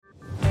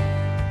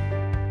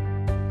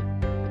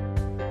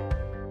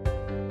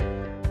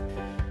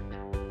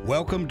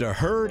Welcome to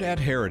Heard at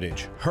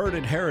Heritage. Heard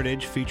at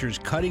Heritage features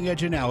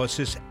cutting-edge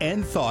analysis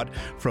and thought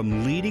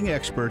from leading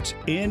experts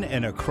in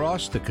and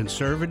across the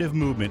conservative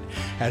movement,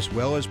 as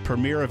well as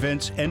premier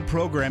events and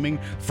programming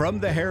from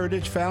the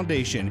Heritage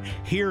Foundation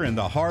here in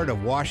the heart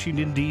of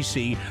Washington,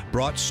 D.C.,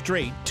 brought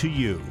straight to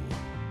you.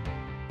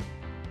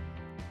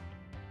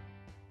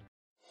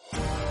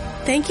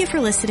 Thank you for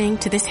listening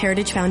to this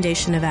Heritage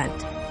Foundation event.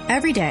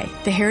 Every day,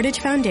 the Heritage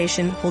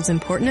Foundation holds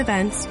important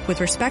events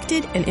with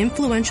respected and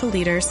influential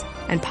leaders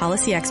and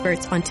policy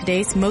experts on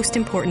today's most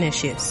important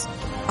issues.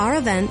 Our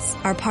events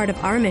are part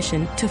of our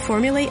mission to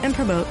formulate and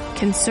promote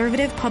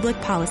conservative public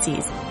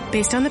policies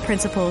based on the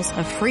principles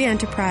of free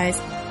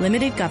enterprise,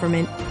 limited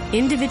government,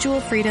 individual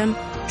freedom,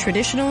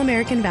 traditional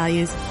American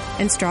values,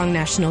 and strong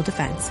national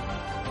defense.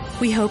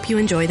 We hope you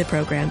enjoy the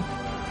program.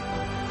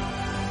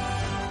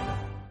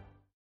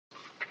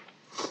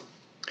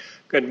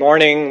 Good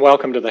morning.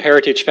 Welcome to the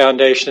Heritage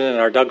Foundation and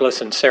our Douglas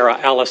and Sarah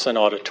Allison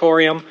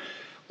Auditorium.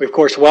 We, of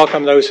course,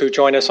 welcome those who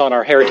join us on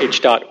our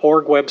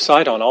heritage.org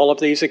website on all of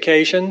these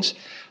occasions.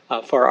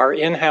 For our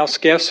in-house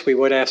guests, we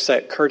would ask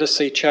that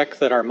courtesy check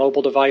that our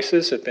mobile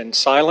devices have been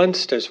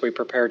silenced as we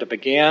prepare to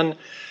begin.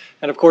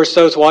 And, of course,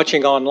 those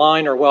watching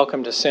online are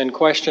welcome to send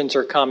questions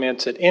or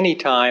comments at any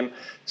time,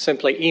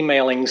 simply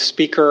emailing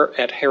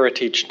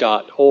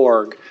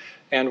speaker@heritage.org.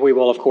 And we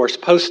will, of course,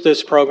 post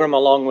this program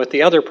along with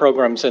the other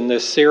programs in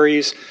this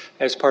series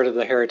as part of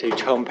the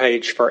Heritage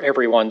homepage for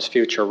everyone's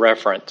future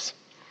reference.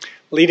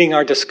 Leading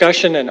our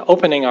discussion and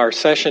opening our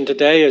session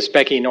today is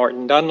Becky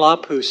Norton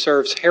Dunlop, who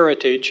serves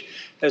Heritage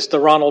as the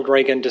Ronald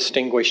Reagan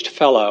Distinguished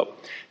Fellow.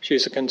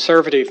 She's a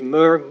conservative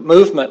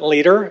movement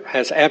leader,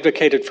 has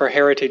advocated for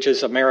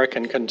Heritage's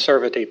American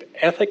conservative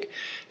ethic,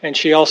 and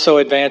she also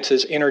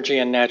advances energy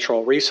and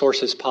natural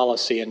resources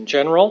policy in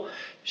general.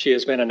 She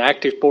has been an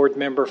active board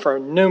member for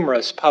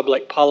numerous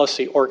public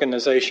policy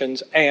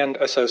organizations and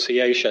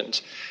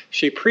associations.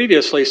 She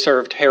previously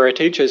served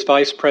Heritage as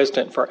Vice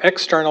President for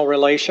External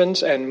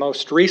Relations and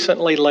most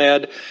recently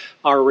led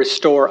our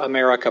Restore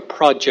America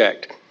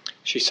project.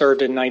 She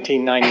served in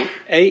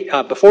 1998.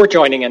 Before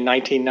joining in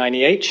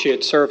 1998, she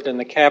had served in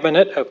the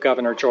cabinet of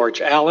Governor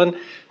George Allen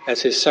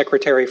as his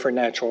Secretary for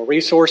Natural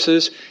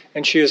Resources,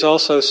 and she has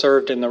also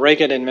served in the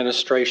Reagan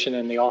administration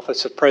in the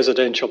Office of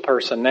Presidential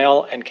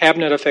Personnel and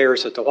Cabinet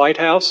Affairs at the White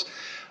House,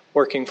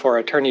 working for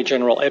Attorney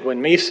General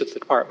Edwin Meese at the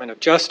Department of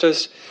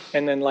Justice,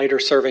 and then later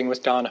serving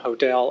with Don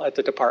Hodel at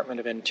the Department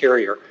of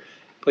Interior.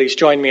 Please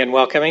join me in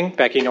welcoming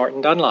Becky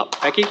Norton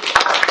Dunlop. Becky?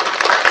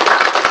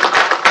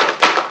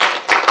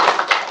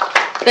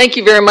 Thank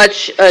you very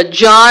much,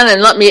 John,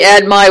 and let me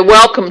add my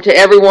welcome to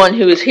everyone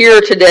who is here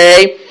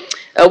today.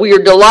 We are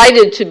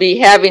delighted to be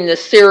having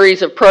this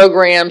series of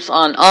programs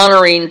on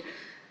honoring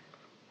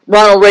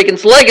Ronald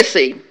Reagan's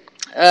legacy.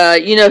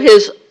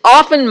 His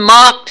often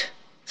mocked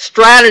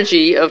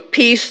strategy of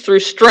peace through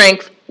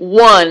strength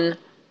won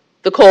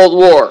the Cold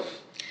War.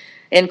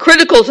 And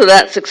critical to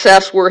that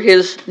success were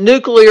his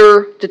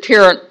nuclear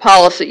deterrent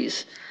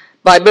policies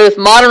by both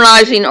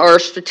modernizing our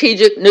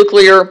strategic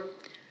nuclear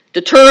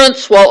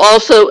deterrence while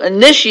also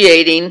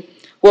initiating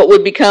what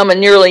would become a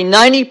nearly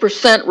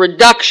 90%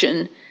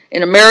 reduction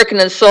in American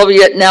and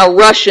Soviet, now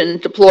Russian,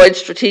 deployed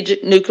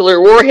strategic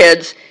nuclear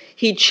warheads.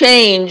 He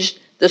changed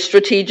the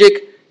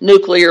strategic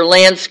nuclear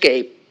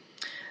landscape.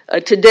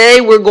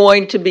 Today we're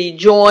going to be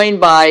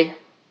joined by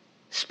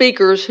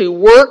speakers who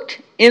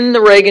worked in the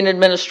Reagan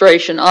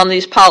administration on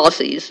these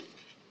policies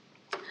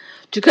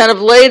to kind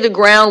of lay the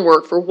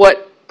groundwork for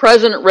what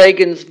President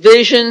Reagan's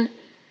vision,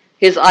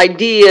 his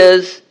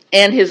ideas,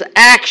 and his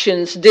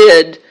actions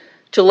did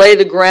to lay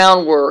the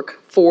groundwork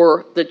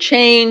for the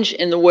change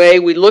in the way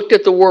we looked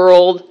at the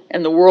world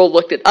and the world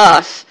looked at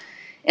us,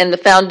 and the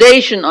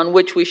foundation on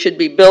which we should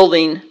be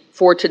building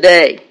for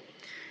today.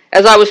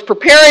 As I was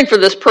preparing for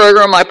this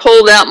program, I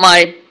pulled out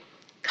my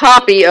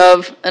copy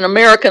of An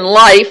American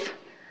Life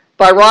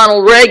by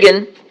Ronald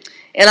Reagan,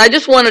 and I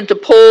just wanted to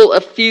pull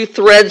a few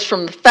threads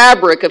from the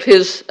fabric of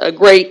his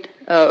great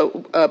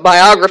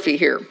biography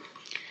here.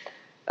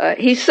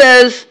 He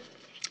says,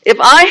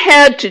 "If I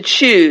had to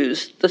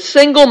choose the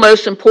single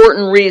most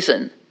important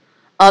reason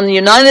on the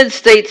United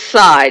States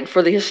side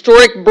for the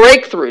historic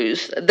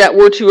breakthroughs that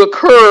were to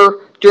occur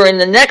during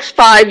the next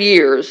 5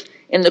 years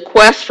in the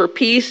quest for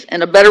peace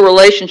and a better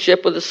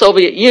relationship with the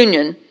Soviet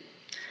Union,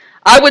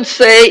 I would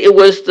say it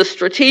was the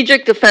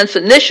Strategic Defense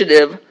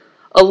Initiative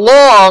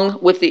along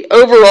with the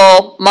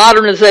overall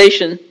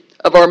modernization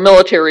of our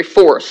military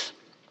force."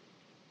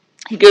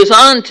 He goes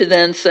on to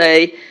then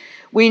say,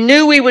 "We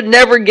knew we would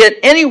never get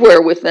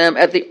anywhere with them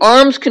at the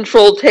arms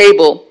control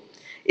table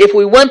if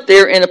we went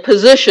there in a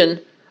position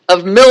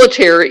of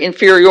military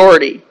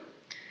inferiority.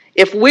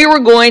 If we were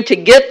going to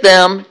get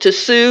them to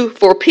sue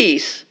for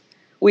peace,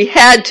 we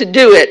had to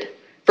do it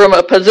from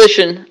a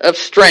position of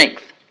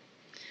strength."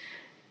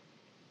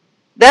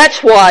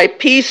 That's why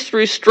peace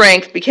through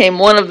strength became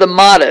one of the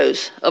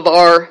mottos of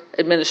our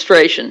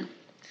administration.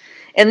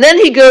 And then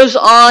he goes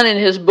on in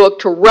his book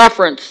to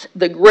reference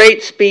the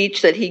great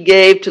speech that he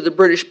gave to the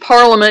British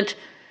Parliament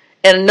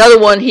and another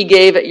one he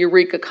gave at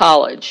Eureka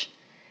College.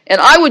 And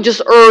I would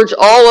just urge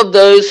all of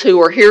those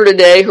who are here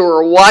today, who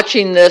are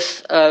watching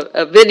this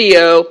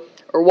video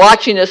or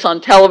watching this on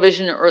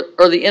television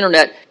or the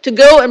internet, to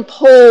go and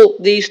poll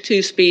these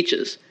two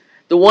speeches,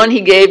 the one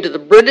he gave to the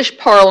British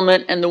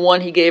Parliament and the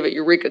one he gave at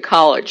Eureka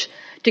College,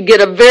 to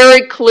get a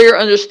very clear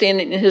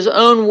understanding in his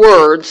own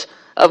words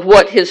of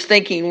what his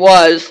thinking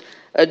was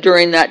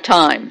during that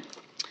time.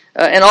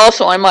 And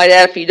also, I might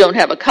add, if you don't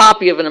have a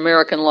copy of An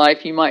American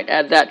Life, you might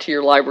add that to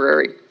your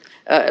library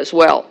as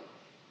well.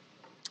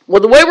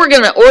 Well, the way we're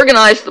going to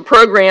organize the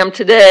program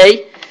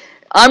today,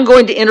 I'm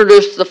going to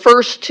introduce the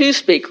first two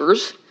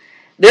speakers.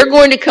 They're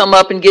going to come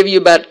up and give you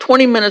about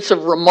 20 minutes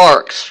of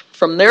remarks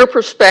from their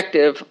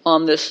perspective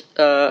on this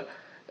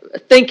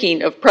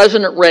thinking of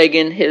President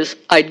Reagan, his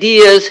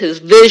ideas, his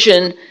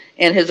vision,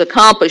 and his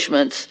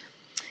accomplishments.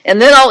 And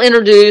then I'll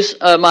introduce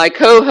my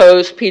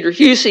co-host, Peter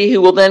Husey,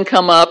 who will then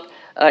come up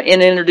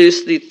and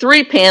introduce the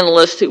three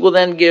panelists who will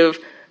then give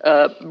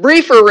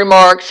briefer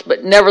remarks,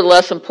 but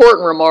nevertheless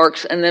important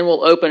remarks, and then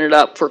we'll open it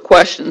up for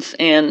questions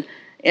and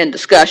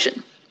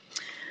discussion.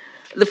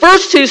 The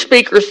first two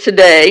speakers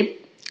today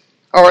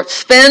are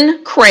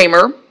Sven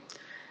Kramer.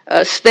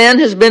 Sven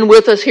has been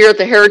with us here at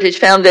the Heritage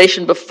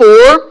Foundation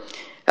before.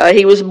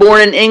 He was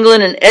born in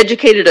England and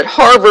educated at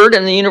Harvard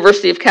and the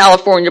University of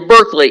California,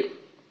 Berkeley.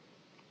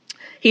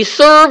 He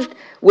served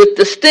with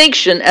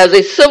distinction as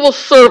a civil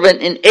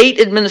servant in 8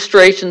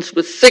 administrations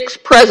with 6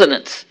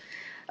 presidents.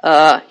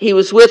 He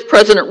was with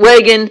President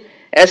Reagan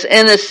as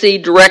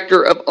NSC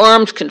Director of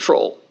Arms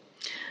Control.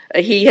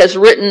 He has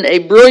written a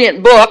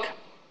brilliant book.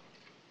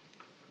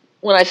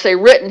 When I say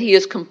written, he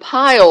has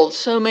compiled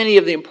so many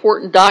of the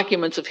important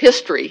documents of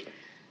history.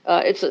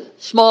 It's a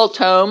small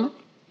tome.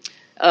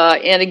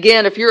 And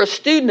again, if you're a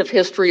student of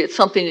history, it's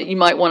something that you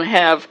might want to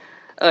have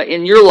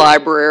in your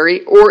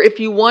library. Or if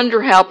you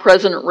wonder how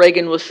President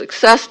Reagan was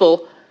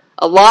successful,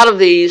 a lot of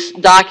these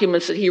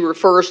documents that he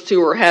refers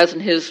to or has in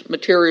his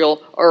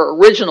material are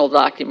original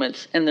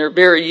documents, and they're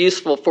very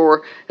useful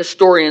for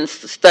historians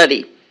to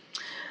study.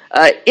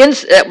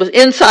 That was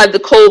Inside the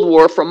Cold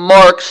War, from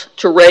Marx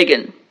to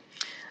Reagan.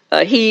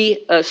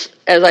 He, as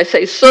I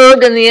say,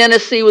 served in the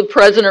NSC with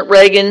President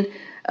Reagan,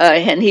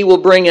 and he will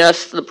bring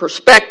us the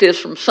perspectives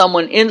from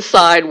someone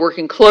inside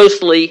working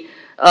closely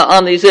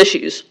on these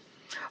issues.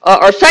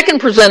 Our second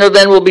presenter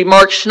then will be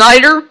Mark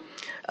Schneider.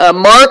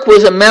 Mark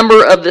was a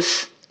member of the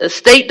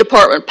State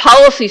Department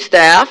policy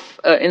staff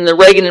in the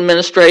Reagan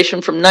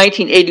administration from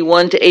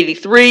 1981 to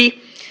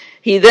 83.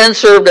 He then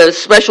served as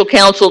special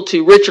counsel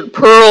to Richard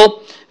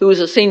Pearl, who was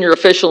a senior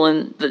official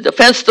in the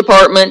Defense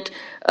Department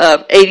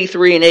of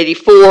 83 and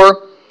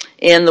 84,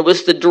 and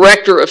was the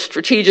director of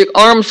strategic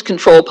arms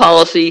control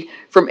policy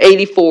from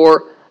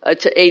 84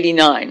 to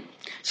 89.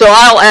 So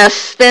I'll ask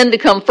Sven to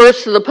come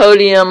first to the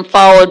podium,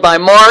 followed by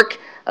Mark,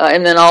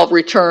 and then I'll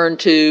return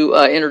to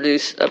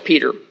introduce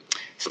Peter.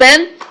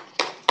 Sven?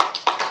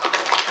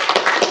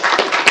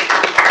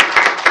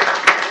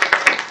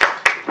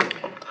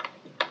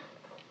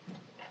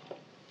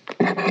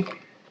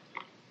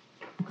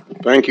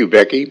 Thank you,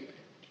 Becky,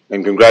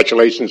 and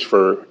congratulations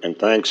and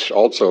thanks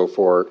also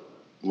for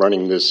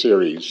running this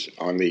series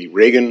on the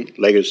Reagan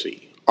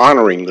legacy,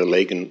 honoring the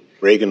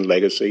Reagan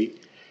legacy,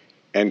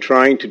 and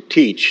trying to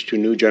teach to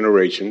new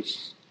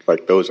generations,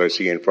 like those I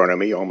see in front of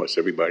me, almost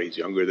everybody's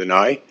younger than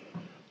I,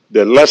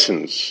 the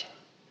lessons,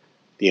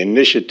 the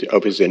initiative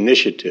of his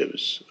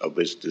initiatives, of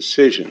his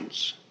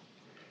decisions.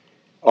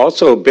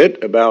 Also a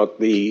bit about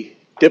the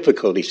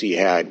difficulties he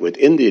had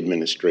within the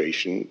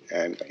administration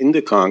and in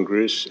the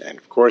Congress, and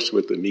of course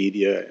with the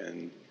media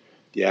and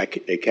the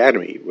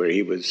academy, where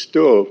he was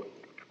still,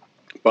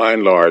 by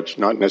and large,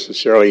 not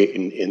necessarily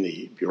in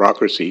the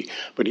bureaucracy,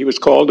 but he was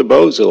called a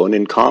bozo, an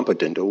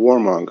incompetent, a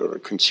warmonger, a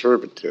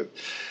conservative,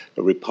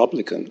 a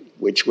Republican,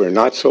 which were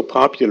not so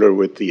popular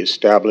with the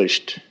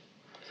established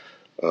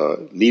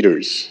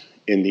leaders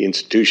in the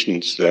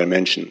institutions that I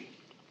mentioned.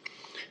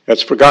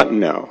 That's forgotten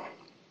now.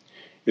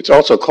 It's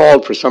also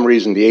called, for some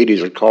reason, the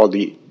 80s are called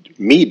the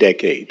me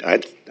decade. I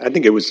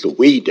think it was the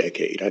we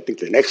decade. I think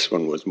the next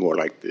one was more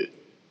like the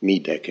me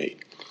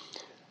decade.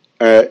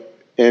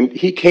 And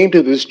he came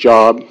to this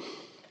job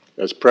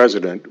as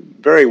president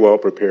very well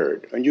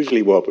prepared,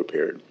 unusually well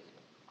prepared.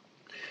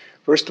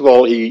 First of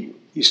all, he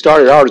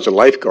started out as a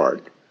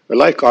lifeguard. A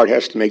lifeguard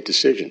has to make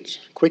decisions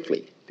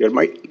quickly. There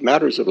might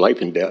matters of life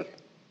and death.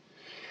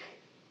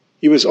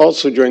 He was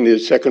also, during the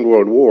Second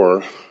World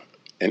War,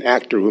 an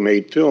actor who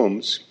made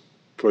films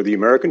for the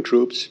American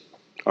troops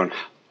on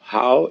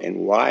how and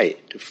why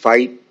to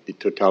fight the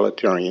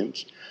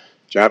totalitarians,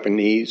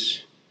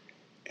 Japanese,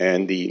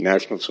 and the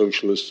National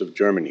Socialists of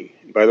Germany.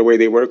 And by the way,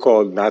 they were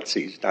called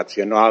Nazis,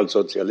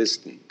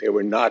 Nationalsozialisten. They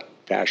were not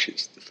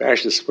fascists. The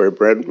fascists were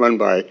run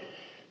by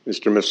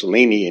Mr.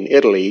 Mussolini in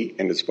Italy,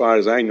 and as far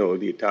as I know,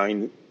 the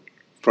Italian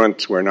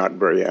fronts were not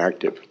very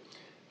active.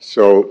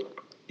 So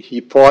he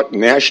fought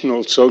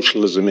National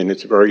Socialism in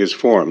its various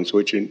forms,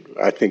 which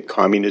I think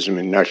communism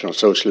and National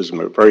Socialism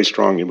are very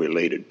strongly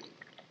related.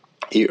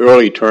 He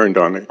early turned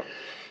on an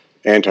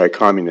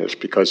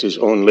anti-communist because his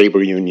own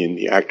labor union,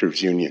 the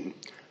Actors Union,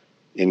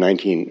 in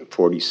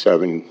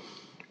 1947,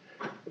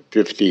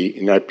 50,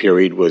 in that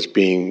period, was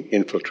being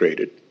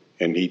infiltrated.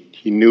 And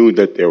he knew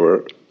that there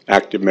were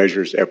active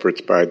measures,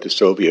 efforts by the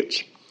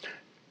Soviets,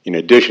 in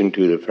addition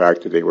to the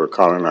fact that they were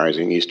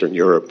colonizing Eastern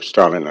Europe,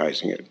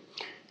 Stalinizing it.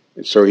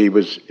 And so he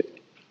was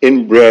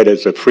inbred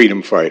as a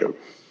freedom fighter.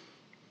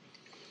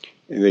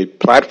 And the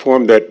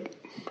platform that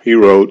he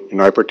wrote,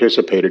 and I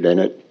participated in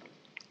it,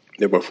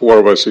 there were 4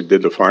 of us who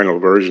did the final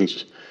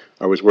versions.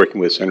 I was working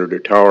with Senator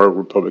Tower,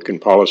 Republican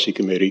Policy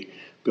Committee,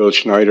 Bill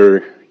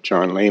Schneider,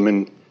 John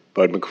Lehman,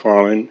 Bud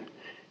McFarlane,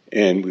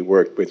 and we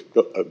worked with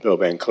Bill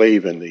Van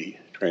Cleve in the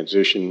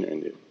transition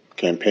and the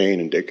campaign,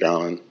 and Dick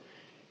Allen.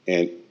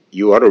 And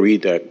you ought to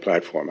read that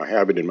platform. I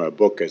have it in my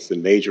book as the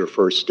major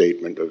first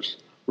statement of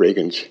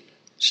Reagan's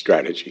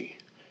strategy.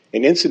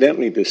 And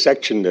incidentally, the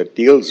section that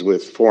deals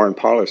with foreign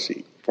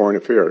policy, foreign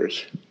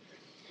affairs,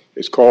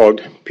 is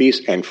called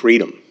Peace and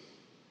Freedom.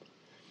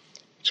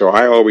 So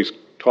I always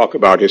talk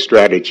about his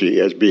strategy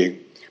as being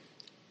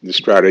the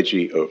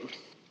strategy of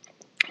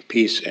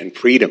peace and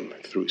freedom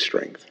through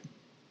strength.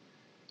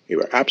 They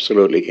were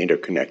absolutely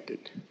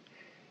interconnected.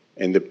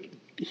 And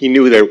he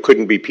knew there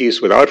couldn't be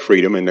peace without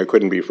freedom, and there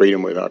couldn't be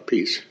freedom without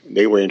peace.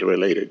 They were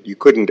interrelated. You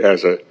couldn't,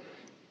 as a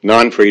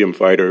non-freedom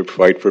fighter,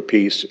 fight for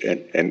peace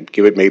and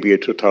give it maybe a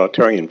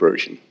totalitarian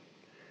version.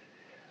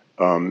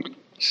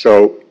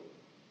 So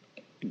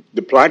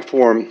the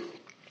platform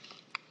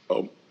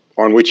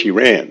on which he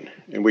ran,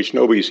 and which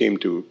nobody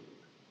seemed to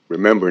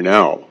remember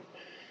now,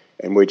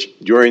 and which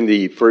during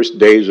the first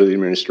days of the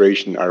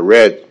administration I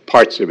read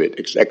parts of it,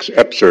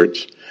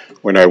 excerpts,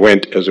 when I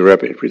went as a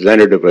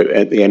representative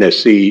at the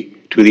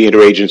NSC to the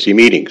interagency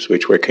meetings,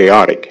 which were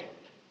chaotic.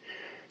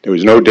 There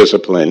was no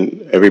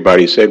discipline.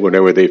 Everybody said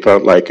whatever they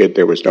felt like it.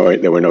 There were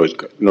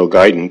no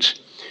guidance.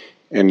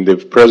 And the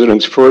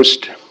president's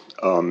first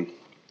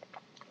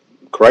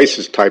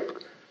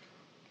crisis-type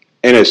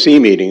NSC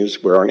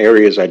meetings were on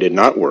areas I did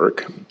not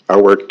work. I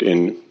worked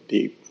in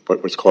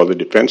what was called the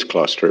defense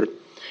cluster,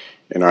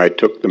 and I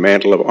took the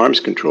mantle of arms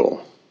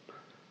control.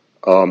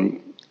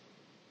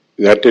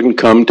 That didn't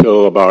come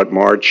till about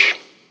March,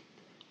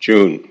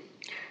 June.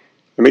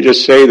 Let me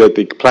just say that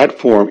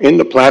in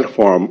the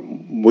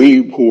platform, we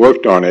who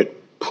worked on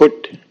it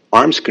put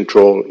arms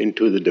control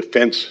into the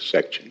defense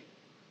section,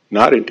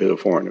 not into the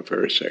foreign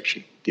affairs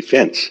section,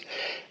 defense.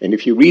 And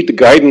if you read the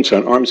guidance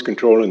on arms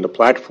control in the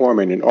platform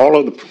and in all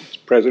of the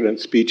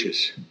president's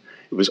speeches,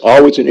 it was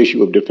always an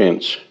issue of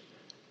defense.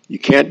 You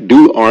can't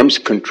do arms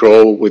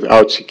control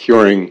without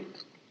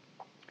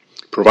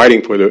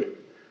providing for the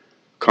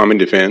common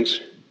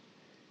defense.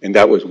 And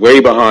that was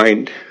way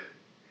behind,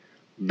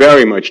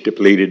 very much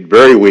depleted,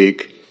 very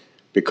weak,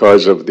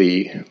 because of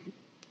the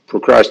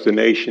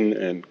procrastination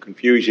and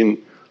confusion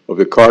of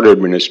the Carter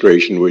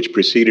administration, which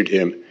preceded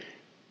him,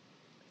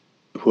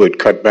 who had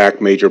cut back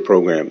major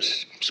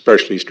programs,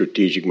 especially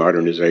strategic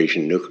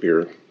modernization,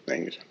 nuclear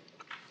things.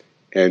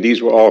 And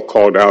these were all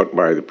called out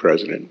by the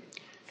president.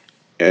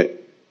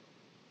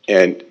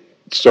 And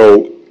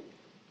so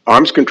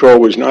arms control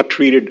was not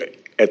treated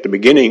at the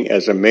beginning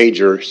as a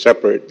major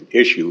separate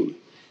issue.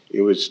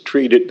 It was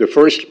treated, the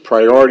first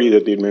priority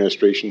that the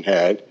administration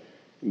had,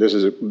 and this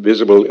is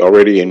visible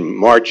already in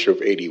March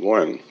of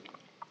 '81,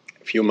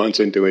 a few months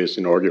into his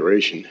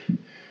inauguration,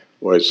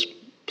 was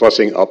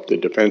plussing up the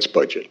defense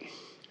budget,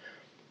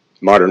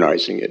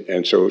 modernizing it.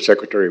 And so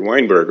Secretary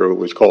Weinberger, who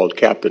was called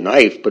Captain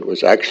Knife, but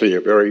was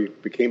actually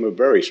became a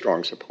very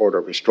strong supporter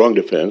of a strong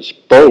defense,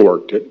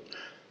 bulwarked it,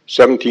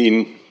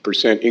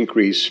 17%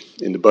 increase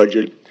in the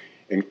budget,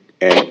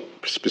 and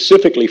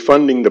specifically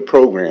funding the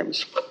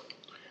programs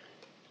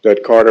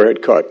that Carter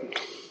had cut,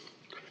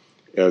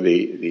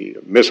 the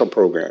missile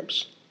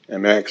programs,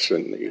 MX,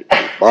 and the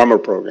bomber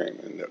program,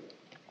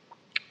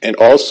 and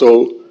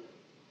also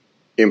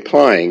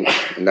implying,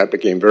 and that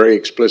became very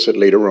explicit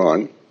later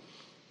on,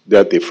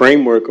 that the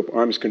framework of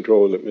arms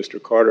control that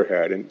Mr. Carter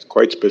had, and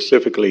quite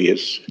specifically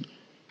his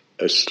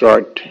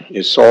SALT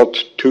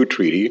II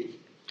treaty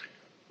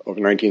of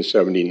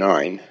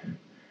 1979,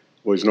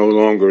 was no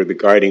longer the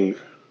guiding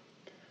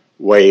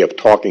way of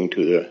talking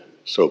to the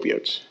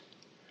Soviets.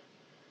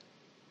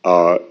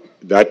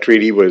 That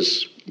treaty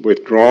was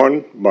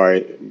withdrawn by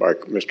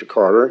Mr.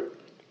 Carter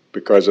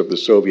because of the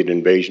Soviet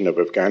invasion of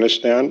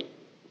Afghanistan,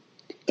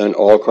 and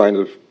all kinds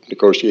of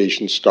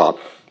negotiations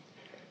stopped.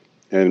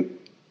 And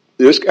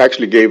this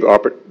actually gave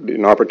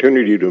an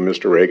opportunity to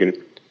Mr.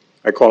 Reagan.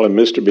 I call him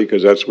Mr.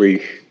 because that's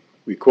we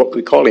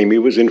call him. He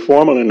was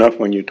informal enough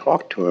when you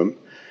talked to him,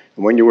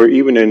 and when you were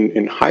even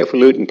in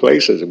highfalutin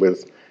places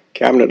with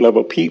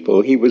cabinet-level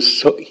people, he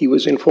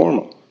was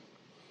informal.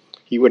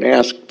 He would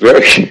ask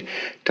very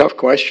tough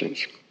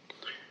questions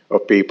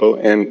of people,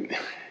 and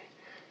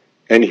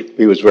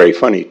he was very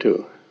funny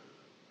too.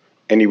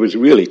 And he was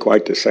really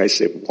quite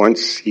decisive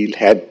once he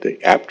had the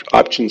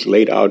options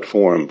laid out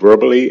for him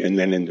verbally and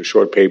then in the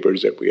short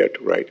papers that we had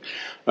to write.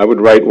 I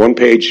would write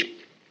one-page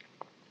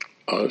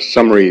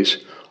summaries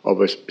of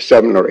a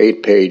 7 or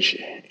 8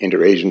 page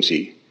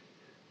interagency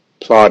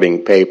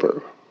plotting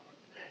paper.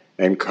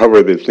 and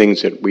cover the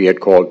things that we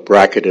had called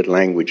bracketed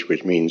language,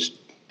 which means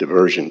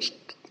diversions,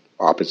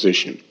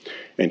 opposition.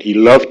 And he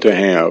loved to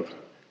have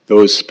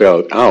those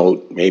spelled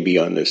out, maybe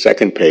on the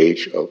second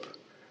page of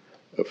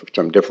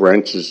some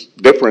differences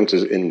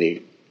in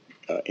the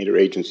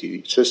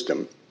interagency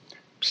system.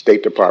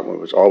 State Department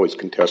was always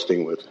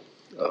contesting with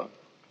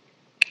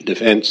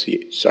defense.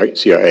 The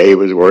CIA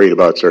was worried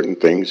about certain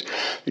things.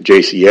 The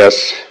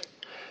JCS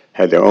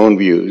had their own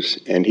views,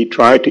 and he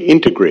tried to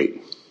integrate.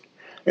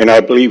 And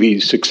I believe he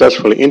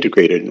successfully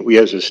integrated, and we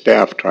as a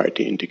staff tried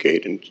to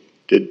integrate and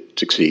did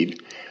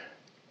succeed.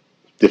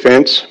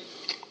 Defense,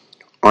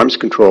 arms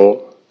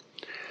control,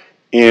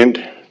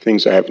 and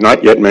things I have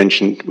not yet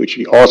mentioned, which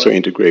he also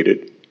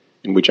integrated,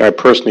 and which I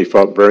personally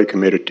felt very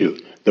committed to,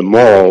 the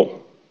moral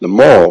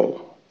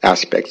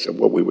aspects of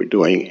what we were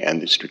doing and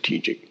the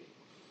strategic.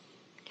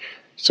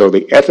 So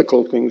the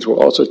ethical things were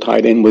also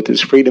tied in with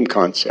his freedom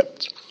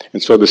concepts.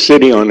 And so the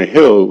city on a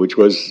hill, which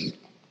was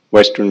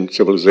Western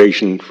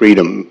civilization,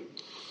 freedom,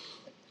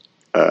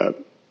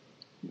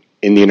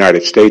 in the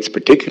United States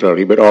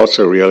particularly, but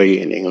also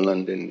really in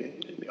England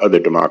and other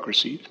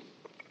democracies,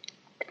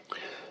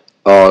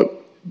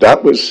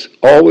 that was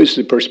always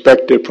the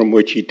perspective from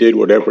which he did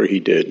whatever he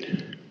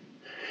did.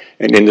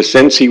 And in a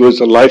sense, he was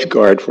a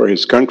lifeguard for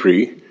his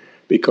country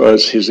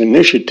because his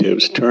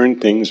initiatives turned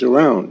things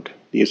around.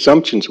 The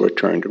assumptions were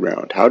turned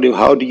around. How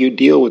do you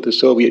deal with the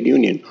Soviet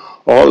Union?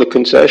 All the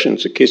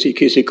concessions, the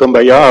kissy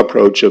kumbaya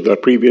approach of the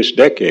previous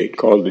decade,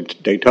 called the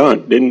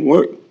détente, didn't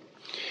work.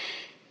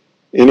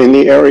 And in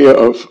the area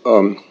of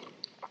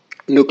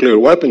nuclear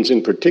weapons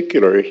in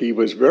particular, he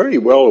was very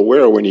well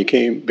aware when he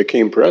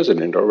became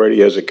president,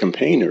 already as a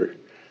campaigner,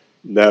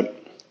 that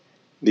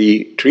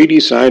the treaty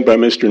signed by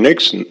Mr.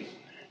 Nixon,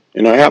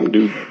 and I happen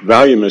to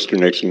value Mr.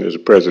 Nixon as a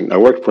president. I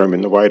worked for him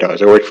in the White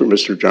House. I worked for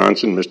Mr.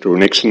 Johnson, Mr.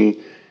 Nixon,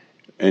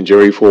 and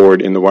Jerry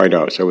Ford in the White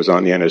House. I was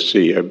on the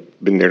NSC.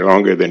 I've been there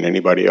longer than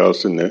anybody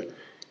else in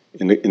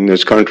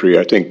this country.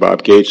 I think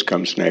Bob Gates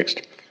comes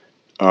next.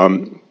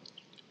 In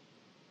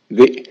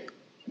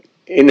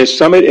a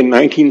summit in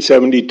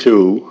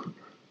 1972,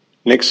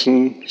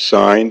 Nixon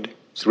signed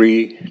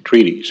 3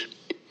 treaties.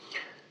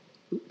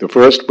 The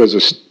first was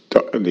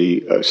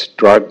the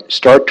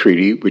START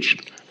Treaty, which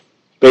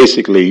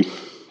basically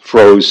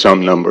froze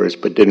some numbers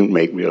but didn't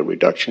make real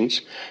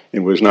reductions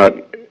and was not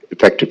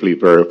effectively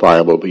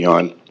verifiable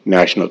beyond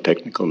national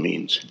technical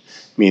means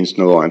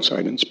no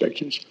on-site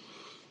inspections.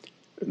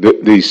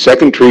 The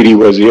second treaty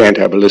was the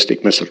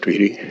Anti-Ballistic Missile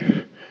Treaty,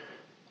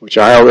 which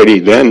I already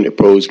then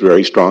opposed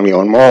very strongly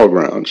on moral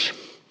grounds,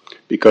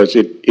 because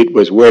it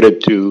was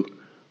wedded to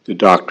the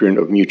doctrine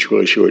of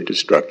mutual assured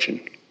destruction,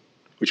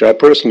 which I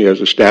personally, as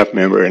a staff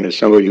member and as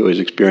somebody who has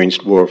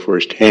experienced war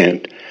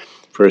firsthand,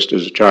 first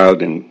as a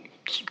child in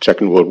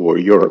Second World War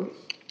Europe,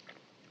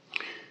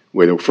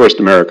 where the first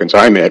Americans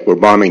I met were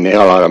bombing the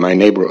hell out of my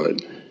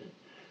neighborhood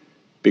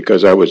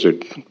because I was a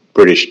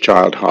British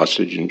child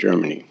hostage in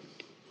Germany.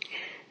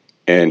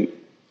 And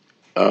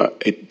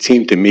it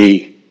seemed to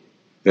me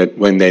that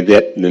when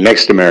the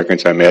next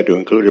Americans I met, who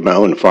included my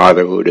own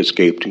father, who had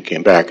escaped and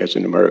came back as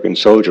an American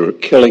soldier, were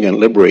killing and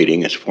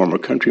liberating his former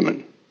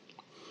countrymen,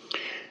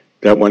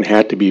 that one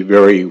had to be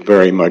very,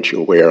 very much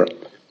aware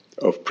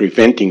of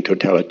preventing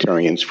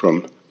totalitarians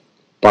from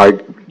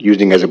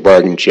using as a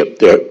bargain chip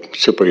their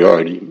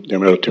superiority, their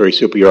military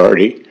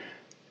superiority,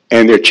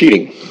 and their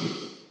cheating.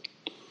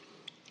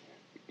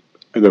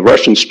 And the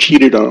Russians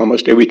cheated on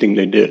almost everything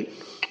they did,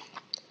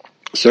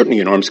 certainly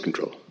in arms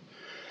control.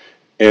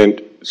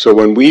 And so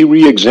when we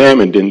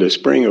re-examined in the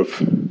spring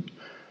of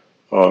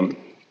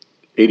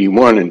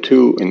 81 and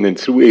 2, and then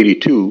through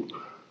 82,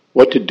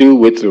 what to do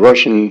with the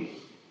Russian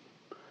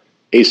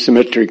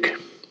asymmetric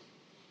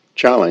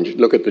challenge,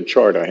 look at the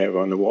chart I have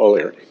on the wall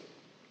there.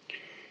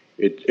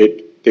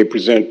 It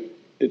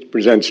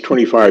presents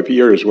 25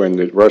 years when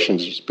the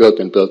Russians built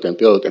and built and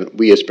built, and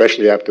we,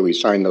 especially after we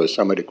signed those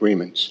summit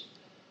agreements,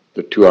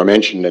 the 2 I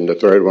mentioned, and the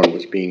third one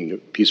was being the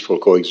peaceful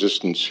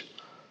coexistence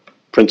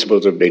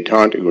principles of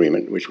détente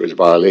agreement, which was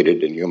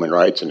violated in human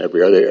rights and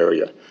every other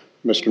area.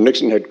 Mr.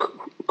 Nixon had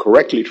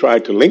correctly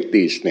tried to link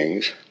these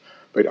things,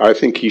 but I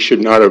think he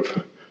should not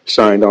have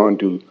signed on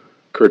to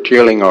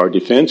curtailing our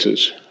defense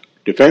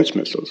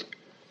missiles,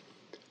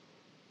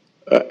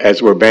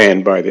 as were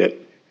banned by that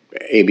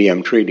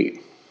ABM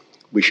treaty.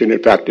 We should,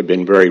 in fact, have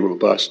been very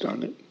robust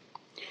on it.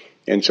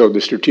 And so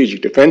the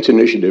Strategic Defense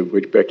Initiative,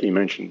 which Becky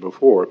mentioned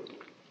before,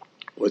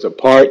 was a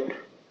part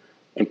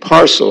and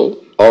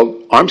parcel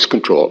of arms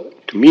control.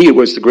 To me, it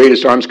was the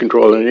greatest arms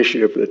control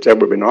initiative that's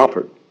ever been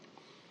offered,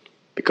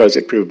 because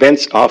it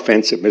prevents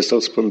offensive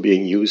missiles from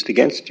being used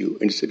against you,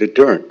 and it's a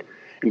deterrent.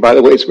 And by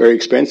the way, it's very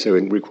expensive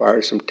and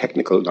requires some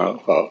technical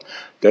know-how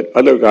that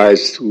other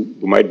guys who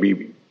might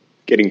be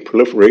getting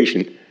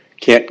proliferation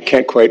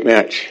can't quite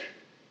match.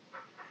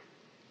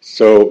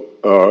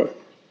 So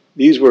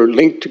these were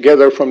linked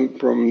together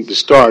from the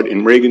start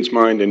in Reagan's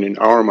mind and in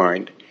our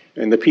mind.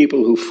 And the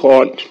people who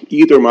fought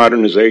either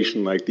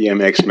modernization, like the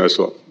MX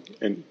missile,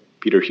 and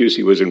Peter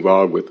Husey was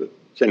involved with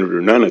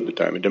Senator Nunn at the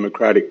time, a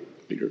Democratic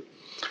leader,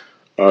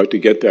 to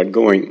get that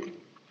going.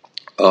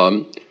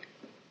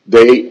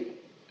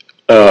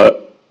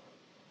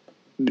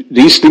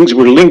 These things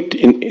were linked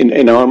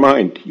in our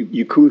mind.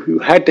 You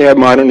had to have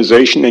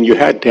modernization, and you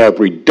had to have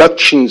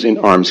reductions in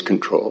arms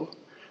control,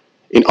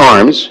 in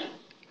arms,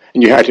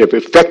 and you had to have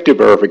effective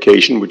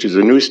verification, which is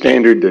a new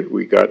standard that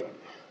we got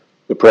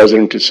the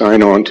president to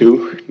sign on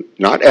to.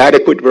 Not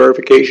adequate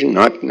verification,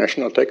 not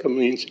national technical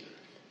means,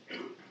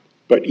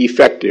 but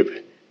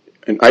effective.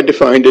 And I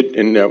defined it,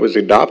 and that was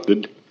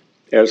adopted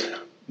as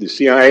the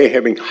CIA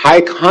having high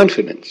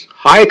confidence,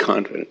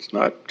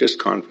 not just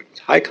confidence,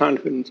 high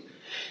confidence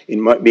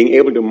in being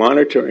able to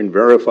monitor and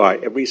verify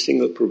every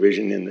single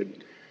provision in the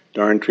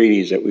darn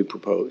treaties that we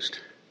proposed.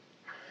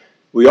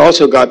 We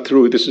also got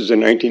through, this is in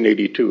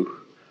 1982,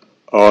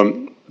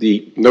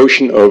 the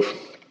notion of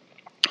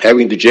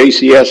having the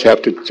JCS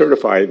have to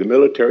certify the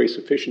military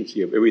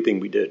sufficiency of everything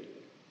we did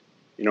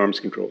in arms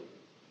control.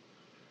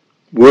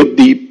 Would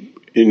the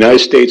United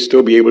States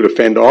still be able to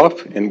fend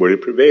off, and would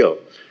it prevail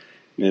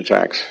in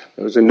attacks?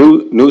 Those are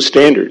new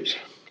standards.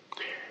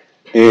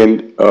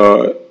 And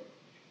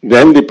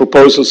then the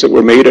proposals that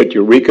were made at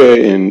Eureka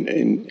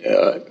in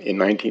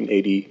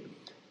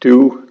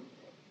 1982,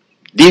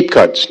 deep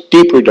cuts,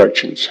 deep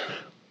reductions.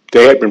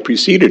 They had been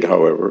preceded,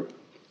 however,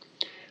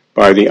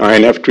 by the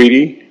INF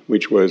Treaty,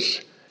 which was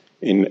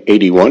in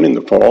 81 in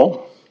the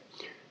fall,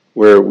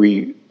 where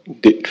we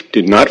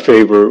did not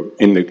favor,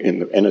 in the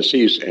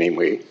NSCs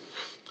anyway,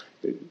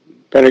 the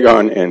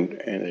Pentagon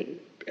and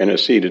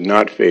NSC did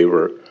not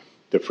favor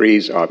the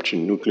freeze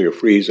option, nuclear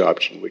freeze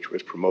option, which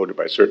was promoted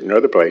by certain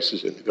other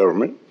places in the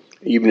government,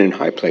 even in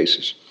high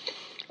places,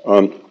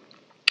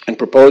 and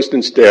proposed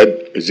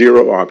instead a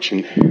zero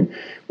option,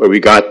 where we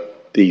got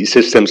the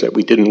systems that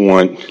we didn't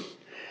want,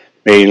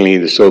 mainly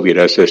the Soviet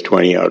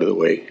SS-20, out of the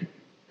way,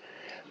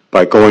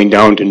 by going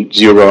down to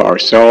zero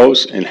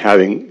ourselves and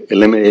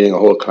eliminating a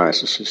whole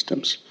class of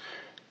systems.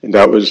 And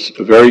that was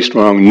a very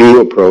strong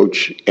new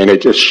approach, and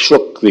it just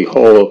shook the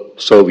whole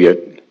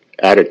Soviet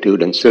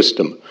attitude and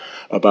system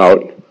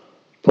about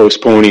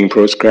postponing,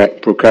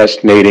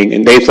 procrastinating,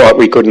 and they thought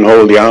we couldn't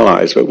hold the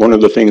Allies. But one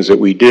of the things that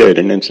we did,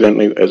 and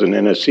incidentally, as an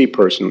NSC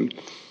person,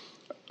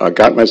 I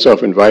got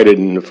myself invited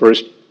in the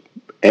first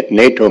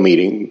NATO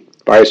meeting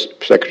by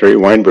Secretary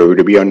Weinberger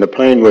to be on the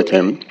plane with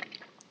him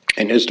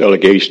and his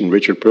delegation,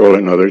 Richard Pearl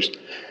and others,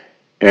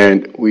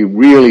 and we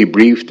really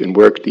briefed and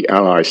worked the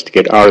Allies to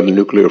get out of the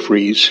nuclear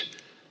freeze,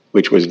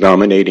 which was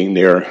dominating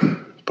their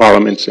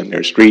parliaments and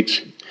their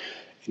streets,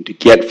 and to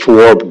get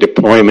for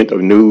deployment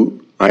of new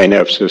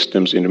INF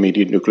systems,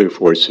 intermediate nuclear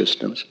force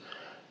systems.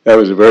 That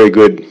was a very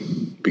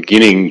good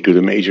beginning to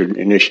the major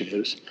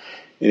initiatives.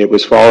 And it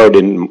was followed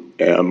in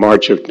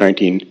March of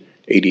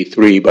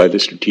 1983 by the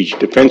Strategic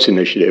Defense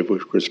Initiative,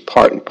 which was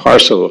part and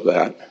parcel of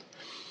that,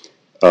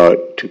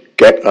 to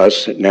get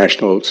us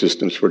national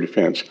systems for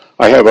defense.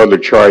 I have other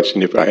charts,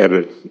 and if I had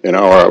an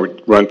hour, I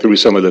would run through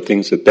some of the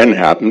things that then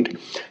happened.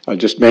 I'll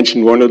just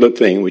mention one other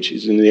thing, which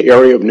is in the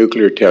area of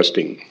nuclear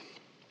testing.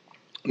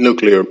 When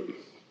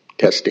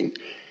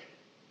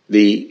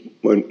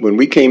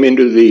we came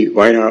into the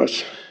White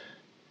House,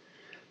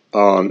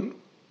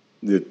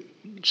 the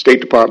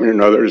State Department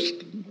and others,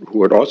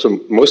 who had also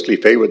mostly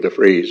favored the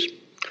freeze,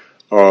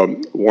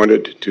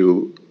 wanted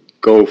to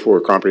go for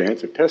a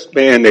comprehensive test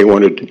ban. They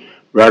wanted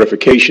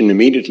ratification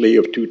immediately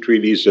of two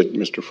treaties that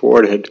Mr.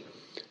 Ford had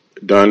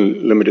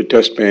done, limited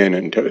test ban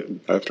and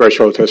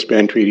threshold test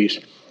ban treaties.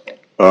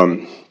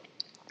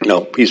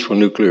 Peaceful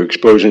Nuclear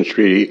Explosions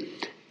Treaty,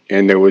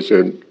 and there was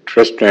a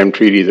Tristram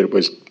Treaty that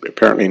was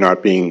apparently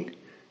not being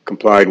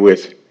complied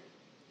with.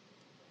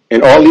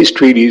 And all these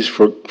treaties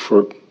for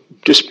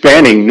just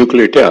banning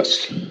nuclear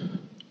tests,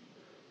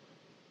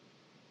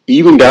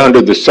 even down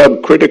to the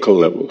subcritical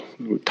level,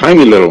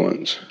 tiny little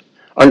ones,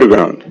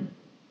 underground.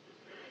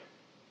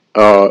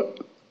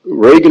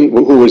 Reagan,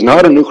 who was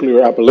not a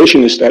nuclear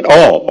abolitionist at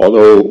all,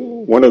 although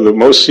one of the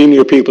most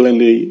senior people in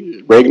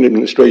the Reagan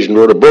administration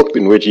wrote a book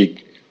in which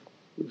he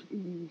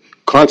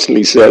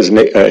constantly says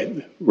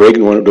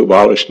Reagan wanted to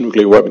abolish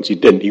nuclear weapons. He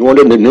didn't. He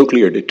wanted a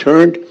nuclear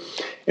deterrent,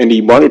 and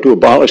he wanted to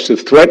abolish the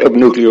threat of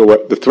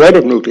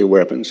nuclear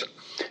weapons.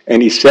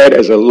 And he said,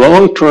 as a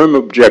long-term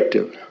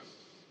objective,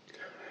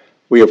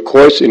 we, of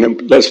course, in a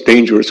less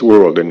dangerous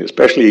world, and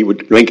especially he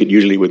would link it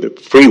usually with a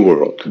free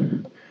world,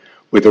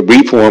 with a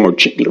reform or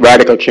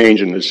radical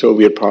change in the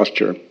Soviet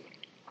posture,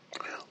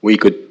 we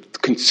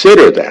could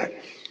consider that.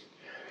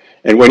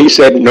 And when he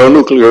said no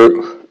nuclear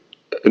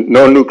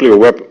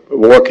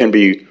war can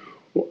be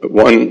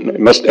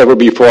won, must ever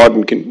be fought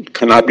and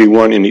cannot be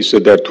won, and he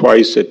said that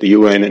twice at the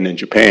UN and in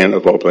Japan,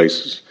 of all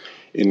places,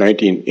 in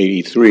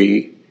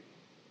 1983,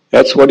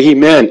 that's what he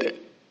meant.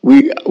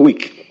 We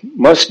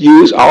must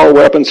use our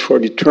weapons for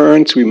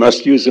deterrence. We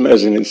must use them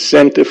as an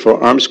incentive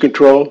for arms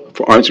control,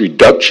 for arms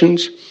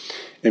reductions,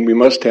 and we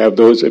must have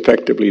those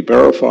effectively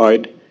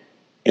verified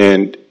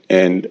and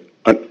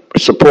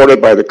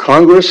supported by the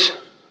Congress.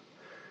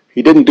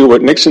 He didn't do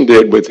what Nixon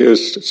did with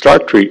his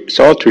SALT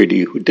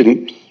Treaty, who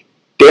didn't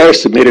dare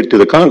submit it to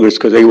the Congress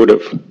because they would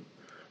have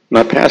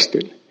not passed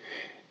it.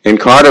 And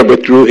Carter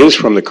withdrew his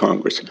from the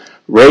Congress.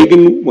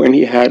 Reagan, when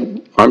he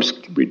had arms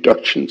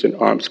reductions and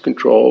arms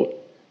control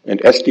and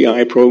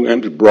SDI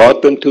programs,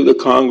 brought them to the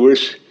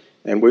Congress,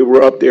 and we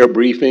were up there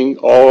briefing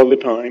all the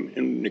time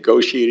and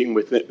negotiating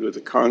with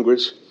the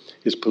Congress,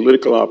 his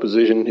political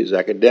opposition, his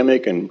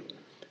academic and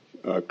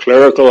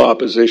clerical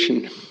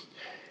opposition,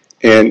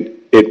 and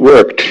it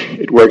worked.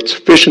 It worked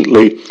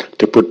sufficiently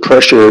to put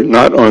pressure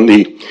not on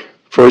the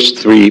first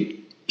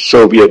three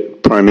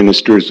Soviet prime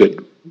ministers that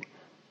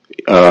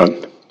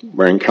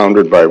were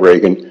encountered by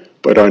Reagan,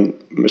 but on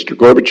Mr.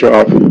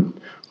 Gorbachev,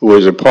 who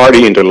was a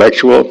party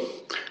intellectual,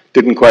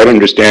 didn't quite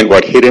understand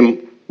what hit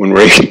him when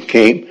Reagan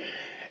came,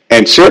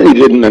 and certainly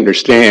didn't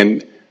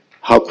understand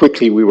how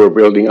quickly we were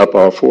building up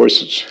our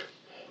forces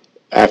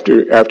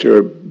after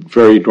a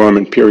very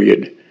dormant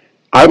period.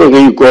 I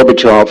believe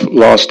Gorbachev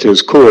lost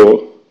his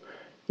cool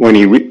when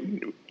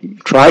he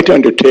tried to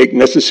undertake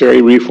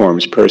necessary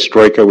reforms,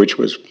 perestroika, which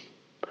was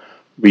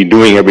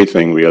redoing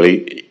everything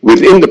really,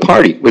 within the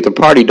party, with the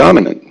party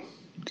dominant.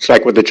 It's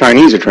like what the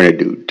Chinese are trying to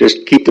do,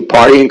 just keep the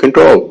party in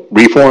control,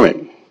 reform it,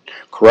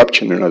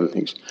 corruption and other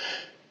things.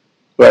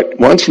 But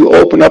once you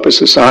open up a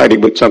society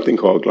with something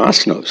called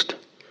glasnost,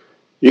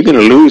 you're going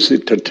to lose the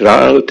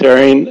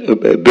totalitarian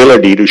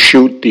ability to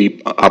shoot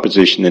the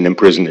opposition and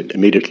imprison it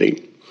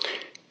immediately.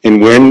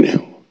 And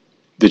when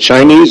the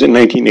Chinese in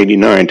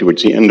 1989,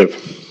 towards the end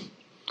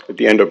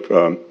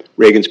of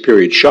Reagan's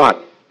period, shot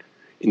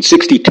in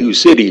 62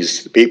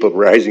 cities the people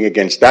rising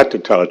against that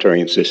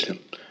totalitarian system,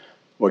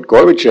 what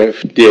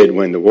Gorbachev did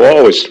when the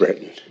wall was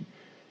threatened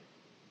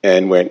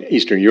and when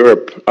Eastern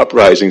Europe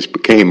uprisings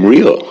became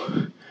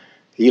real,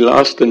 he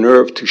lost the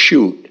nerve to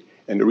shoot.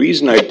 And the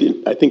reason I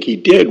think he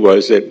did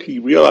was that he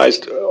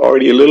realized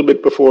already a little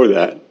bit before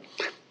that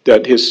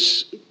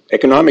his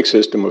economic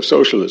system of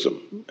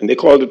socialism, and they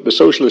called it the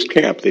socialist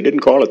camp, they didn't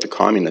call it the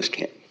communist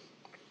camp,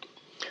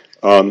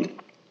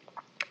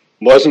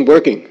 wasn't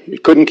working.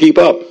 It couldn't keep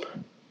up.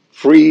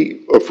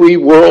 A free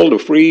world, a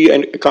free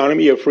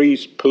economy, a free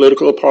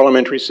political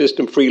parliamentary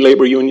system, free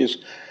labor unions,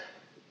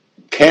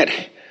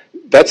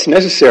 that's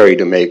necessary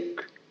to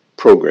make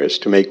progress,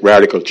 to make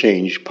radical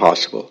change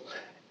possible.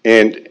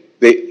 And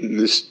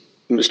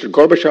Mr.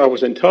 Gorbachev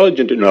was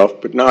intelligent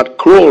enough, but not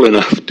cruel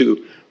enough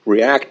to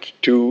react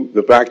to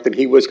the fact that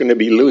he was going to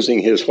be losing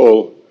his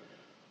whole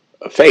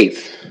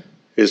faith,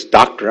 his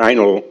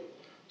doctrinal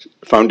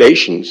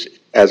foundations,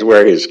 as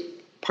were his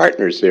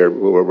partners there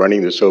who were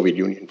running the Soviet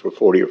Union for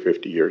 40 or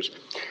 50 years.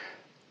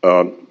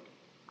 And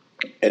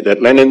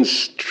that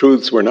Lenin's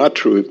truths were not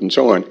truth and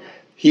so on.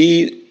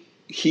 He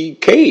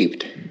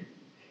caved.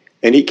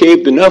 And he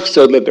caved enough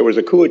so that there was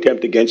a coup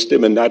attempt against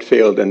him, and that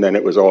failed, and then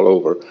it was all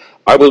over.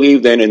 I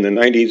believe then in the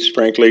 90s,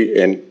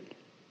 frankly, and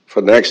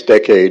for the next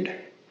decade,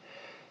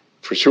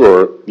 for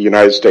sure, the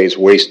United States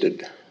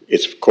wasted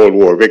its Cold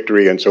War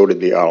victory, and so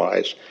did the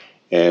Allies.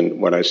 And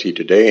what I see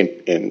today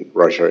in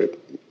Russia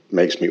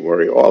makes me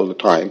worry all the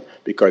time,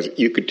 because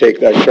you could take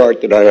that chart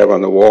that I have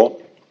on the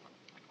wall,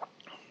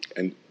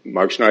 and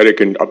Mark Schneider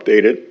can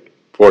update it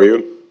for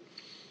you.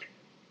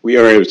 We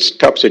are in a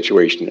tough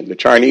situation, and the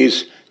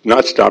Chinese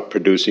not stop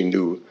producing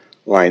new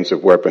lines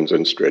of weapons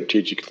and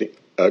strategic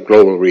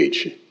global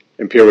reach,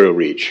 imperial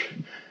reach.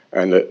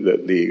 And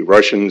the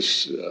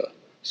Russians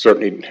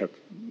certainly have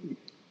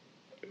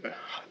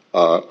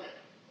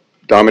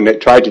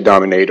tried to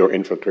dominate or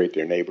infiltrate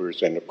their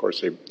neighbors, and of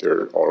course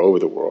they're all over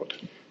the world.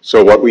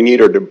 So what we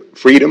need are the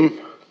freedom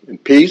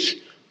and peace.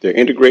 They're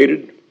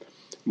integrated,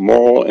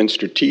 moral and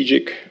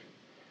strategic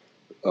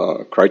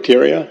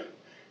criteria,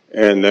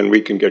 and then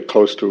we can get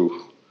close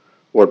to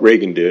what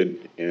Reagan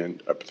did,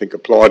 and I think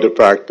applaud the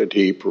fact that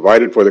he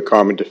provided for the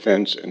common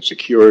defense and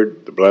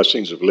secured the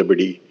blessings of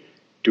liberty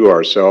to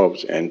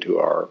ourselves and to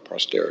our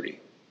posterity.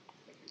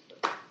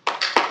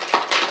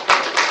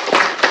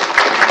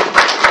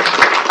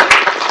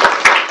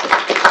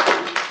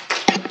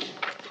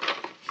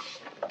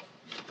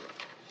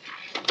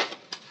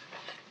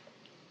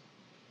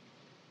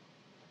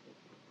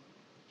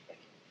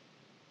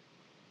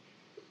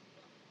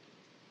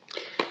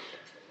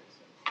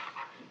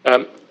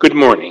 Good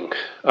morning.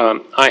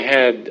 I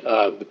had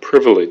the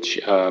privilege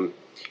in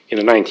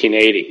the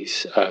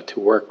 1980s to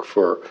work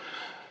for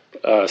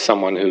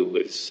someone who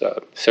was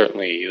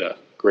certainly the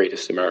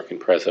greatest American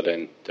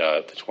president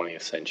of the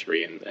 20th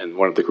century and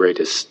one of the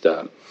greatest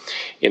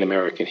in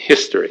American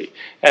history,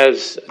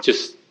 as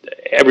just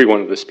every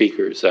one of the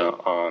speakers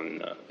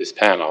on this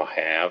panel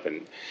have,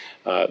 and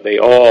they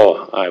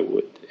all, I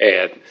would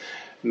add,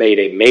 made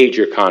a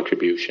major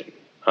contribution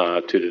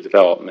to the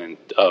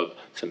development of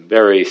some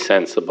very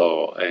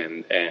sensible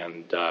and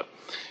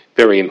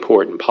very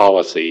important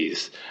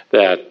policies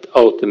that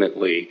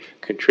ultimately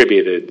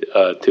contributed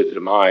to the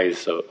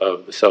demise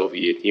of the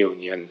Soviet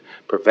Union,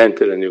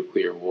 prevented a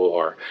nuclear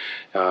war,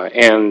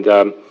 and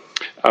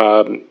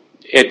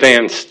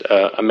advanced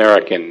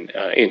American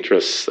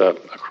interests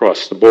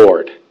across the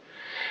board.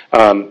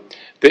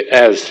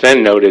 As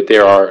Sven noted,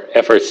 there are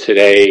efforts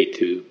today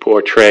to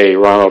portray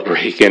Ronald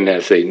Reagan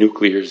as a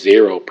nuclear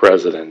zero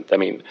president. I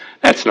mean,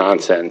 that's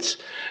nonsense.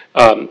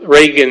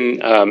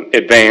 Reagan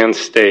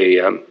advanced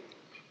an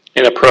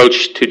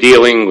approach to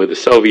dealing with the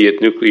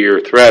Soviet nuclear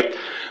threat,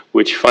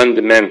 which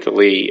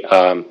fundamentally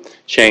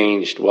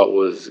changed what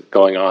was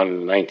going on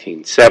in the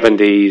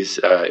 1970s.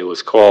 It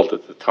was called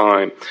at the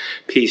time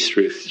Peace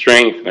Through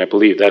Strength, and I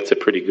believe that's a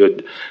pretty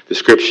good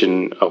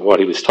description of what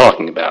he was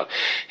talking about.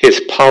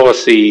 His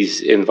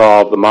policies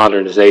involved the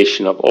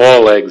modernization of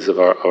all legs of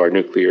our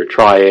nuclear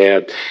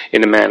triad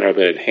in a manner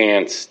that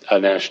enhanced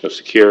national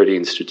security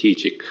and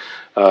strategic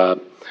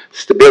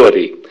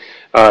stability.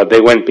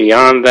 They went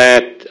beyond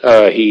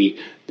that. He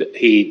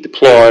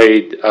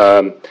deployed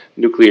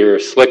nuclear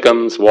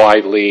SLCMs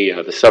widely,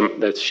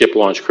 that's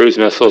ship-launched cruise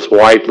missiles,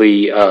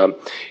 widely in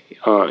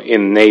the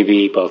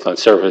Navy, both on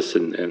surface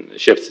and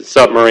ships and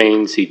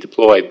submarines. He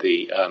deployed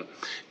the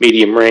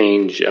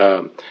medium-range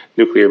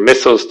nuclear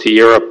missiles to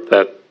Europe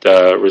that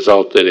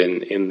resulted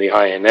in the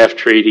INF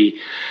Treaty,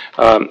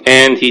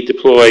 and he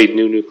deployed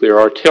new nuclear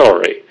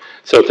artillery.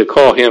 So to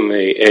call him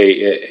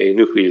a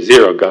nuclear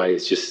zero guy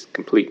is just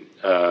complete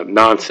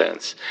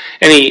nonsense.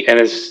 And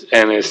as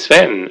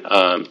Sven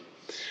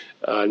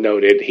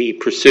noted, he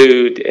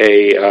pursued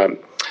a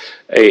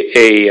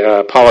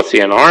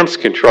policy on arms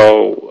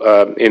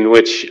control in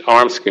which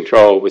arms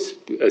control was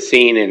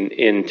seen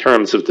in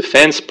terms of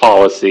defense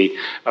policy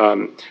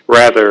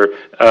rather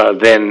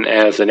than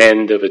as an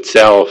end of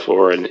itself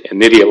or an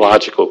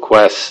ideological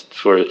quest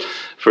for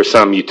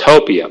some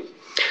utopia.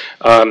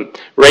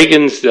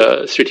 Reagan's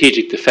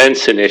Strategic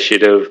Defense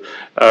Initiative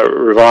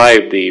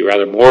revived the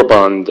rather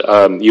moribund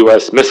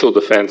U.S. missile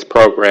defense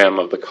program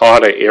of the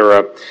Carter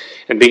era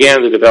and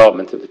began the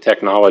development of the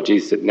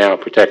technologies that now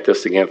protect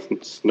us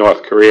against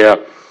North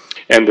Korea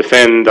and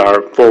defend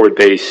our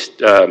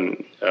forward-based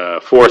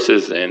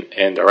forces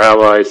and our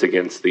allies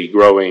against the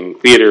growing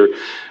theater,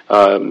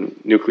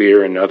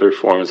 nuclear and other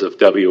forms of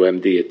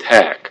WMD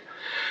attack.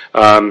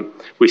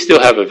 We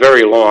still have a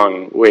very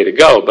long way to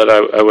go, but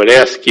I would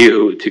ask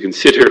you to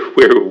consider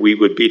where we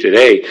would be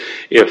today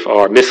if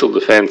our missile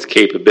defense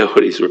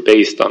capabilities were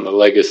based on the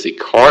legacy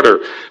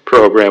Carter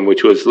program,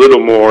 which was little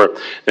more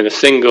than a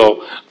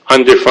single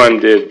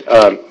underfunded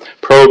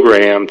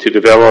program to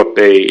develop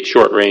a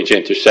short-range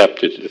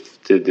interceptor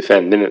to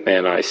defend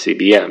Minuteman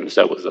ICBMs.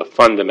 That was a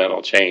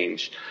fundamental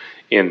change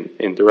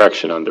in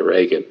direction under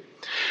Reagan.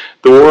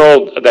 The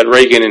world that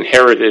Reagan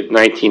inherited in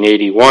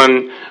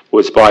 1981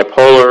 was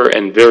bipolar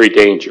and very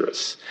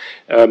dangerous.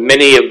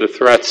 Many of the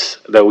threats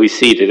that we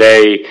see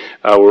today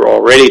were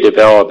already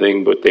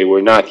developing, but they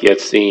were not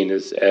yet seen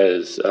as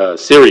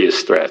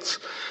serious threats.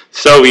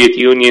 Soviet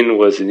Union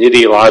was an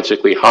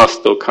ideologically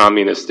hostile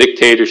communist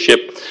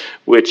dictatorship,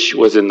 which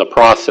was in the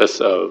process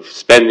of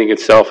spending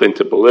itself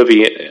into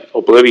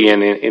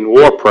oblivion in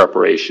war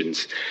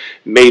preparations,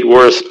 made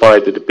worse by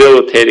the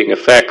debilitating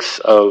effects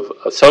of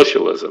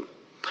socialism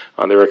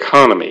on their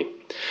economy.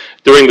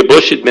 During the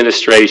Bush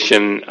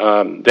administration,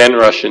 then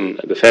Russian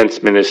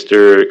Defense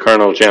Minister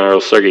Colonel General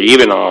Sergei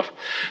Ivanov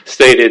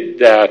stated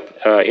that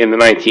in the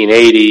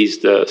 1980s,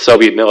 the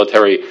Soviet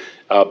military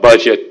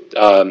budget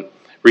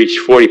reached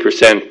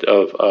 40%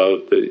 of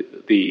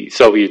the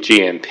Soviet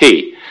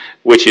GNP,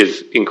 which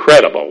is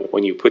incredible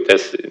when you put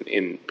this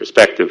in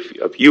perspective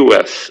of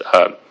U.S.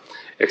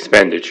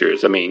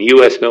 expenditures. I mean,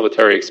 U.S.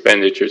 military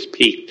expenditures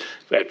peaked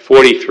at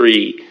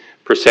 43%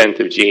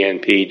 of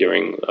GNP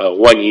during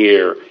 1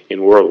 year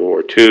in World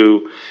War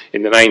II.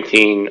 In the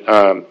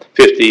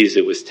 1950s,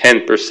 it was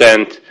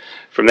 10%.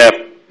 From that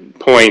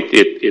point,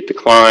 it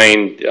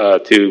declined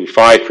to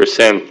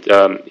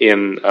 5%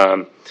 in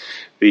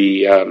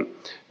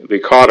the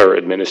Carter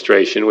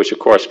administration, which of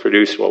course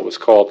produced what was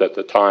called at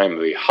the time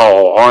the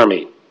Hollow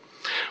Army,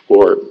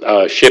 or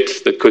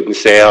ships that couldn't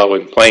sail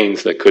and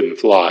planes that couldn't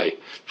fly.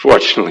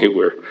 Fortunately,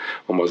 we're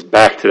almost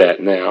back to that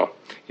now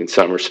in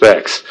some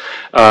respects.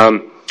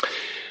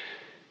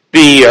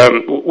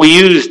 We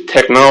used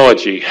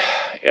technology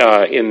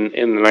in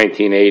the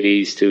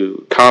 1980s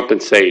to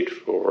compensate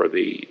for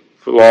the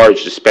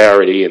large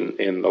disparity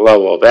in the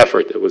level of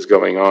effort that was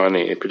going on,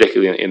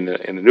 particularly in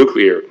the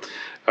nuclear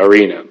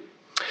arena.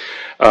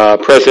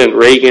 President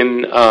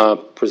Reagan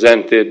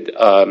presented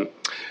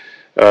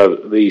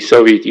the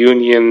Soviet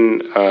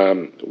Union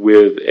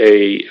with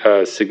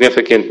a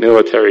significant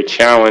military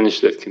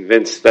challenge that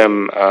convinced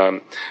them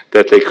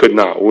that they could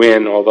not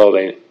win, although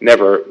they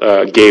never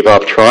gave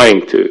up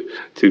trying to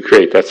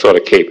create that sort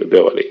of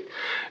capability.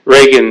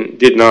 Reagan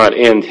did not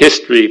end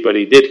history, but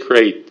he did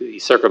create the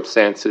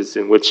circumstances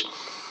in which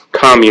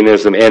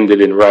communism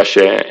ended in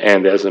Russia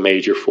and as a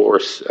major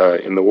force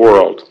in the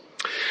world.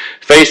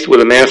 Faced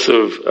with a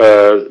massive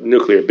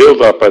nuclear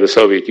buildup by the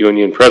Soviet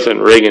Union,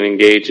 President Reagan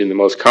engaged in the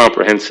most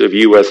comprehensive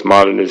U.S.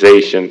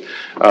 modernization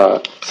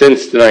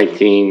since the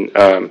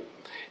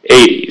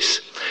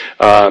 1980s.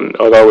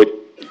 Although it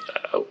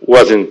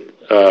wasn't,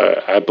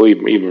 I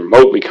believe, even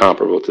remotely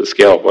comparable to the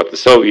scale of what the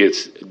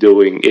Soviets were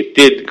doing, it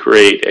did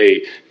create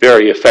a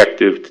very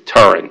effective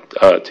deterrent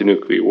to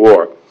nuclear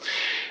war.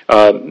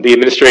 The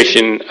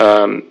administration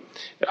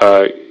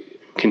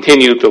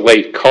continued the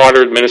late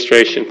Carter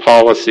administration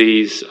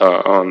policies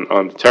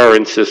on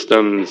deterrent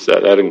systems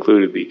that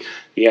included the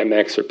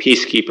MX or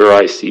Peacekeeper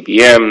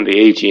ICBM, the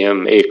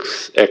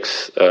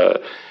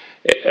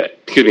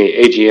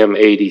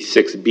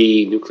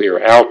AGM-86B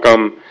nuclear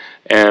outcome,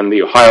 and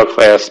the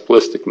Ohio-class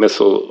ballistic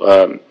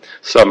missile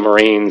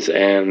submarines,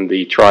 and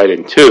the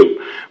Trident II,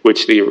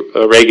 which the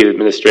Reagan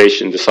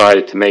administration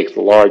decided to make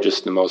the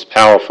largest and most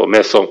powerful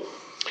missile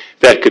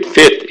that could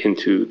fit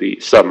into the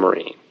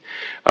submarine.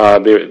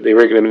 The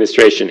Reagan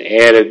administration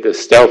added the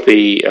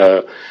stealthy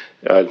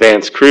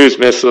advanced cruise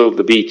missile,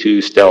 the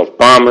B-2 stealth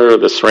bomber,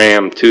 the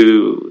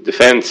SRAM-2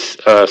 defense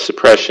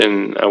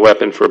suppression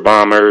weapon for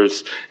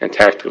bombers and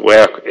tactical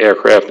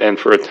aircraft, and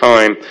for a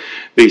time,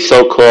 the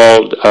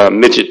so-called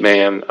Midget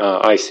Man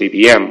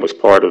ICBM was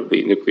part of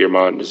the nuclear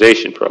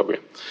modernization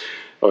program,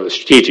 or the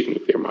strategic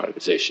nuclear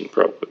modernization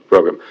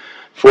program.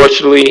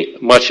 Fortunately,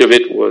 much of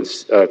it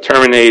was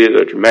terminated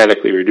or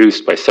dramatically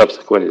reduced by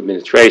subsequent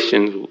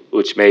administrations,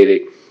 which made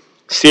a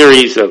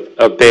series of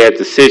bad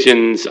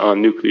decisions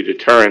on nuclear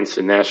deterrence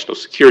and national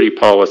security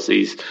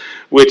policies,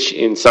 which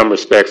in some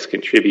respects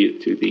contribute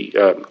to the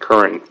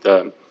current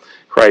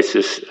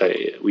crisis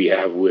we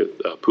have with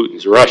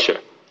Putin's Russia.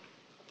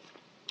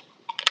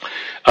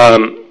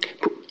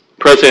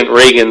 President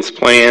Reagan's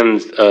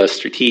planned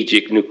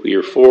strategic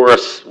nuclear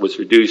force was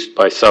reduced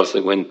by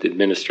subsequent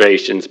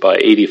administrations by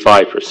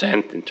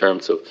 85% in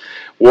terms of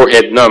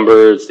warhead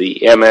numbers. The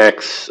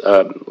MX,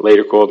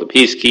 later called the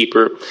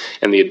Peacekeeper,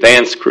 and the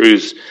advanced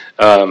cruise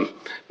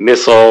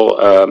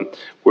missile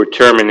were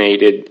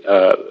terminated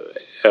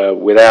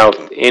without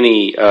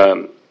any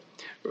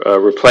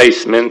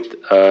replacement,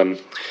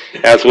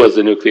 as was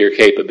the nuclear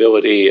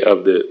capability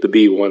of the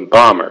B-1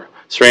 bomber.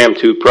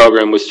 SRAM-2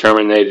 program was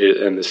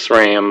terminated, and the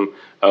SRAM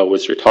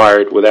was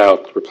retired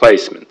without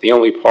replacement. The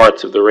only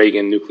parts of the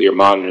Reagan nuclear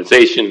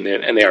modernization,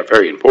 and they are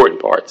very important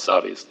parts,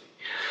 obviously,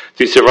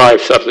 to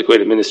survive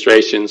subsequent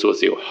administrations was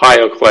the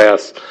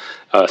Ohio-class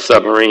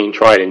submarine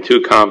Trident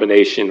II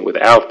combination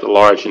without the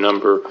large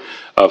number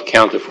of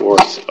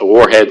counterforce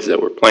warheads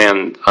that were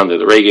planned under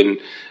the Reagan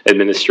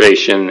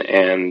administration,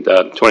 and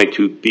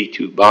 20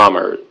 B-2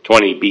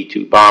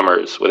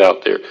 bombers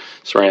without their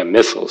SRAM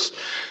missiles.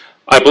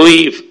 I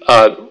believe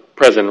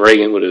President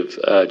Reagan would have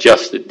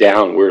adjusted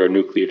downward our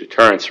nuclear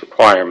deterrence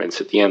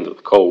requirements at the end of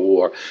the Cold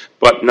War,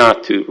 but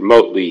not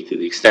remotely to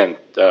the extent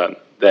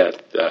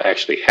that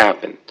actually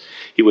happened.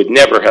 He would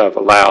never have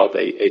allowed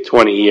a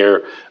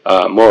 20-year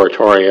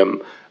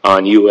moratorium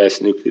on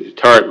U.S. nuclear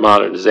deterrent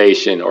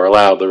modernization, or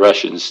allowed the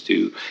Russians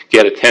to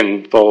get a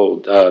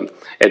tenfold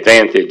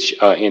advantage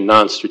in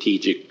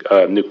non-strategic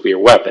nuclear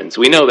weapons.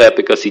 We know that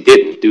because he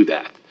didn't do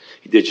that.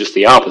 He did just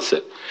the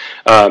opposite.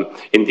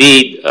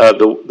 Indeed,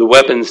 the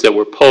weapons that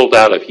were pulled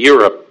out of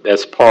Europe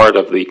as part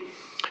of the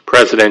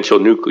presidential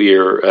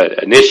nuclear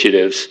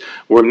initiatives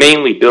were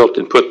mainly built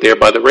and put there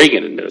by the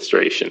Reagan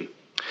administration.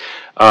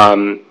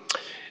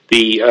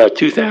 The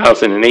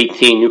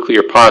 2018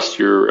 Nuclear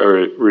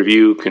Posture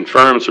Review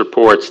confirms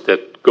reports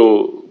that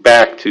go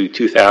back to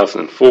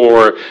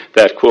 2004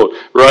 that, quote,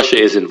 Russia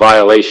is in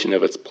violation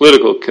of its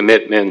political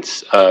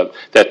commitments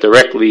that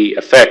directly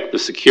affect the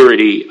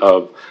security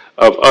of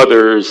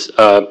others,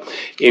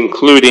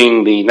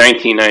 including the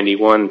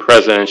 1991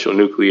 presidential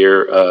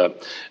nuclear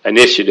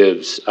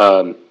initiatives.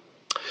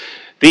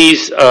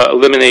 These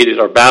eliminated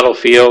our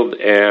battlefield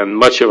and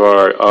much of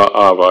our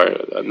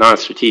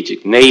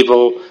non-strategic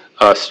naval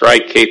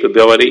strike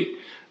capability.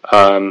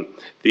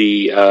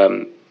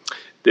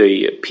 The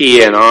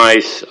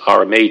PNIs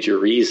are a major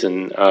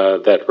reason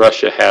that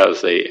Russia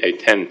has a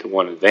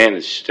 10-to-1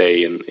 advantage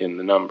today in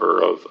the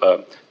number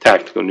of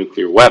tactical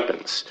nuclear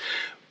weapons.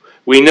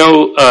 We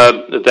know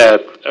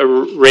that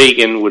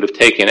Reagan would have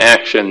taken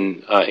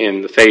action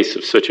in the face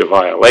of such a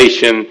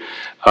violation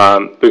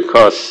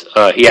because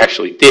he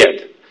actually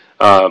did,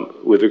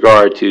 with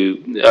regard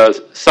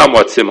to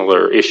somewhat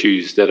similar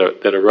issues that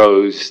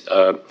arose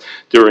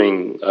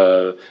during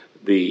the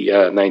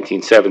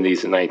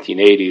 1970s and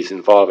 1980s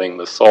involving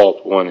the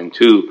SALT I and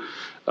II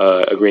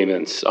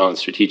agreements on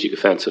strategic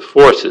offensive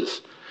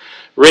forces.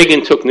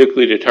 Reagan took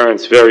nuclear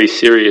deterrence very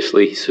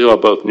seriously. He saw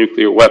both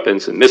nuclear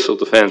weapons and missile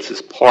defense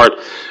as part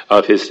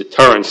of his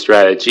deterrence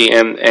strategy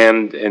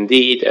and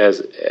indeed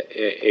as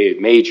a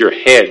major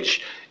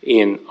hedge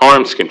in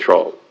arms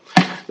control.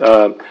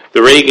 The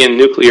Reagan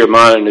nuclear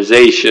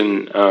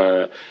modernization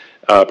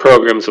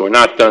programs were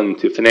not done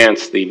to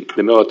finance the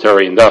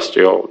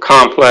military-industrial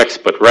complex,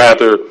 but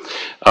rather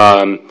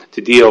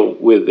to deal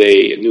with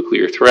a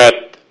nuclear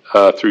threat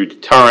through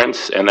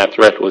deterrence, and that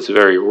threat was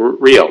very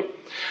real,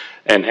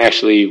 and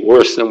actually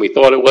worse than we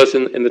thought it was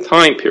in the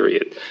time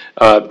period.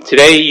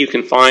 Today you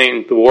can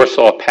find the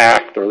Warsaw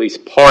Pact, or at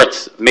least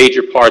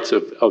major parts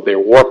of their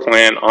war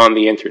plan on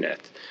the internet.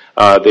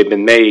 They've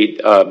been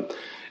made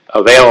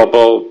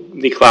available,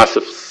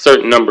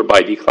 certain number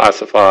by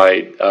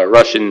declassified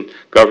Russian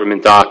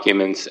government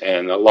documents,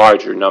 and a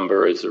larger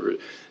number as a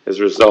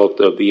result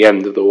of the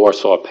end of the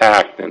Warsaw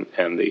Pact,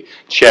 and the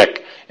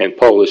Czech and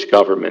Polish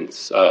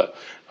governments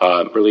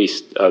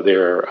released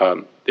their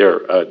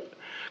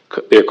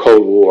their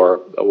Cold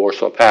War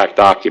Warsaw Pact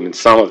documents.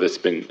 Some of it's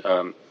been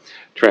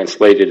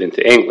translated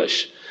into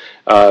English.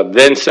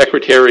 Then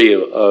Secretary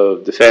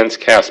of Defense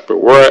Caspar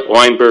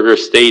Weinberger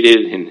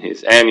stated in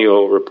his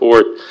annual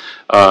report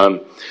to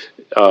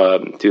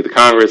the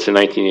Congress in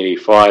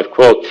 1985,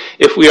 quote,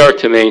 "If we are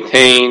to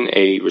maintain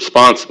a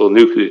responsible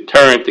nuclear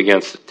deterrent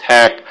against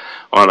attack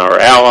on our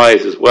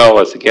allies as well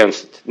as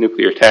against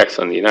nuclear attacks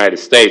on the United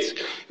States,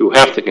 we will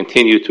have to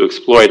continue to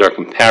exploit our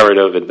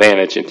comparative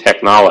advantage in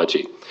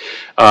technology."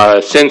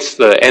 Since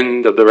the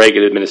end of the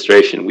Reagan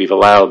administration, we've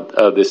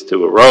allowed this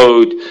to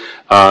erode.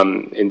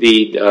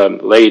 Indeed,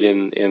 late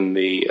in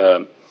the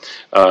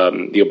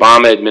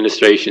Obama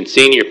administration,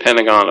 senior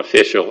Pentagon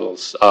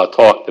officials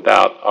talked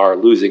about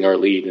losing our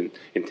lead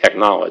in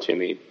technology. I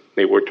mean,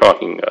 they were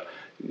talking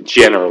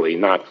generally,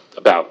 not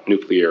about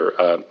nuclear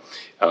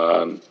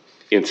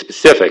in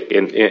specific.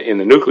 In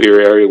the nuclear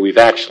area, we've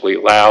actually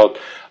allowed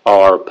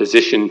our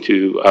position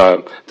to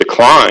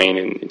decline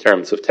in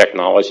terms of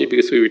technology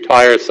because we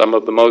retired some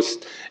of the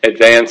most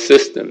advanced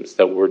systems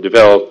that were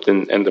developed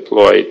and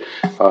deployed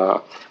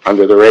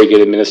under the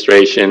Reagan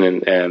administration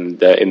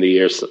and in the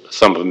years,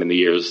 some of them in the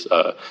years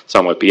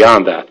somewhat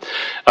beyond that.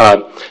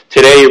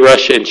 Today,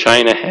 Russia and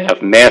China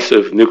have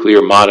massive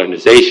nuclear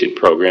modernization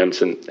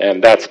programs,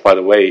 and that's, by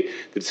the way,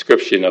 the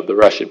description of the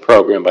Russian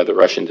program by the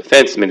Russian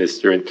defense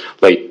minister in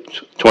late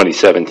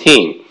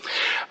 2017.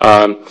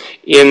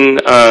 In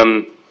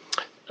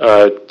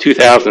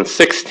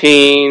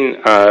 2016,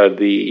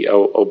 the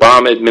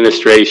Obama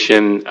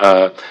administration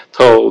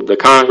told the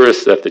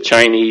Congress that the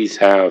Chinese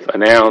have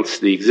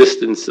announced the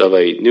existence of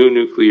a new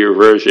nuclear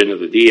version of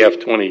the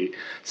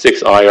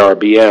DF-26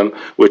 IRBM,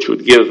 which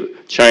would give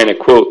China,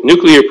 quote,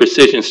 nuclear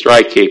precision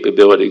strike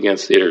capability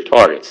against their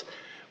targets.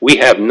 We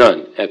have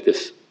none at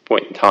this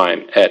point in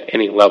time at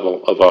any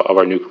level of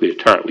our nuclear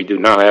deterrent. We do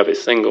not have a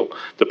single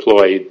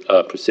deployed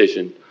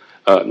precision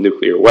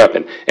nuclear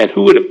weapon. And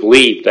who would have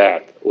believed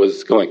that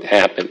was going to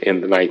happen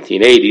in the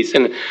 1980s?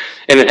 And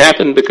it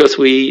happened because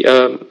we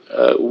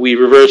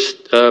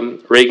reversed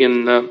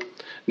Reagan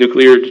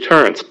nuclear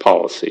deterrence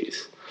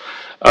policies.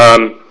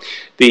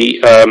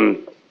 The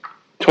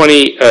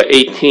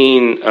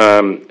 2018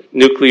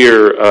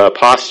 nuclear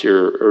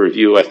posture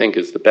review, I think,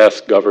 is the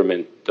best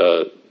government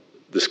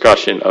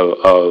discussion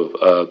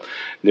of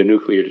the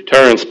nuclear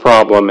deterrence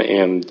problem,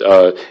 and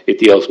it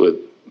deals with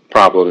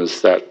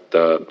problems that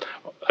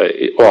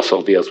it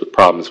also deals with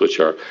problems which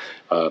are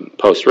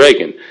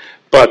post-Reagan.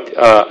 But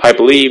I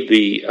believe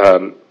the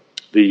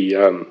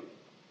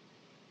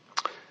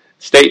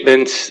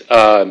statements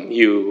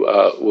you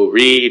will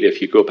read,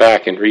 if you go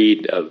back and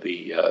read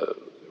the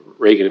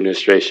Reagan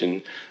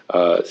administration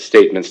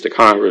statements to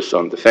Congress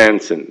on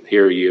defense, and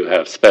here you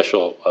have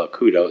special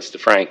kudos to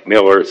Frank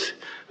Millers,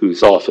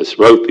 whose office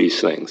wrote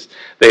these things.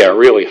 They are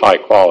really high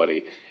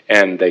quality,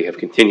 and they have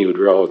continued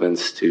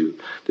relevance to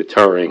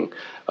deterring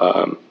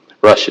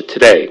Russia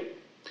today.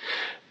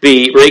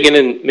 The Reagan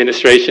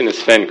administration, as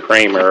Sven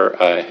Kramer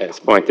has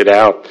pointed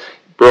out,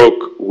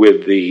 broke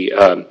with the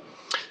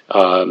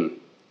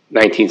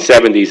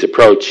 1970s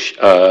approach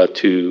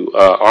to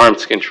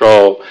arms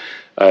control.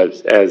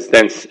 As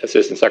then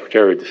Assistant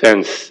Secretary of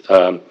Defense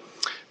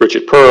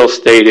Richard Perle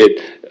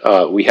stated,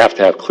 we have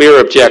to have clear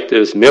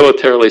objectives,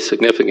 militarily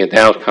significant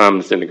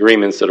outcomes, and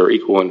agreements that are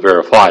equal and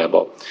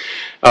verifiable.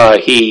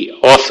 He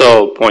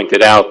also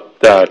pointed out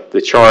that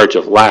the charge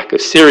of lack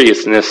of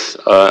seriousness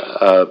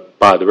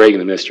by the Reagan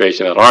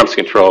administration on arms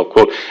control,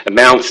 quote,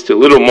 amounts to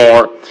little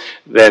more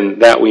than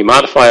that we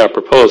modify our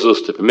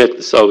proposals to permit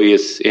the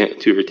Soviets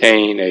to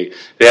retain a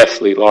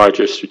vastly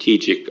larger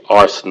strategic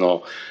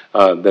arsenal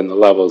than the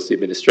levels the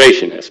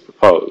administration has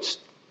proposed.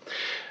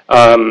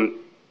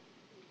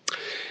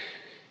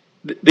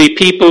 The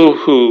people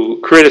who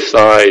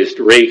criticized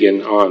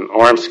Reagan on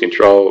arms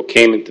control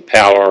came into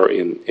power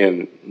in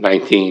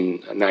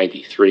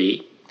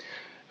 1993.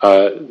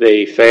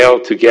 They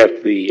failed to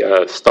get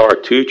the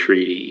START II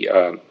treaty,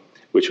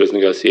 which was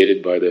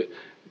negotiated by the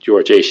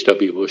George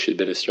H.W. Bush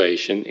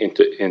administration,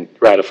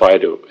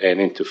 ratified and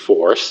into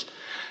force.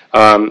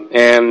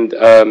 And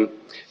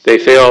they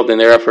failed in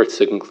their efforts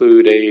to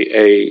conclude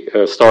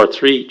a START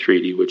III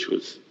treaty, which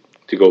was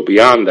to go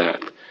beyond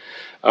that.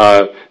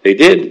 They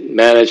did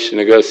manage to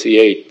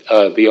negotiate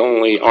the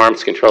only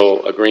arms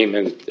control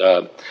agreement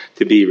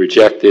to be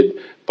rejected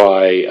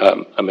by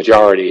a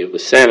majority of the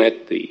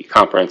Senate, the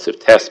Comprehensive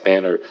Test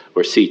Ban, or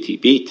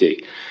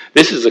CTBT.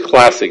 This is a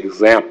classic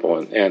example,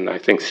 and I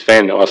think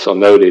Sven also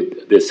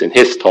noted this in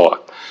his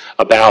talk,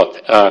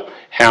 about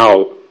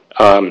how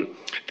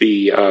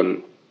the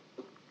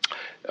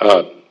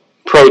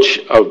approach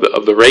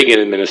of the Reagan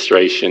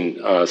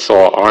administration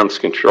saw arms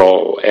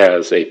control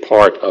as a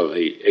part of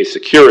a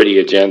security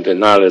agenda,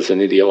 not as an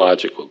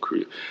ideological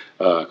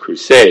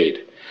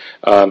crusade.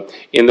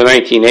 In the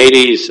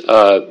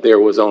 1980s, there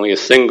was only a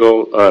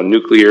single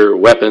nuclear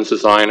weapons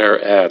designer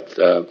at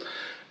the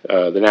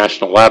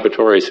national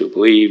laboratories who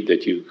believed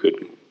that you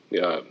could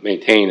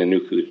maintain a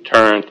nuclear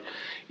deterrent,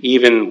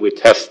 even with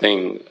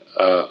testing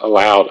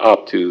allowed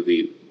up to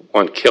the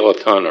 1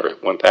 kiloton or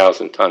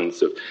 1,000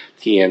 tons of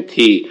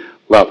TNT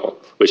level,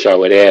 which I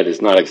would add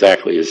is not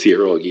exactly a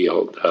zero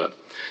yield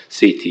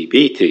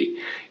CTBT.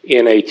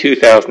 In a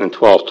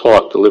 2012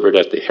 talk delivered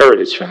at the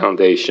Heritage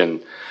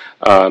Foundation,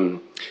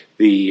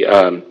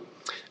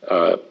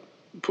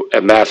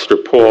 Ambassador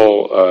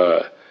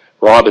Paul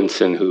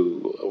Robinson,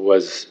 who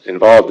was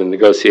involved in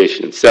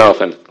negotiation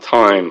himself and at the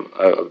time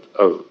of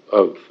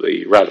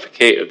the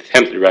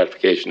attempted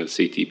ratification of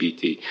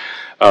CTBT,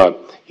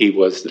 he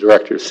was the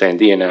director of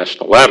Sandia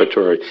National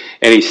Laboratory,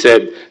 and he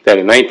said that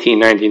in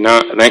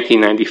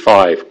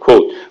 1995,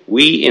 quote,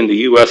 "We in the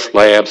U.S.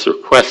 labs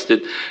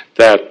requested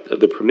that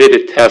the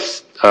permitted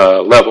test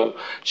level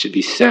should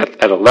be set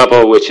at a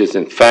level which is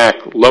in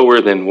fact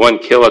lower than 1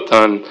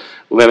 kiloton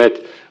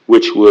limit,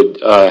 which would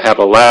have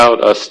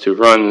allowed us to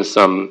run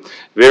some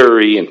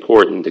very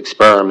important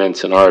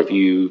experiments, in our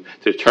view,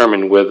 to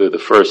determine whether the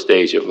first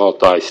stage of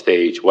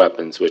multi-stage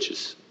weapons, which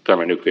is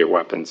thermonuclear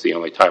weapons, the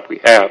only type we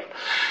have,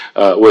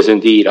 was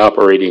indeed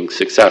operating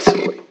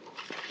successfully.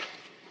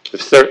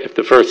 If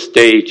the first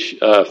stage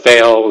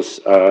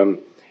fails,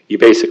 you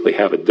basically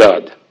have a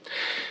dud."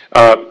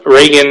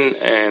 Reagan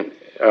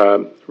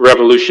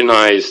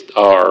revolutionized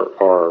our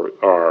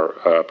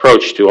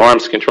approach to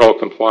arms control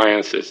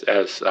compliance,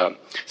 as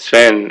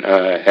Sven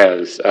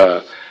has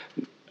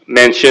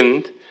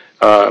mentioned.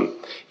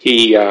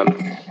 He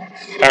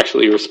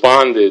actually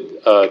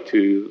responded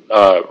to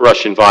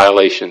Russian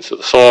violations of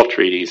the SALT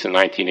treaties in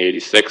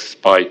 1986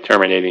 by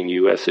terminating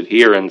U.S.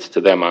 adherence to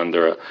them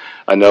under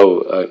an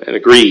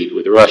agreed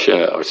with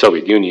Russia or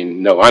Soviet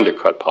Union no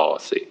undercut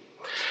policy.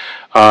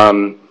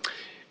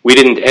 We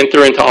didn't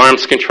enter into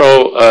arms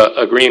control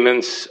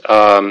agreements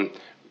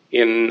in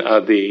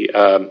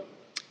the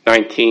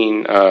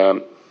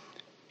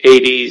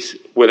 1980s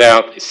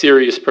without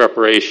serious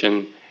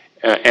preparation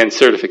and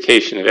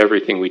certification of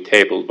everything we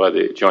tabled by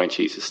the Joint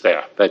Chiefs of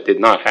Staff. That did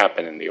not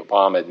happen in the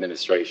Obama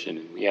administration,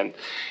 and we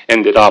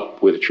ended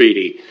up with a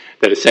treaty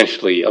that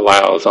essentially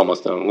allows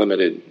almost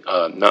unlimited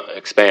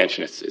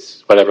expansion.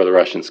 It's whatever the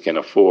Russians can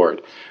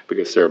afford,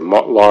 because there are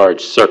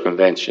large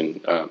circumvention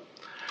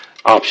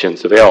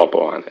options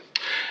available on it.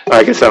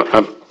 I guess I've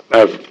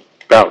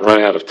about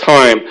run out of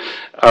time,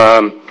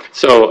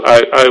 so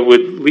I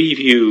would leave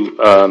you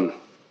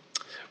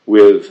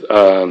with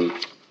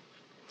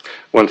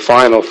one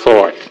final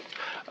thought.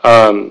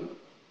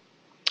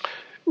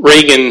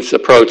 Reagan's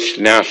approach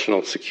to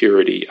national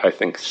security, I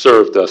think,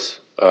 served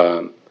us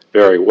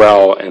very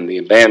well, and the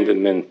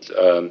abandonment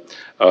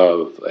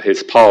of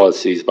his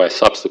policies by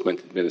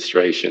subsequent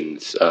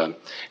administrations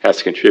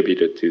has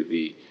contributed to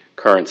the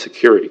current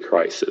security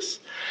crisis.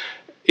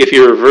 If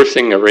you're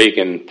reversing a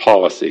Reagan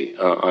policy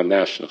on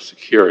national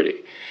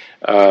security,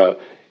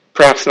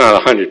 perhaps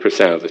not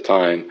 100% of the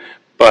time,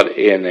 but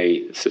in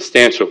a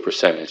substantial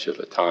percentage of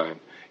the time,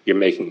 you're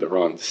making the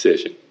wrong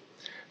decision.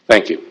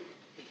 Thank you.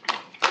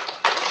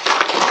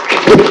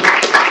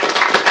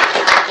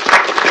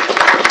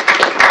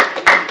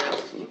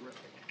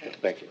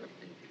 Thank you.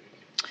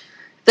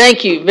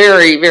 Thank you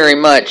very, very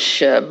much.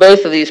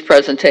 Both of these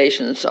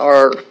presentations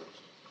are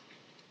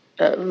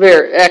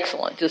very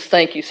excellent. Just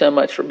thank you so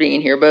much for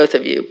being here, both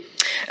of you.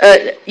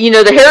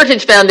 The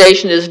Heritage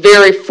Foundation is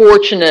very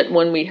fortunate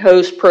when we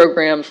host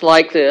programs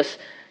like this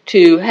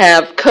to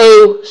have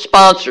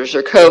co-sponsors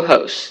or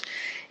co-hosts.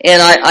 And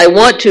I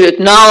want to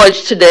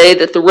acknowledge today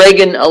that the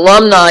Reagan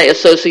Alumni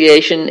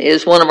Association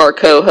is one of our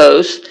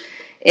co-hosts,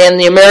 and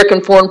the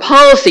American Foreign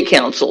Policy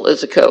Council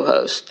is a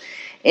co-host.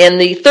 And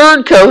the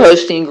third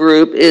co-hosting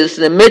group is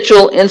the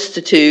Mitchell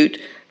Institute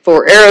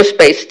for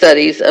Aerospace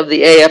Studies of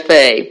the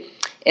AFA.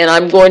 And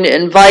I'm going to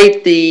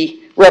invite the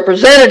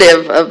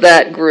representative of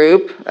that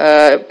group,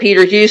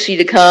 Peter Husey,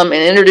 to come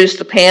and introduce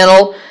the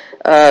panel.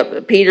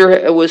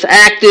 Peter was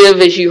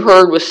active, as you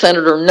heard, with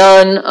Senator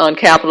Nunn on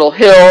Capitol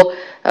Hill.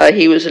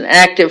 He was an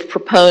active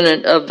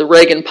proponent of the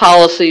Reagan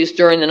policies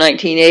during the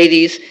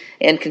 1980s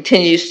and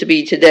continues to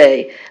be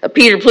today.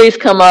 Peter, please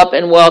come up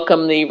and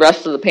welcome the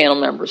rest of the panel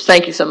members.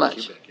 Thank you so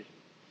much.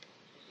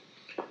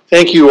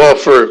 Thank you all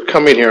for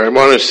coming here. I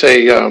want to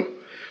say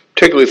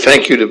particularly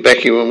thank you to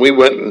Becky. When we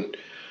went and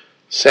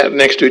sat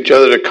next to each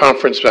other at a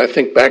conference, I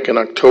think back in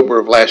October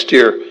of last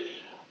year,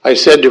 I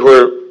said to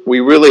her, we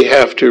really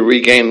have to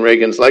regain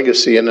Reagan's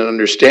legacy and an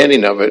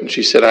understanding of it. And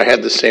she said, I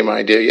had the same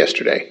idea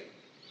yesterday.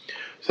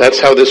 So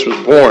that's how this was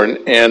born.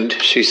 And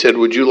she said,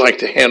 would you like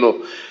to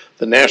handle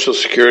the national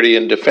security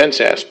and defense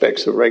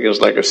aspects of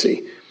Reagan's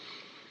legacy?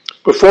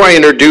 Before I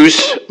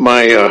introduce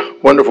my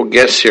wonderful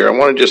guests here, I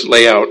want to just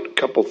lay out a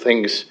couple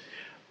things.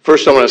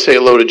 First, I want to say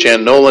hello to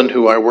Jan Nolan,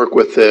 who I work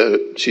with.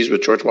 She's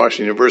with George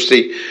Washington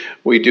University.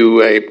 We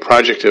do a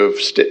project of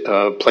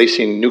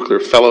placing nuclear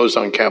fellows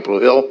on Capitol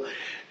Hill.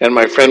 And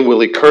my friend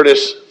Willie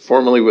Curtis,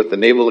 formerly with the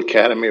Naval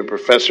Academy, a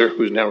professor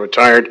who's now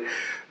retired,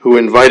 who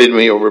invited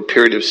me over a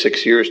period of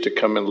 6 years to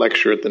come and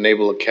lecture at the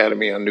Naval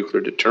Academy on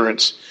nuclear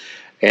deterrence.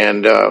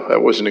 And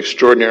that was an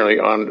extraordinarily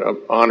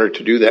honor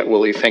to do that,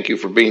 Willie. Thank you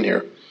for being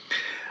here.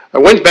 I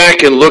went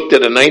back and looked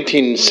at a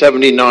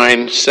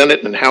 1979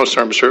 Senate and House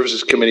Armed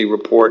Services Committee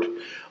report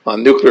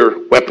on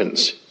nuclear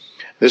weapons.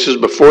 This is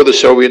before the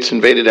Soviets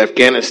invaded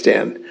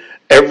Afghanistan.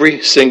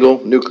 Every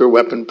single nuclear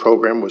weapon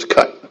program was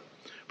cut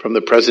from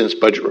the president's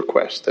budget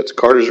request. That's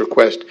Carter's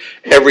request.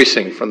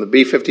 Everything from the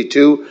B-52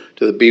 to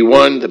the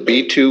B-1, the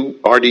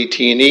B-2,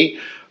 RDT&E.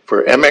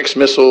 For MX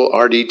missile,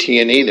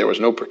 RDT&E, there was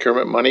no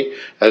procurement money,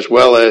 as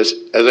well as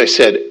I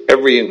said,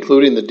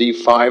 including the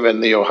D-5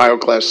 and the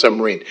Ohio-class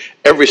submarine.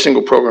 Every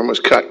single program was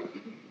cut.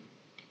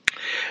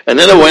 And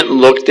then I went and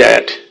looked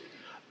at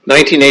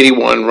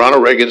 1981,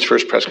 Ronald Reagan's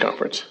first press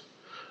conference.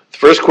 The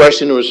first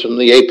question was from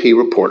the AP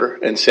reporter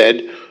and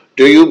said,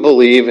 do you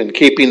believe in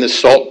keeping the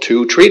SALT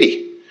II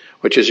treaty,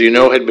 which, as you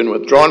know, had been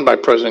withdrawn by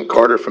President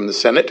Carter from the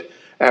Senate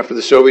after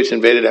the Soviets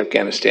invaded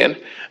Afghanistan,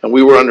 and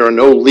we were under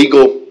no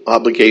legal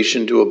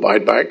obligation to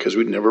abide by it because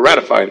we'd never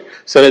ratified it.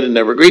 The Senate had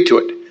never agreed to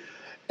it.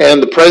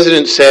 And the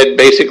president said,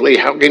 basically,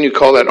 how can you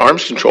call that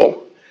arms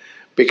control?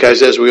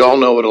 Because, as we all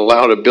know, it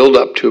allowed a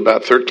buildup to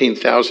about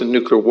 13,000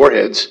 nuclear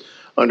warheads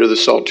under the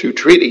SALT II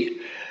treaty.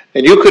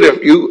 And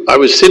I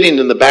was sitting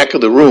in the back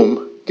of the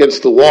room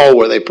against the wall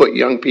where they put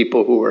young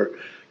people who were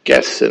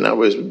guests, and I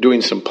was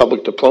doing some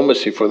public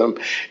diplomacy for them.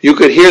 You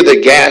could hear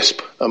the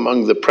gasp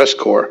among the press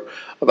corps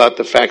about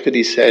the fact that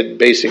he said,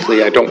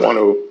 basically, I don't want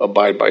to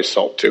abide by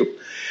SALT II.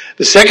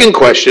 The second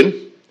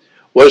question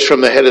was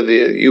from the head of the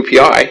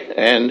UPI,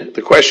 and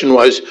the question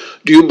was,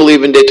 do you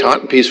believe in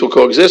détente and peaceful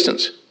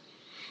coexistence?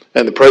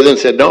 And the president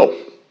said no.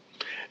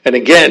 And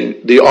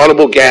again, the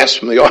audible gasp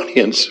from the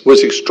audience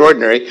was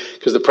extraordinary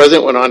because the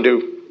president went on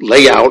to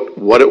lay out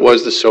what it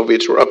was the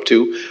Soviets were up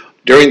to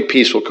during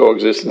peaceful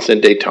coexistence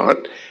and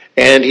détente.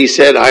 And he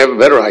said, I have a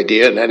better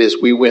idea, and that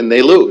is we win,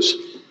 they lose,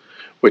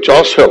 which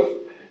also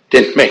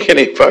didn't make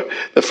any of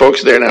the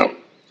folks there now.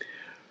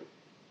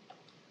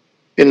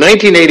 In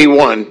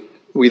 1981,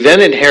 we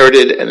then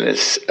inherited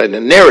a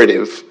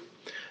narrative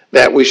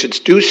that we should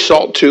do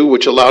SALT II,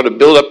 which allowed a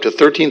build up to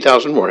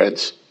 13,000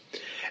 warheads,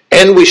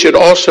 and we should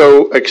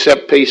also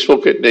accept peaceful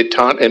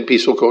détente and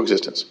peaceful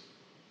coexistence.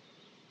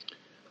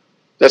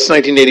 That's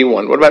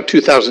 1981. What about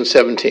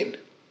 2017?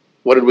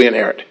 What did we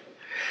inherit?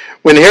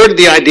 We inherited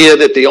the idea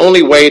that the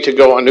only way to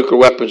go on nuclear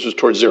weapons was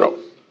towards zero,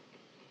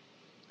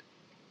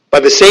 by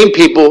the same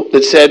people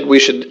that said we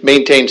should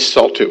maintain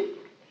SALT II.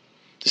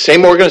 The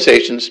same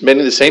organizations, many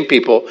of the same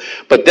people,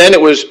 but then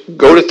it was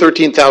go to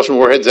 13,000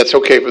 warheads, that's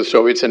okay for the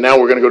Soviets, and now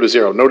we're going to go to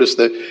zero. Notice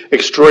the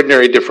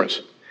extraordinary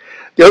difference.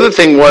 The other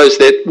thing was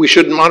that we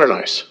shouldn't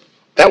modernize.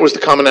 That was the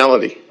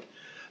commonality.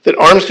 That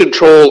arms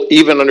control,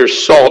 even under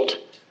SALT,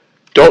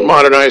 don't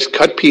modernize,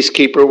 cut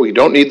peacekeeper, we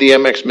don't need the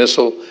MX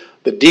missile.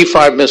 The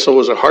D-5 missile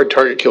was a hard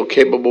target kill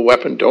capable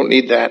weapon, don't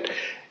need that.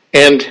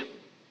 And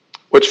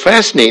what's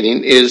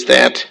fascinating is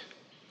that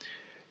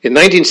in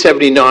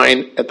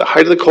 1979, at the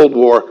height of the Cold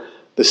War,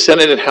 the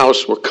Senate and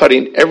House were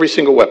cutting every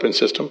single weapon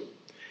system,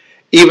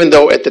 even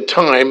though at the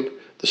time,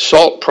 the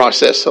SALT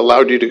process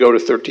allowed you to go to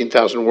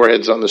 13,000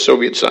 warheads on the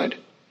Soviet side.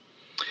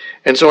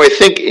 And so I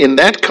think in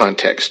that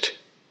context,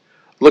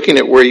 looking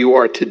at where you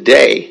are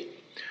today,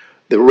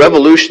 the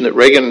revolution that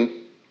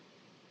Reagan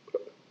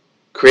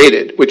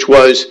created, which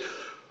was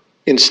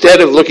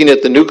instead of looking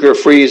at the nuclear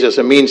freeze as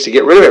a means to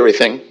get rid of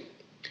everything,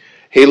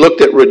 he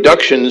looked at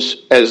reductions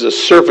as a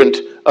servant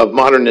of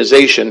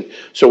modernization,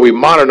 so we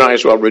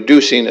modernize while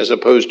reducing as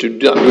opposed to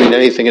not doing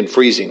anything and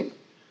freezing.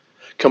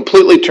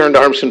 Completely turned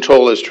arms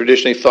control as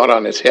traditionally thought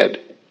on its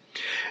head.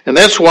 And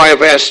that's why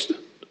I've asked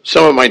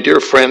some of my dear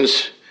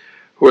friends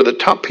who are the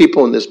top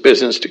people in this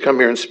business to come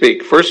here and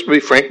speak. First would be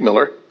Frank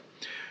Miller,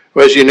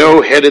 who, as you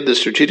know, headed the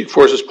Strategic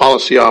Forces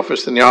Policy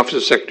Office in the Office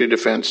of Secretary of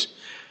Defense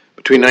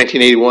between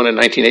 1981 and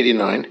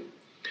 1989,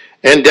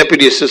 and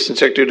Deputy Assistant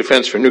Secretary of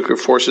Defense for Nuclear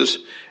Forces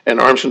and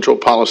Arms Control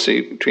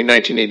Policy between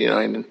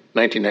 1989 and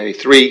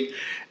 1993,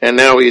 and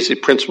now he's a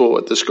principal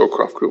at the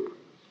Scowcroft Group.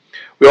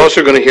 We're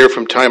also going to hear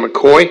from Ty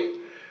McCoy,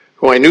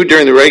 who I knew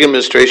during the Reagan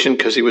administration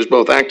because he was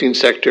both acting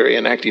secretary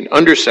and acting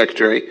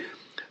undersecretary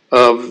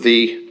of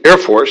the Air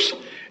Force,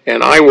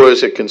 and I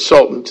was a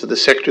consultant to the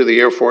Secretary of the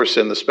Air Force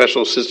and the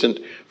Special Assistant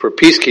for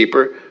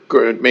Peacekeeper,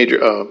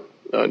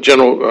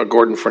 General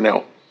Gordon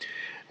Furnell.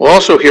 We'll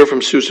also hear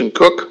from Susan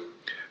Cook,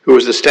 who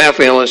was the staff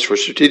analyst for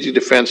Strategic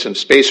Defense and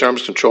Space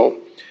Arms Control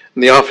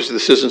in the Office of the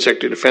Assistant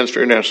Secretary of Defense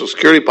for International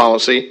Security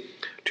Policy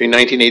between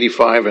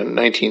 1985 and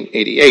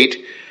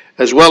 1988,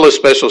 as well as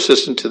Special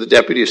Assistant to the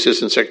Deputy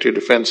Assistant Secretary of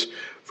Defense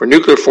for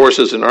Nuclear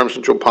Forces and Arms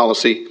Control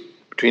Policy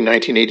between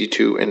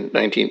 1982 and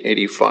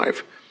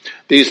 1985.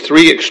 These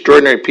three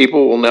extraordinary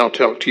people will now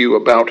talk to you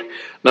about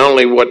not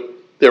only what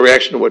their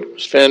reaction to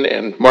what Sven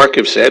and Mark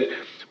have said,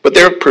 but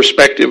their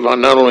perspective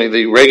on not only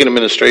the Reagan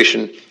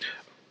administration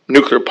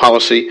nuclear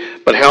policy,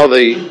 but how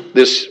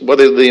what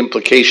are the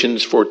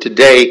implications for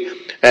today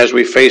as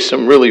we face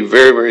some really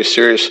very, very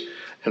serious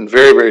and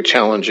very, very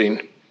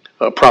challenging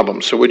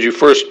problems. So would you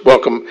first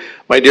welcome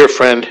my dear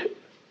friend,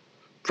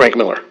 Frank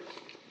Miller.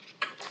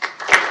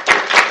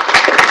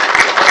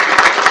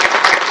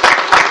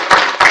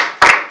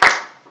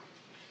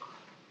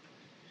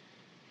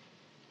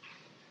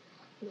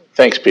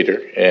 Thanks,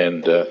 Peter,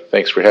 and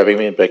thanks for having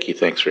me, and Becky,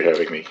 thanks for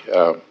having me.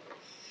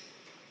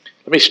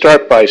 Let me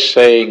start by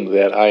saying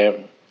that I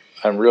am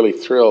I'm really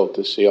thrilled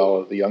to see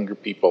all of the younger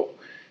people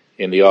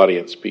in the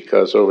audience,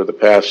 because over the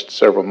past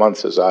several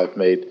months, as I've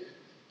made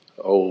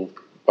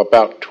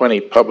about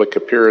 20 public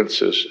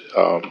appearances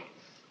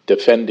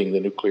defending the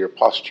nuclear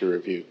posture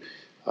review,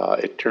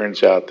 it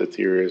turns out that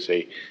there is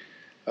a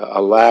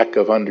lack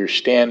of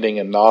understanding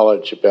and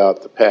knowledge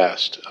about the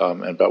past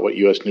and about what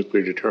U.S.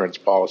 nuclear deterrence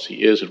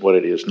policy is and what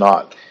it is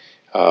not.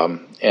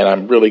 And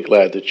I'm really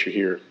glad that you're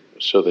here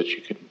so that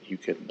you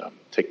can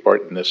take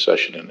part in this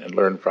session and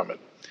learn from it.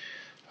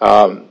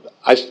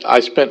 I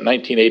spent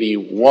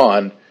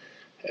 1981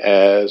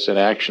 as an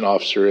action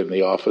officer in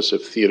the Office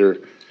of Theater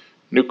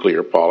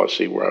Nuclear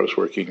Policy, where I was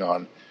working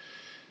on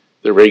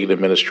the Reagan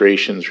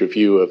administration's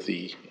review of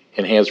the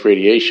enhanced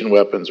radiation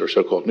weapons, or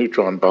so-called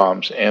neutron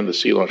bombs, and the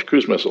Sea-Launched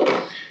Cruise Missile.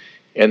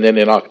 And then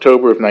in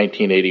October of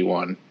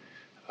 1981,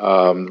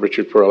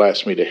 Richard Perle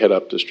asked me to head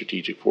up the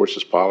Strategic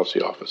Forces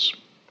Policy Office.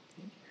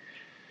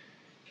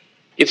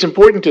 It's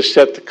important to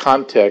set the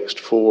context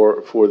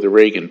for the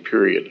Reagan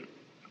period.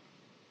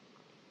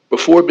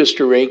 Before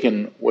Mr.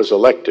 Reagan was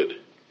elected,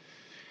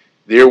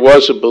 there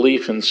was a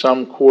belief in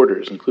some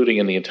quarters, including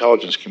in the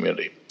intelligence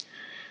community,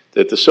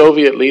 that the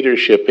Soviet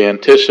leadership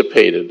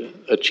anticipated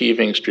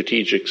achieving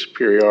strategic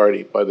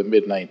superiority by the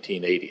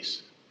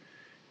mid-1980s,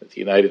 that the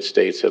United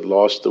States had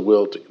lost the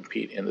will to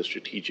compete in the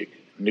strategic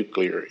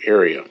nuclear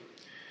area.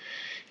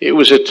 It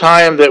was a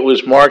time that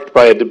was marked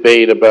by a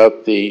debate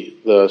about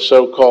the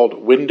so-called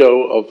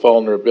window of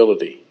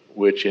vulnerability,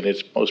 which in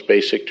its most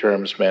basic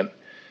terms meant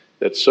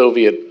that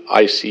Soviet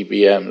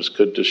ICBMs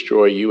could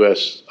destroy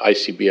U.S.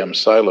 ICBM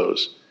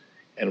silos,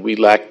 and we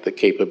lacked the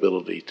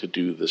capability to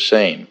do the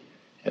same.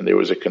 And there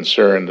was a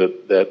concern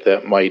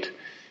that might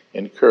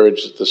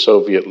encourage the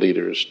Soviet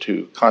leaders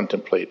to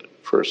contemplate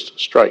first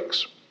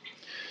strikes.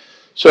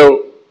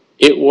 So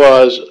it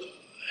was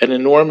an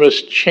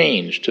enormous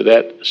change to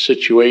that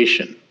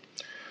situation.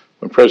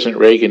 When President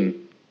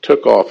Reagan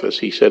took office,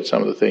 he said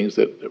some of the things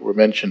that were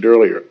mentioned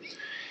earlier.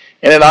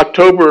 And in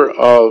October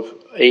of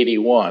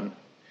 '81,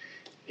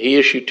 he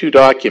issued two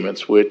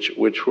documents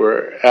which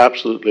were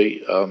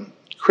absolutely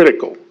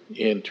critical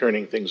in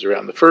turning things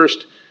around. The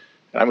first,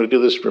 and I'm going to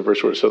do this in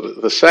reverse order, so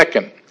the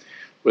second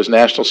was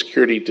National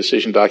Security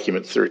Decision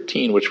Document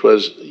 13, which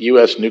was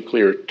U.S.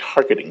 nuclear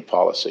targeting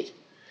policy.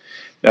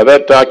 Now,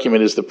 that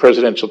document is the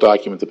presidential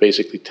document that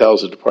basically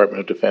tells the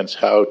Department of Defense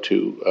how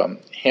to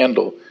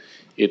handle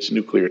its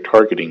nuclear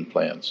targeting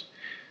plans.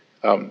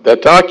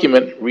 That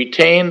document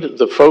retained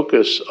the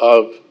focus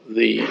of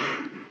the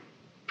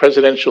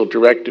Presidential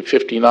Directive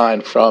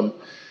 59 from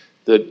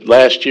the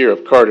last year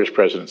of Carter's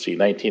presidency,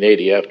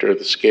 1980, after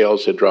the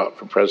scales had dropped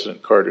from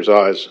President Carter's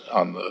eyes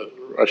on the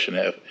Russian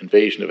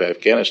invasion of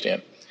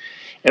Afghanistan.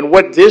 And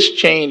what this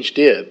change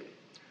did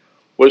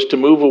was to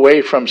move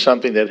away from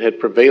something that had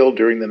prevailed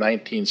during the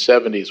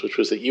 1970s, which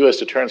was that U.S.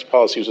 deterrence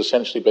policy was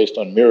essentially based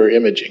on mirror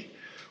imaging.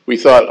 We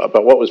thought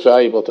about what was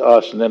valuable to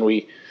us, and then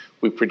we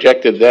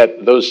projected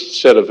those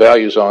set of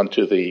values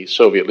onto the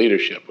Soviet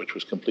leadership, which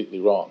was completely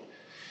wrong.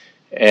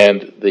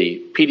 And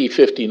the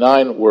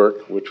PD-59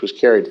 work, which was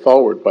carried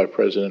forward by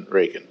President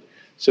Reagan,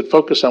 said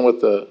focus on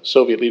what the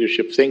Soviet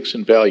leadership thinks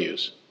and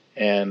values,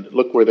 and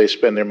look where they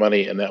spend their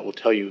money, and that will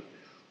tell you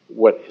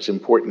what is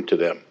important to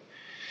them.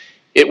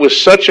 It was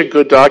such a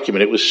good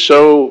document. It was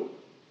so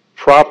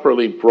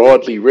properly,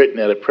 broadly written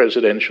at a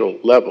presidential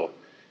level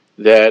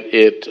that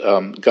it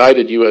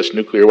guided U.S.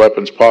 nuclear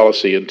weapons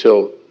policy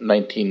until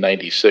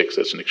 1996.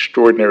 That's an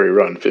extraordinary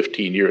run,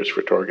 15 years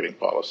for targeting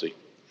policy.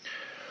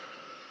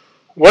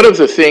 One of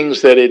the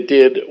things that it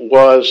did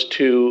was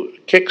to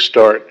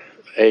kickstart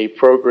a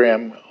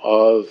program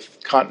of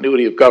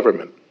continuity of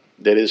government,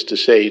 that is to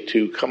say,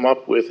 to come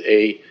up with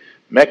a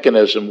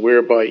mechanism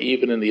whereby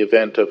even in the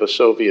event of a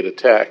Soviet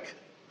attack,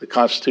 the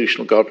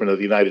constitutional government of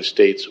the United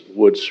States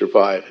would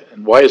survive.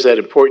 And why is that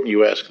important,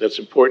 you ask? That's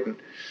important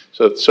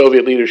so that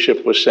Soviet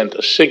leadership was sent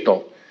a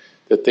signal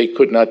that they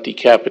could not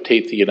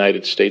decapitate the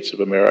United States of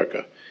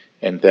America,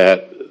 and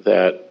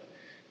that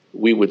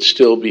we would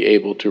still be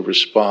able to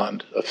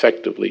respond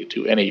effectively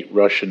to any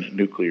Russian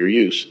nuclear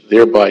use,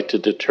 thereby to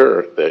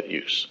deter that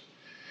use.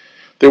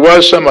 There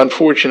was some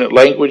unfortunate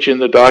language in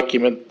the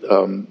document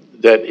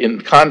that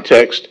in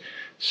context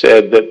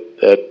said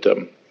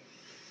that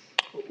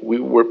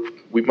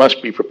we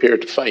must be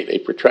prepared to fight a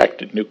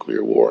protracted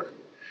nuclear war,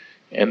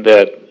 and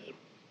that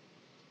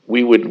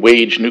we would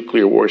wage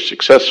nuclear war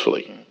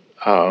successfully.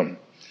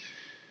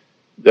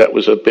 That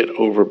was a bit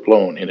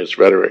overblown in its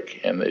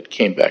rhetoric, and it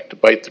came back to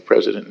bite the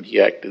president, and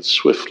he acted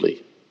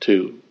swiftly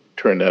to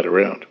turn that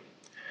around.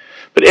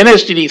 But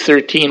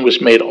NSDD-13 was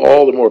made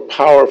all the more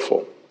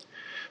powerful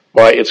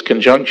by its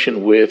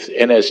conjunction with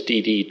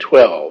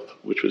NSDD-12,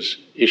 which was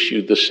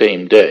issued the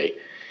same day.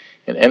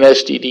 And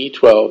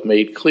NSDD-12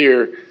 made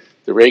clear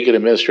the Reagan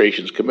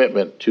administration's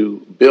commitment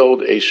to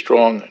build a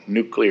strong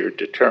nuclear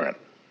deterrent.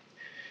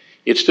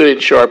 It stood in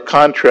sharp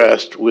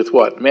contrast with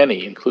what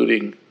many,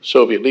 including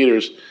Soviet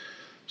leaders,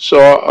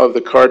 saw of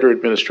the Carter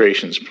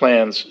administration's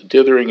plans,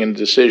 dithering in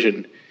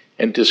decision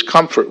and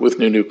discomfort with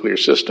new nuclear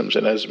systems.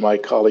 And as my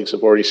colleagues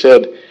have already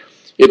said,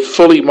 It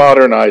fully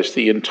modernized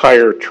the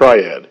entire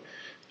triad,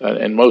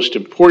 and most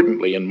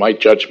importantly, in my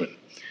judgment,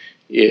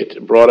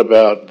 it brought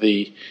about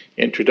the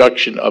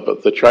introduction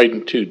of the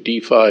Trident II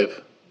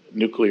D5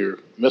 nuclear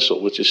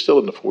missile, which is still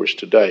in the force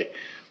today.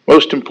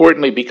 Most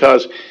importantly,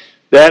 because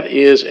that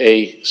is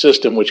a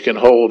system which can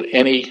hold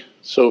any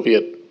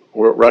Soviet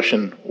or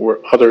Russian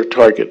or other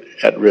target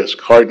at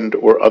risk, hardened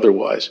or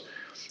otherwise.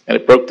 And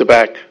it broke the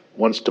back,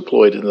 once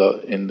deployed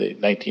in the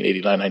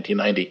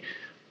 1989-1990,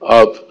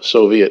 of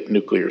Soviet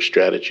nuclear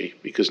strategy,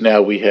 because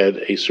now we had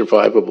a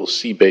survivable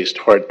sea-based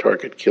hard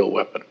target kill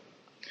weapon.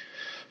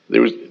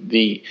 There was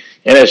the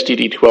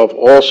NSTD-12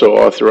 also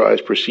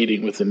authorized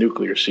proceeding with the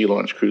nuclear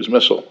sea-launched cruise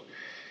missile.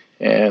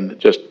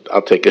 And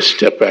I'll take a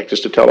step back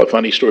just to tell a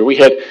funny story.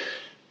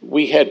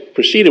 We had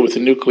proceeded with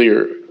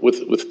the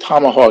with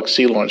Tomahawk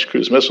sea-launched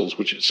cruise missiles,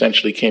 which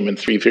essentially came in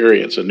three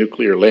variants: a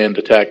nuclear land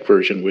attack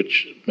version,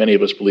 which many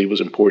of us believe was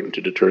important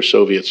to deter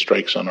Soviet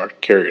strikes on our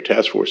carrier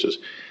task forces;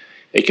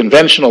 a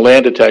conventional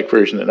land attack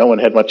version that no one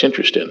had much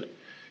interest in;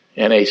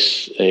 and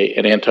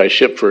an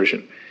anti-ship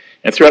version.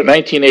 And throughout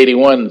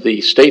 1981,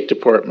 the State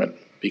Department,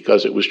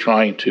 because it was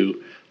trying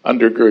to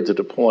undergird the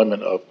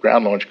deployment of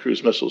ground-launched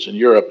cruise missiles in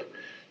Europe,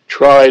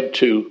 tried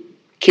to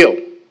kill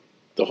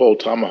the whole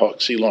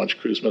Tomahawk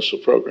sea-launched cruise missile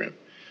program,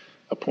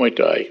 a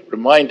point I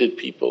reminded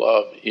people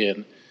of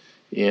in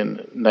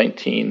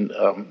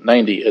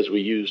 1990 as we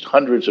used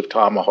hundreds of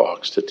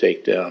Tomahawks to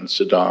take down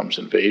Saddam's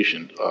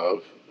invasion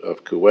of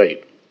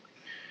Kuwait.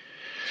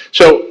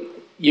 So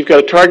you've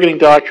got a targeting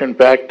doctrine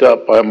backed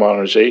up by a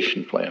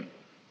modernization plan.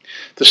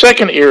 The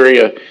second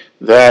area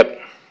that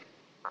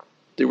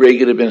the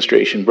Reagan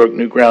administration broke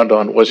new ground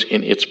on was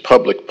in its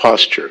public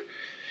posture.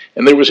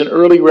 And there was an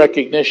early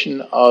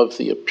recognition of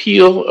the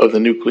appeal of the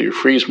nuclear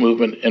freeze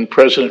movement, and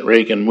President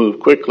Reagan moved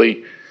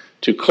quickly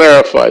to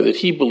clarify that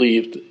he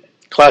believed,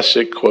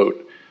 classic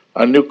quote,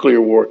 "A nuclear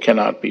war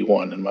cannot be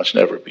won and must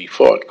never be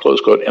fought,"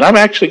 close quote. And I'm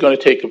actually going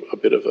to take a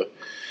bit of a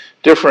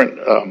different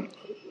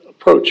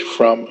approach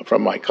from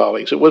my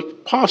colleagues. It was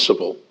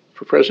possible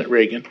for President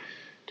Reagan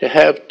to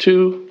have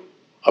two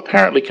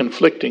apparently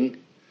conflicting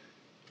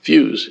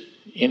views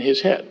in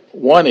his head.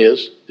 One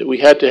is that we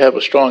had to have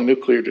a strong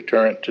nuclear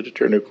deterrent to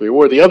deter nuclear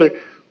war. The other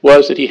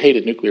was that he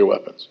hated nuclear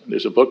weapons.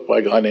 There's a book by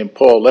a guy named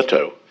Paul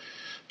Leto,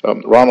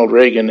 Ronald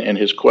Reagan and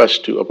his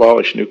quest to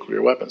abolish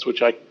nuclear weapons,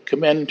 which I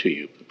commend to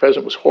you. The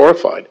president was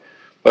horrified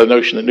by the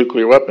notion that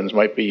nuclear weapons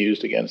might be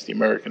used against the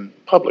American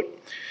public.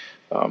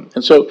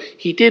 And so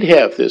he did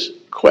have this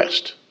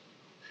quest.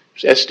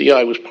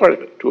 SDI was part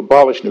of it, to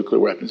abolish nuclear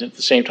weapons. And at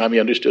the same time, he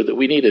understood that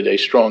we needed a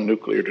strong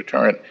nuclear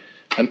deterrent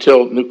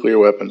until nuclear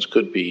weapons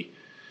could be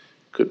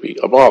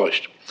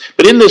abolished.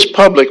 But in this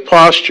public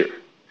posture,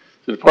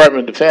 the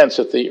Department of Defense,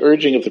 at the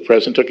urging of the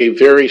president, took a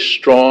very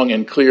strong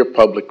and clear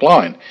public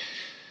line.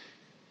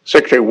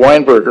 Secretary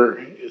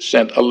Weinberger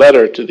sent a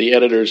letter to the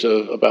editors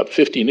of about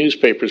 50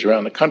 newspapers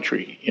around the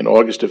country in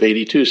August of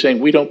 '82 saying,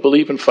 "We don't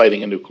believe in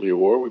fighting a nuclear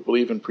war, we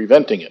believe in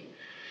preventing it."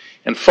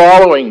 And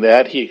following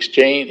that,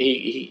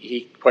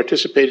 he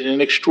participated in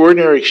an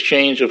extraordinary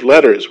exchange of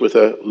letters with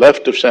a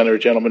left-of-center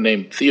gentleman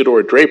named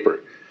Theodore Draper,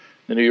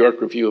 the New York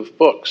Review of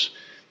Books,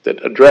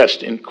 that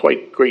addressed in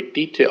quite great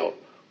detail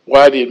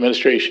why the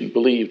administration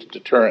believed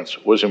deterrence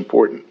was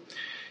important.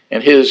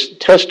 And his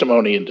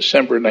testimony in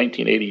December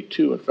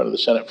 1982 in front of the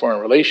Senate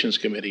Foreign Relations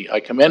Committee, I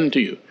commend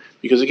to you,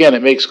 because again,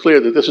 it makes clear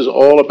that this is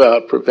all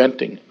about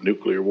preventing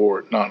nuclear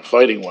war, not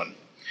fighting one.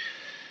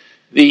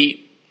 The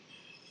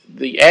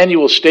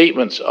annual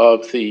statements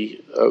of the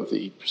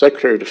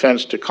Secretary of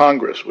Defense to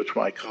Congress, which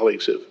my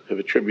colleagues have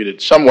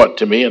attributed somewhat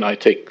to me, and I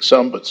take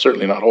some, but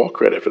certainly not all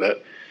credit for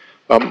that,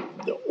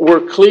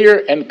 were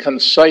clear and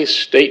concise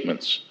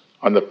statements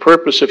on the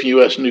purpose of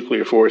U.S.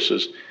 nuclear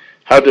forces,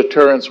 how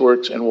deterrence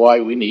works, and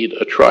why we need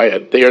a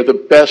triad. They are the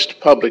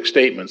best public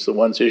statements, the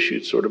ones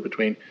issued sort of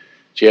between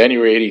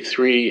January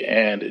 '83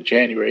 and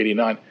January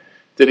 '89,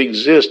 that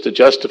exist to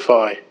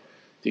justify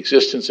the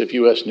existence of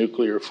U.S.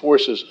 nuclear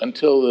forces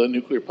until the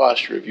Nuclear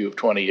Posture Review of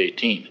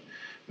 2018.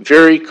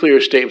 Very clear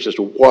statements as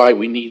to why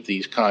we need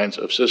these kinds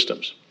of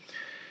systems.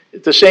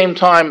 At the same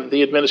time,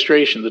 the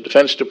administration, the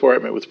Defense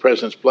Department, with the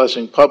President's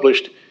blessing,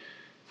 published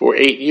for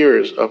 8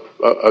 years a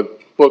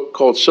book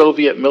called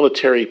Soviet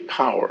Military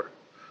Power,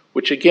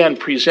 which again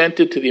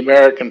presented to the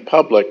American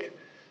public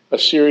a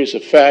series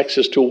of facts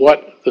as to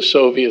what the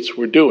Soviets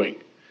were doing.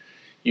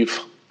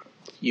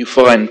 You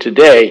find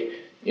today,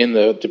 in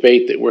the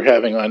debate that we're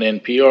having on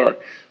NPR,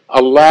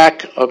 a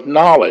lack of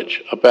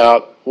knowledge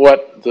about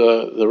what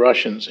the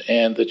Russians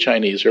and the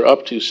Chinese are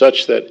up to,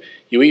 such that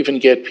you even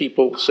get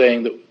people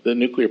saying that the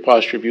Nuclear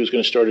Posture Review is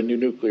going to start a new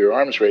nuclear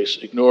arms race,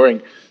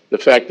 ignoring the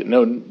fact that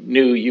no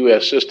new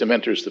U.S. system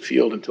enters the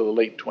field until the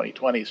late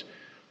 2020s,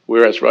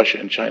 whereas Russia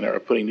and China are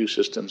putting new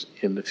systems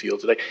in the field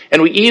today.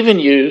 And we even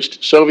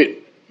used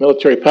Soviet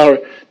military power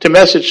to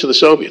message to the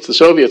Soviets. The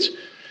Soviets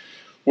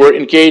were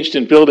engaged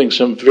in building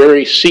some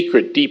very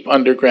secret, deep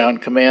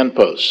underground command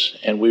posts,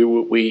 and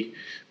we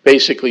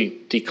basically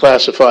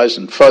declassified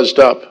and fuzzed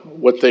up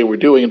what they were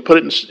doing and put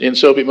it in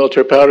Soviet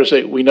military power to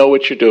say, "We know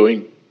what you're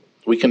doing,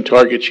 we can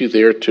target you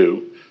there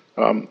too.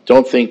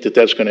 Don't think that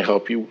that's going to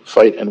help you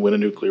fight and win a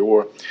nuclear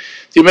war.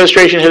 The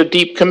administration had a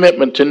deep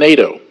commitment to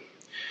NATO,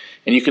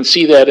 and you can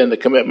see that in the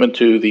commitment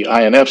to the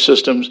INF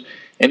systems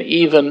and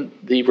even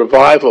the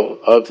revival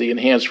of the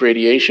enhanced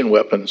radiation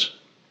weapons.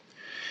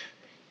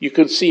 You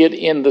could see it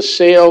in the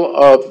sale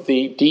of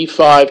the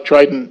D5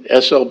 Trident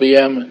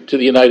SLBM to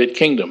the United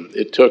Kingdom.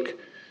 It took,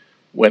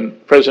 when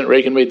President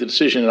Reagan made the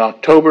decision in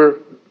October,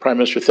 Prime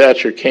Minister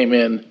Thatcher came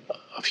in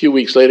a few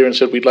weeks later and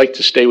said, we'd like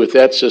to stay with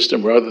that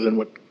system rather than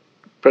what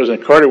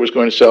President Carter was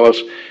going to sell us.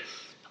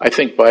 I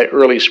think by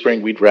early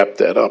spring we'd wrap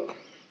that up.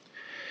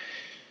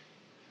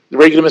 The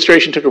Reagan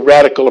administration took a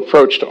radical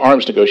approach to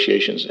arms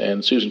negotiations,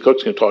 and Susan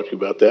Cook's going to talk to you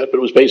about that, but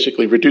it was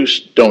basically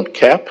reduce, don't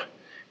cap,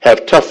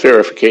 have tough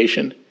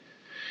verification,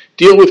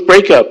 deal with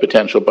breakout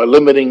potential by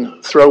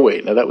limiting throw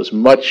weight. Now that was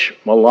much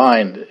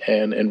maligned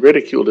and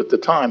ridiculed at the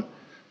time,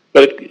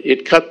 but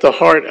it cut the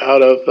heart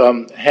out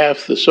of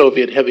half the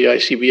Soviet heavy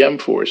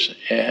ICBM force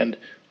and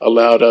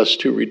allowed us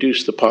to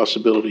reduce the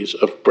possibilities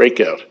of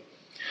breakout.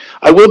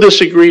 I will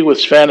disagree with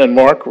Sven and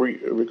Mark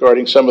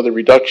regarding some of the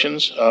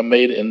reductions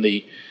made in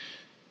the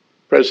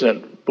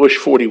President Bush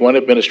 41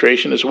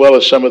 administration, as well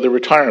as some of the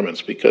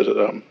retirements, because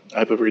I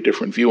have a very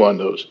different view on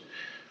those.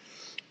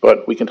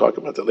 But we can talk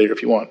about that later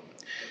if you want.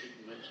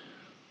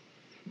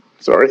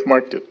 Sorry,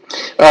 Mark did.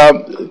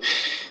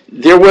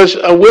 There was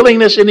a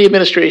willingness in the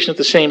administration at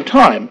the same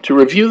time to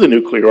review the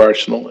nuclear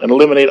arsenal and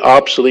eliminate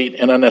obsolete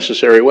and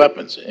unnecessary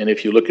weapons. And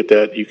if you look at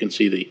that, you can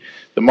see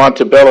the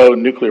Montebello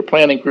Nuclear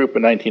Planning Group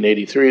in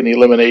 1983 and the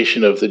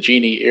elimination of the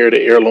Genie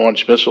air-to-air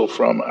launch missile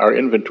from our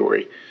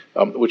inventory,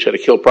 which had a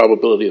kill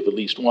probability of at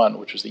least one,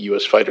 which was the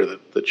U.S. fighter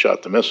that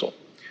shot the missile.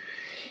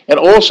 And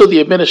also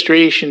the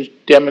administration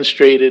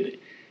demonstrated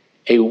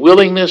a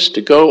willingness to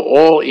go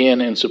all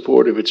in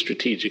support of its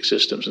strategic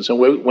systems. And so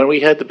when we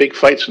had the big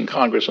fights in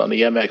Congress on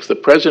the MX, the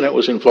president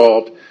was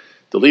involved,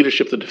 the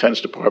leadership of the Defense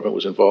Department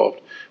was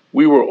involved.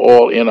 We were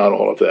all in on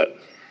all of that.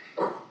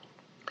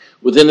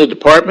 Within the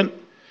department,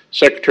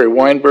 Secretary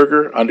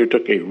Weinberger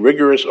undertook a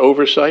rigorous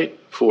oversight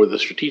for the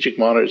strategic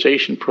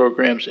modernization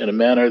programs in a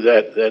manner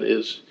that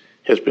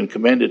has been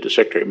commended to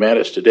Secretary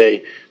Mattis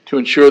today to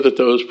ensure that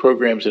those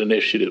programs and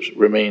initiatives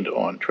remained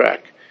on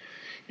track.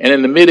 And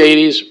in the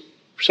mid-'80s,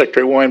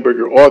 Secretary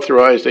Weinberger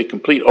authorized a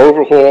complete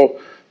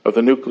overhaul of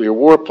the nuclear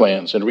war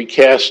plans and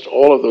recast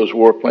all of those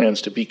war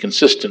plans to be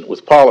consistent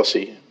with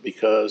policy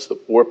because the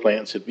war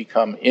plans had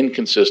become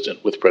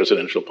inconsistent with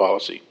presidential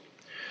policy.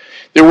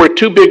 There were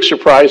two big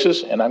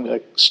surprises, and I'm going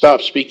to stop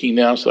speaking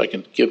now so I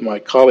can give my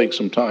colleagues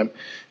some time.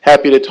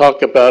 Happy to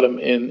talk about them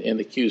in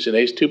the Q's and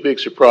A's. Two big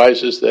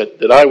surprises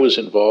that I was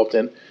involved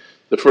in.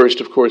 The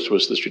first, of course,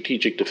 was the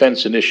Strategic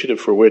Defense Initiative,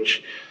 for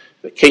which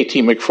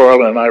K.T.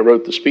 McFarland and I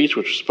wrote the speech,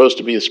 which was supposed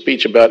to be a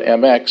speech about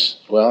MX.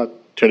 Well,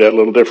 it turned out a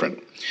little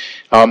different.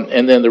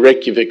 And then the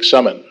Reykjavik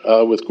summit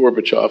with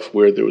Gorbachev,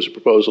 where there was a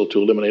proposal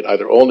to eliminate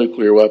either all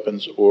nuclear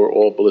weapons or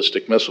all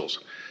ballistic missiles.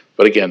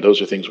 But again,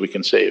 those are things we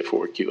can save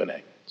for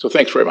Q&A. So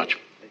thanks very much.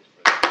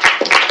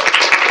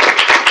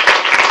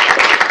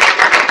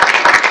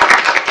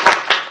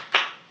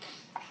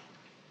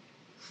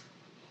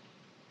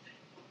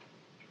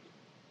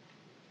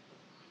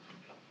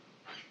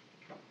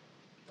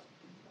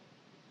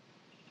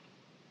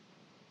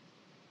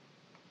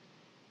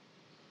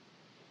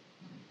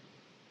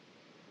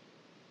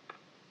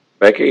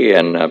 Becky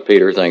and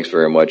Peter, thanks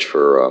very much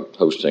for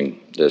hosting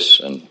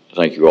this, and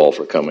thank you all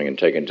for coming and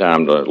taking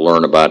time to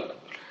learn about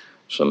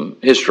some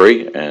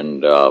history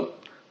and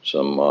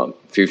some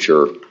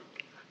future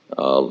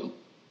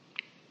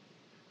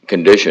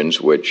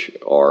conditions which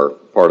are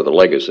part of the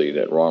legacy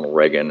that Ronald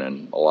Reagan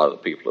and a lot of the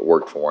people that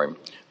worked for him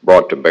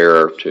brought to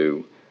bear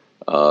to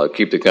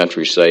keep the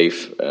country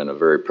safe in a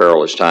very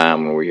perilous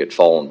time when we had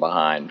fallen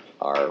behind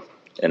our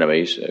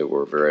enemies who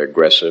were very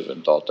aggressive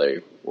and thought they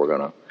were going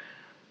to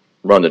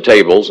run the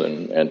tables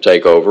and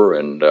take over,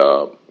 and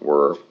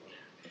were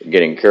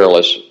getting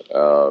careless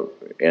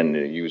in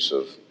the use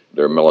of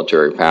their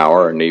military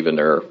power and even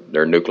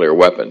their nuclear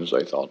weapons.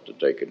 They thought that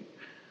they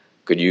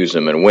could use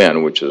them and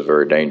win, which is a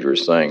very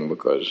dangerous thing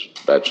because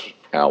that's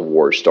how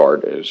wars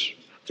start, is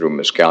through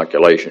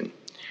miscalculation,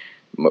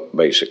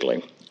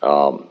 basically.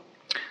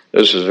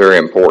 This is very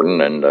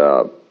important, and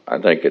I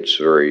think it's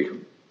very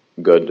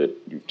good that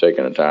you've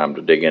taken the time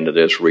to dig into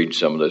this, read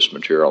some of this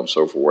material and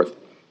so forth.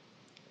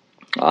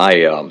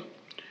 I'm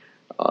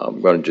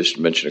going to just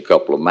mention a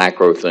couple of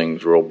macro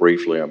things real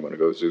briefly. I'm going to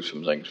go through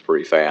some things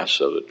pretty fast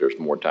so that there's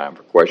more time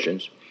for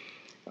questions.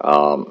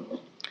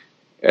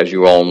 As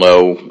you all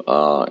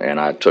know, and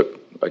I took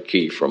a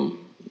key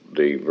from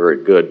the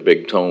very good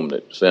big tome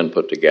that Sven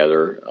put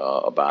together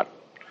about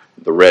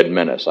the Red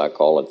Menace. I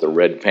call it the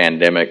Red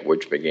Pandemic,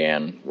 which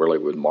began really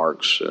with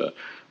Marx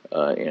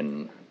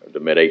in the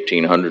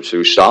mid-1800s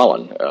through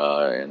Stalin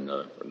in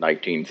the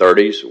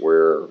 1930s,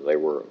 where they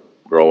were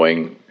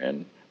growing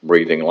and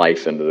breathing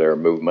life into their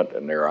movement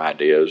and their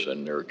ideas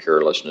and their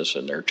carelessness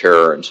and their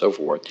terror and so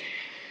forth.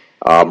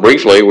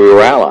 Briefly, we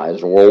were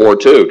allies in World War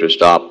II to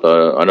stop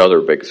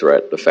another big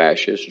threat, the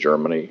fascists,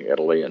 Germany,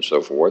 Italy, and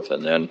so forth.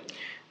 And then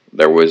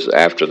there was,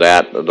 after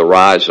that, the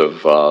rise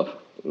of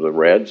the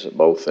Reds,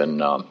 both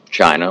in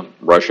China,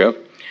 Russia,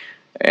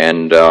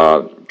 and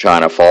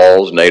China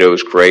falls, NATO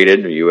is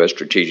created, U.S.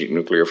 strategic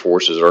nuclear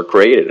forces are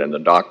created, and the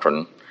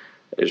doctrine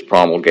is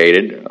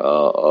promulgated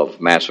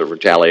of massive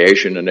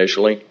retaliation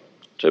initially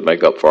to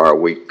make up for our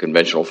weak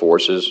conventional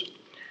forces.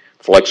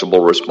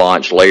 Flexible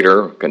response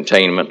later,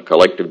 containment,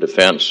 collective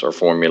defense are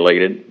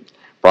formulated.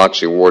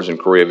 Proxy wars in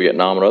Korea,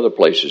 Vietnam, and other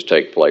places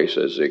take place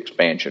as the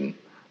expansion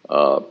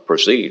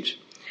proceeds.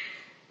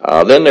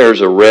 Then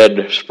there's a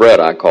red spread,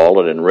 I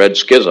call it, and red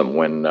schism,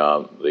 when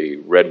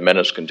the red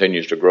menace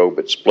continues to grow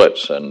but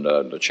splits, and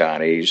the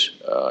Chinese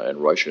and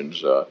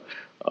Russians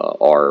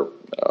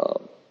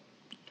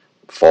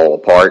fall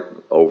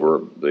apart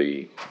over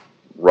the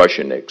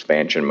Russian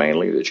expansion,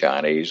 mainly the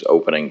Chinese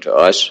opening to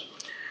us.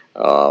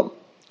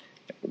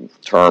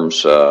 Terms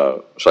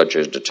such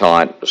as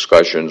detente,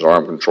 discussions,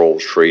 armed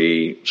controls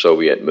treaty,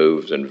 Soviet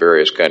moves in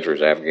various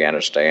countries,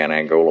 Afghanistan,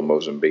 Angola,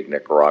 Mozambique,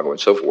 Nicaragua, and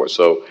so forth.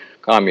 So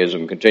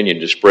communism continued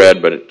to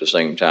spread, but at the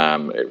same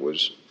time it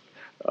was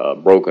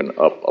broken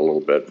up a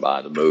little bit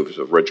by the moves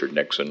of Richard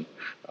Nixon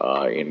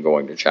in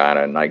going to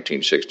China in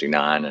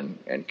 1969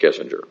 and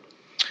Kissinger.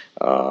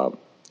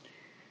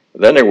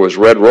 Then there was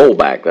red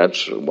rollback.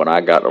 That's when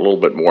I got a little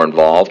bit more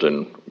involved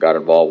and got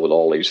involved with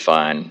all these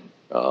fine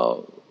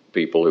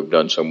people who've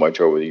done so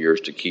much over the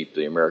years to keep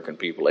the American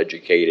people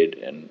educated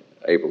and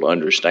able to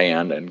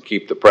understand and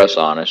keep the press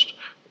honest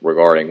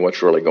regarding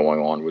what's really going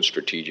on with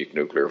strategic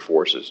nuclear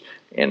forces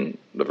in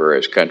the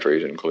various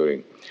countries,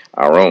 including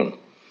our own.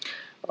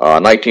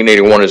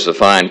 1981 is the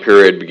fine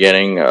period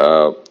beginning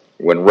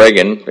when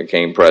Reagan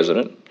became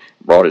president,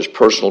 brought his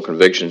personal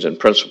convictions and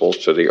principles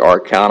to the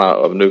arcana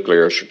of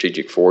nuclear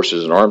strategic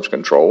forces and arms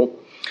control,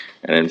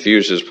 and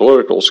infused his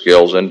political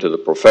skills into the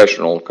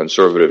professional,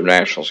 conservative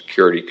national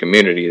security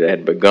community that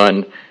had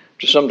begun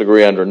to some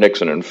degree under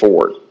Nixon and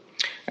Ford.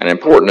 An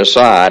important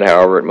aside,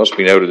 however, it must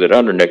be noted that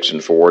under Nixon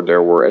and Ford,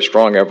 there were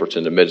strong efforts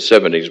in the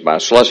mid-'70s by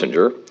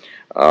Schlesinger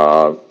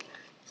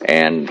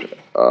and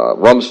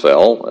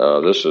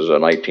Rumsfeld. This is a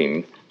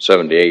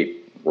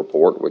 1978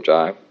 report, which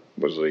I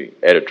was the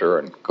editor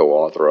and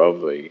co-author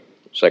of, the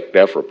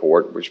SecDef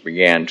report, which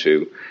began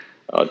to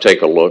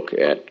take a look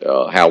at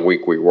how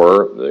weak we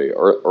were. The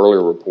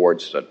earlier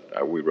reports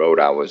that we wrote,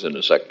 I was in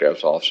the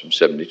SecDef's office from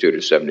 72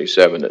 to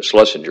 77, that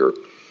Schlesinger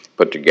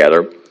put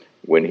together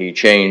when he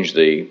changed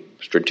the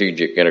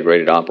Strategic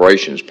Integrated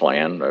Operations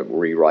Plan, a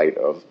rewrite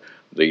of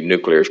the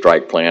nuclear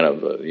strike plan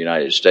of the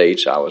United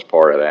States. I was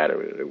part of that.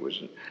 It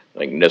was, I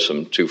think,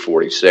 NISM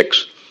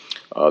 246.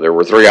 There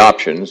were three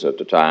options at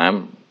the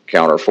time: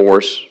 counter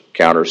force,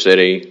 counter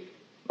city,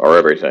 or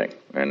everything.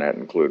 And that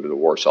included the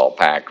Warsaw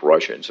Pact,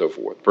 Russia, and so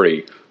forth.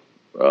 Pretty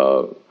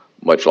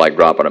much like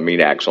dropping a meat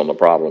axe on the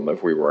problem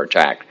if we were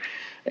attacked.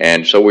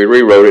 And so we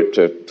rewrote it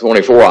to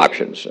 24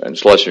 options. And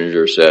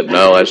Schlesinger said,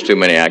 no, that's too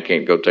many. I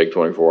can't go take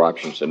 24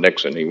 options. And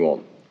Nixon, he's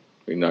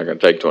not going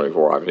to take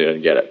 24 options. He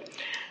didn't get it.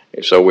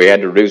 And so we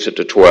had to reduce it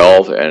to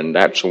 12, and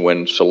that's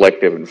when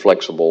selective and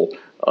flexible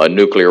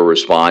nuclear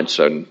response,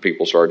 and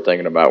people started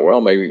thinking about,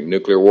 well, maybe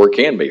nuclear war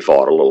can be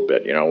fought a little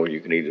bit. You know, you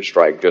can either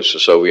strike just the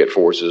Soviet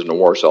forces in the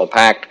Warsaw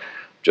Pact,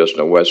 just in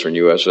the Western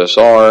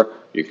USSR,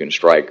 you can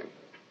strike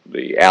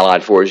the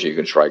Allied forces, you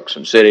can strike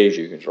some cities,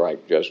 you can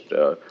strike just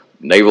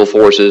naval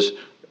forces.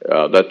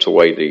 That's the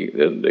way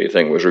the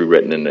thing was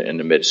rewritten in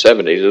the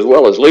mid-'70s, as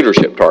well as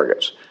leadership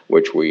targets,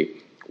 which we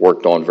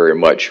worked on very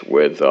much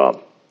with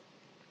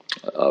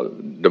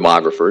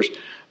demographers,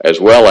 as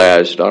well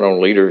as not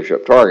only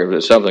leadership targets,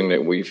 but something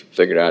that we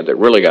figured out that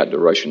really got the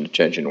Russian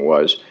attention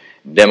was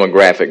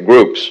demographic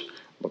groups,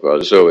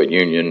 because the Soviet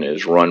Union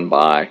is run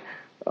by,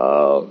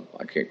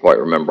 I can't quite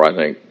remember, I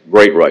think,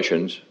 Great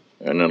Russians,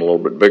 and then a little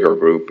bit bigger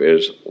group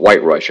is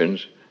White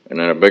Russians, and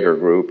then a bigger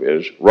group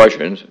is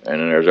Russians, and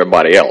then there's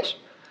everybody else.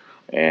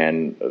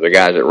 And the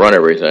guys that run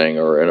everything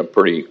are in a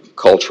pretty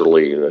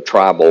culturally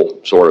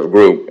tribal sort of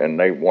group, and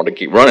they want to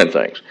keep running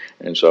things.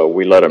 And so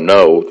we let them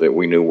know that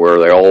we knew where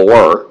they all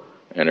were,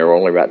 and there were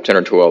only about 10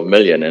 or 12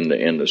 million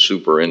in the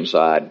super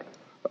inside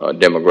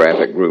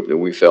demographic group that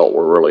we felt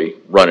were really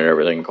running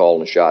everything, calling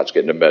the shots,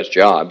 getting the best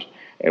jobs.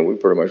 And we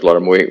pretty much let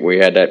them. We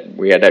had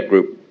that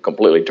group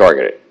completely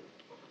targeted,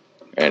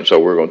 and so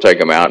we're going to take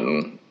them out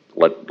and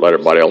let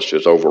everybody else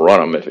just overrun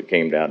them if it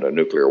came down to a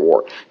nuclear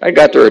war. That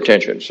got their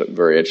attention,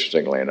 very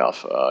interestingly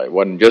enough. It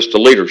wasn't just the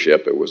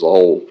leadership; it was the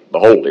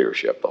whole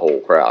leadership, the whole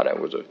crowd.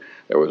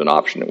 There was an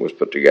option that was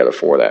put together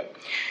for that.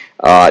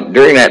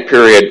 During that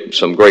period,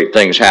 some great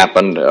things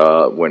happened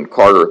when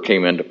Carter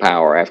came into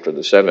power after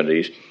the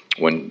 70s,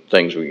 when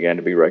things began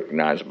to be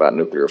recognized about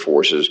nuclear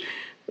forces.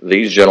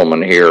 These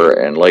gentlemen here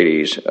and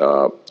ladies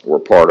were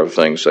part of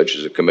things such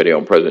as the Committee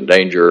on Present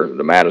Danger,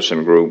 the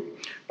Madison Group,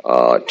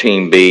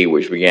 Team B,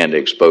 which began to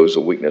expose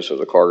the weakness of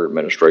the Carter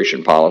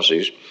administration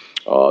policies,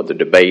 the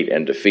debate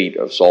and defeat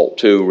of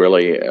SALT II,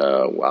 really.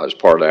 I was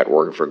part of that,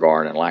 working for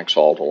Garn and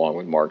Laxalt, along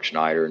with Mark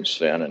Schneider and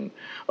Sven and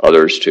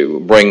others, to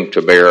bring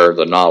to bear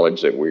the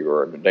knowledge that we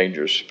were in a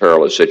dangerous,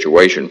 perilous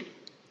situation.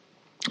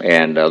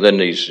 And then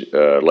these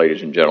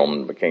ladies and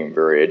gentlemen became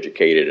very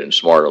educated and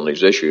smart on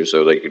these issues,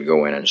 so they could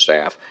go in and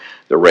staff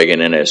the Reagan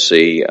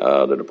NSC,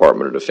 the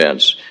Department of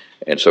Defense,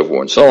 and so forth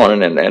and so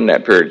on. And in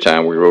that period of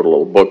time, we wrote a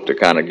little book to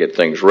kind of get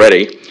things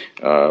ready.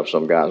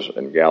 Some guys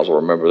and gals will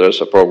remember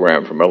this, a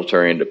program for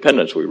military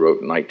independence we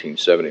wrote in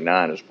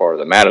 1979 as part of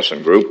the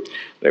Madison Group.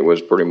 That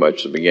was pretty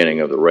much the beginning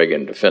of the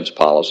Reagan defense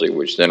policy,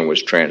 which then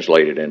was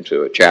translated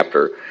into a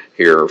chapter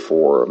here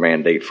for a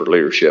Mandate for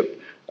Leadership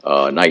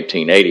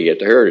 1980 at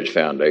the Heritage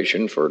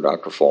Foundation for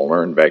Dr.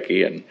 Follner and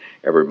Becky and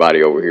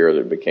everybody over here,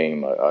 that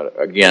became,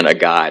 again, a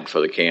guide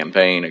for the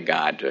campaign, a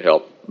guide to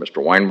help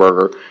Mr.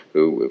 Weinberger,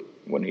 who,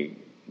 when he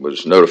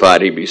was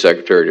notified he'd be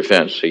Secretary of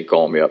Defense, he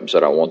called me up and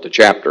said, I want the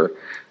chapter,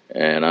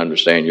 and I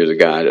understand you're the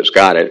guy that's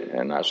got it.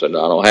 And I said, I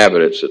don't have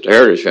it. It's at the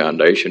Heritage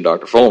Foundation.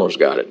 Dr. Follner's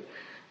got it,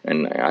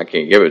 and I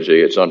can't give it to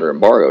you. It's under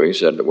embargo. He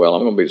said, well,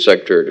 I'm going to be the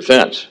Secretary of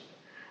Defense.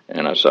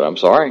 And I said, I'm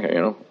sorry,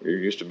 you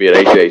used to be at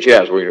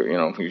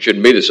HHS. You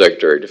shouldn't be the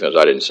Secretary of Defense.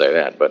 I didn't say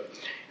that, but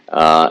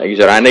he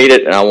said, I need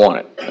it and I want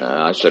it.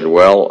 I said,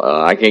 well,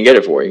 I can't get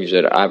it for you. He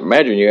said, I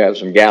imagine you have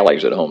some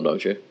galleys at home,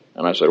 don't you?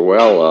 And I said,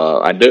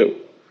 well, I do.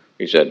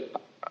 He said,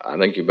 I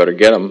think you better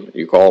get them.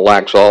 You call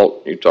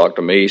Laxalt, you talk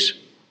to Meese,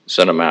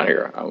 send them out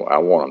here. I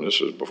want them.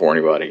 This was before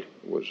anybody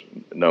was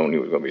known he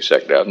was going to be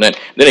sec'd out. And then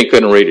he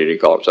couldn't read it. He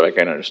called and said, I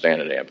can't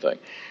understand the damn thing.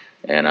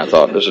 And I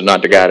thought, this is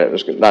not the guy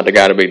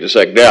to be the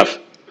SecDef.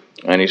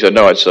 And he said,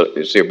 no, it's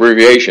the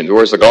abbreviations.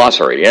 Where's the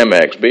glossary?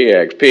 MX,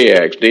 BX,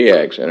 PX,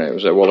 DX. And I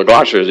said, well, the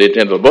glossary is at the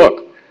end of the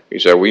book. He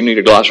said, we need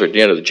a glossary at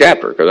the end of the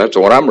chapter, because that's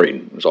what I'm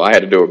reading. So I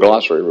had to do a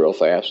glossary real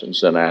fast and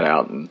send that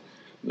out. And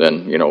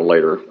then,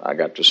 later I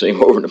got to see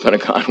him over in the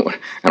Pentagon,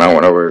 and I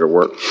went over to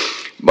work.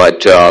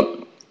 But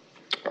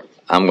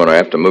I'm going to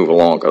have to move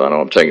along, because I know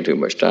I'm taking too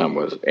much time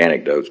with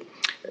anecdotes.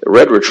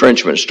 Red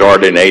retrenchment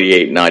started in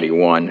 88 and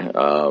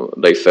 91.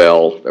 They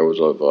fell. There was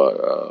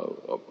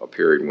a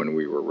period when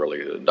we were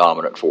really the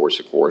dominant force,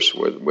 of course,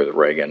 with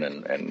Reagan,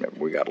 and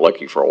we got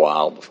lucky for a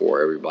while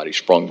before everybody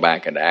sprung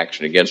back into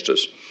action against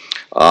us.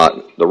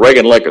 The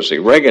Reagan legacy.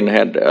 Reagan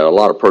had a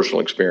lot of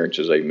personal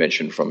experiences, they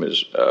mentioned, from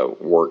his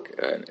work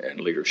and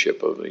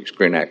leadership of the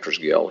Screen Actors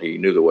Guild. He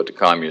knew what the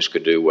communists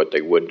could do, what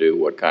they would do,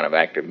 what kind of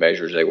active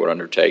measures they would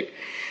undertake.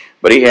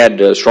 But he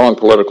had strong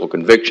political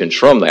convictions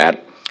from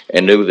that,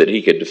 and knew that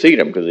he could defeat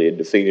them, because he had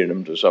defeated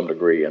them to some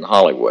degree in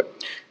Hollywood.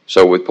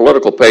 So with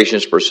political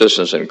patience,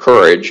 persistence, and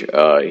courage,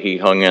 he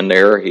hung in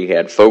there. He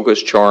had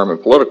focus, charm,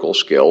 and political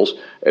skills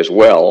as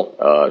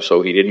well,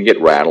 so he didn't get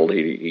rattled.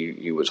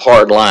 He was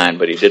hard-line,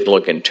 but he didn't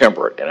look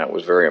intemperate, and that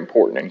was very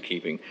important in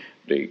keeping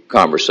the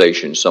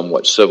conversation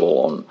somewhat civil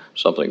on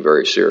something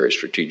very serious,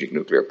 strategic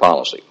nuclear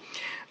policy.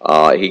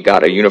 He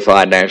got a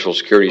unified national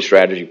security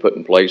strategy put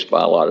in place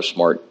by a lot of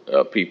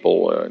smart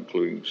people,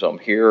 including some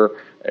here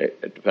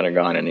at the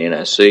Pentagon and the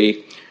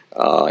NSC.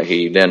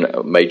 He then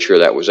made sure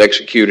that was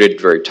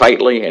executed very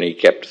tightly, and he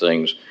kept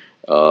things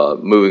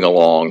moving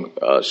along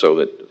so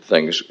that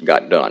things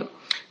got done.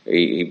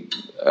 He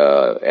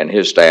and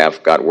his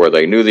staff got where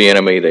they knew the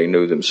enemy, they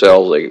knew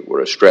themselves, they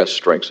would stress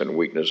strengths and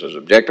weaknesses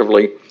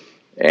objectively,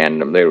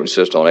 and they would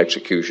insist on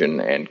execution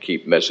and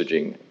keep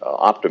messaging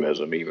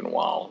optimism even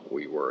while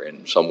we were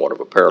in somewhat of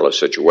a perilous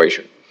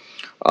situation.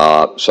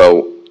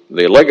 So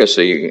the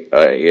legacy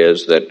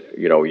is that,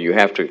 you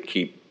have to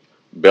keep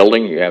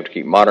building, you have to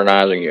keep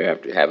modernizing, you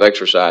have to have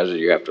exercises,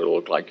 you have to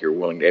look like you're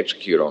willing to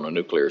execute on a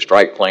nuclear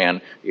strike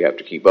plan, you have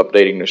to keep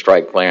updating the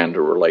strike plan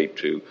to relate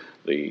to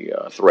the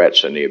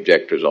threats and the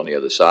objectives on the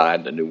other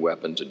side, the new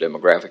weapons, the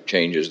demographic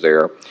changes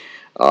there,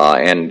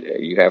 and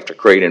you have to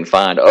create and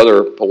find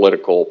other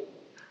political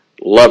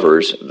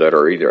levers that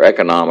are either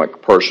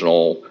economic,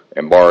 personal,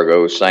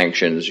 embargoes,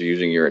 sanctions,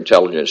 using your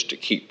intelligence to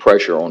keep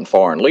pressure on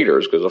foreign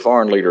leaders, because the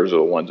foreign leaders are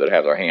the ones that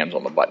have their hands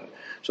on the button.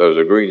 So to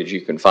the degree that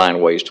you can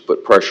find ways to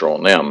put pressure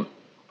on them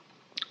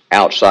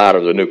outside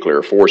of the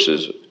nuclear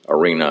forces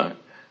arena,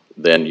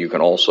 then you can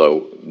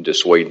also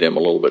dissuade them a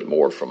little bit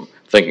more from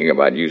thinking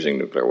about using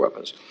nuclear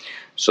weapons.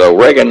 So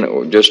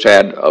Reagan just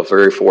had a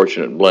very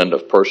fortunate blend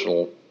of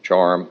personal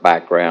charm,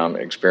 background,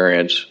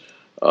 experience,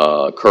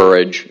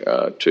 courage,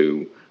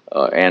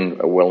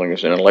 and a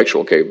willingness and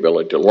intellectual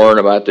capability to learn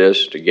about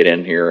this, to get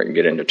in here and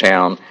get into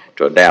town,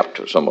 to adapt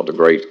to some of the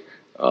great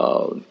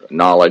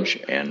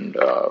knowledge and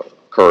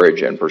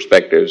courage and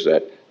perspectives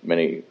that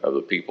many of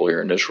the people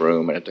here in this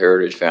room and at the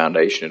Heritage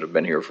Foundation that have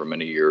been here for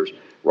many years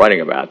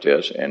writing about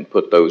this, and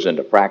put those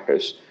into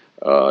practice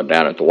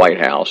down at the White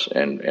House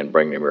and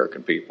bring the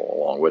American people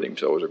along with him.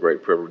 So it was a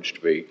great privilege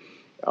to be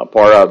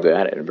part of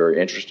that, and very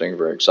interesting,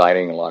 very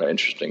exciting, a lot of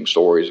interesting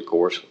stories, of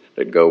course,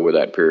 that go with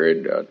that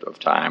period of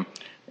time.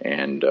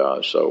 And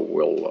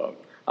so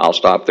I'll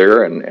stop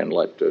there and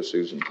let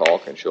Susan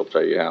talk, and she'll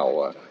tell you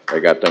how they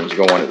got things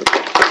going.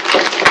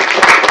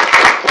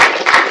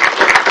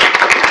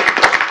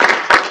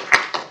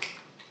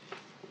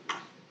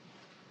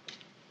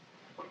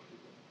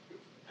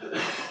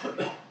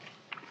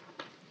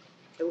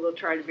 will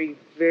try to be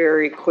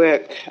very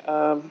quick,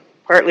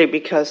 partly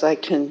because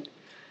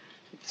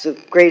it's a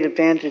great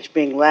advantage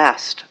being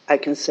last. I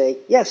can say,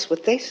 yes,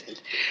 what they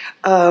said.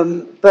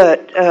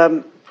 But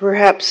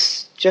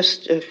perhaps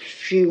just a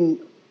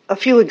few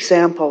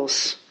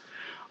examples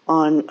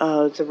on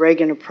the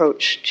Reagan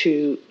approach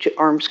to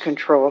arms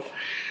control.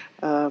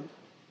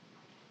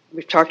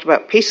 We've talked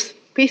about peace,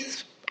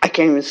 I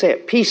can't even say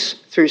it, peace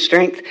through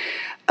strength.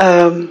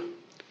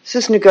 This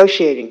is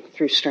negotiating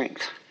through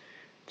strength.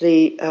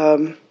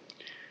 The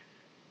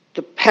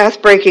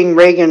path-breaking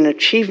Reagan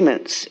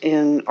achievements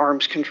in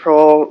arms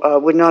control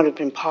would not have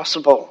been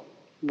possible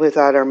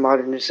without our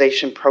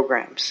modernization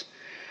programs.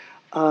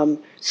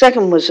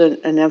 Second was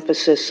an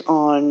emphasis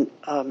on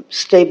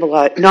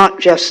not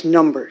just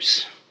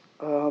numbers,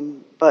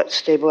 but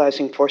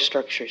stabilizing force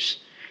structures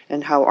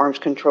and how arms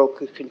control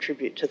could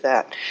contribute to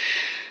that.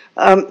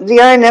 The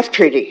INF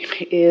Treaty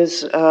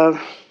is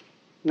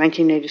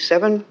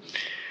 1987,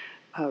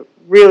 a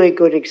really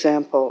good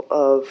example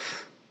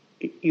of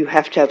you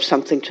have to have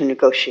something to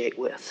negotiate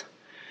with.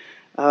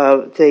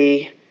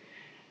 The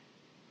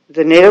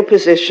NATO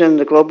position,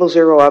 the Global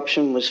Zero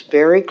option, was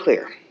very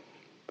clear,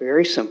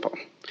 very simple.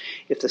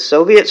 If the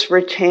Soviets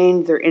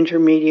retained their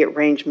intermediate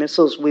range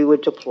missiles, we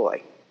would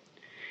deploy.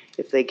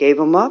 If they gave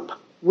them up,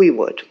 we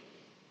would.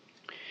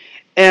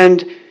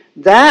 And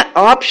that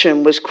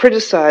option was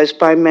criticized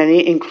by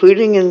many,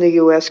 including in the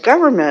U.S.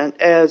 government,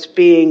 as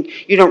being,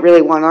 you don't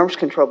really want arms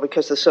control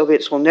because the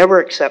Soviets will never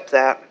accept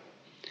that.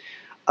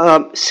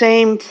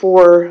 Same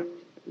for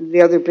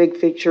the other big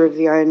feature of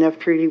the INF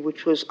Treaty,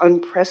 which was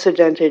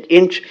unprecedented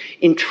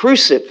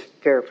intrusive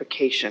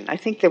verification. I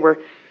think there were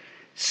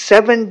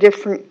 7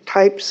 different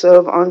types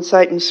of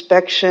on-site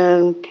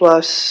inspection,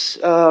 plus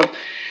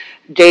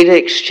data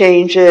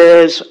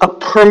exchanges, a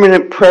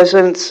permanent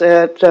presence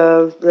at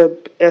the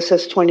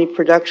SS-20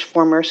 production,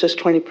 former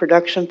SS-20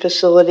 production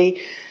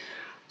facility.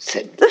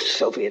 Said, the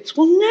Soviets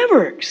will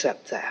never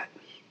accept that.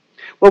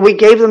 Well, we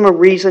gave them a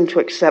reason to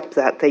accept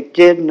that. They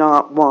did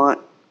not want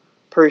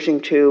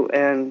Pershing II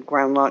and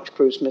ground-launched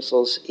cruise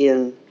missiles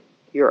in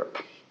Europe.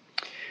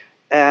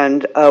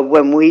 And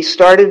when we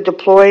started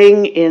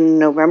deploying in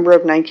November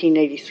of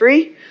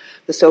 1983,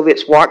 the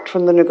Soviets walked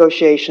from the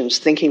negotiations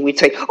thinking we'd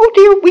say, oh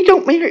dear, we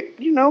don't mean it,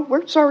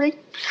 we're sorry.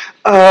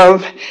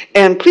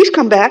 And please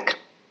come back.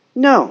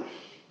 No,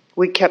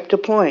 we kept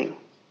deploying.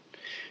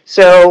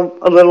 So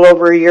a little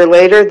over a year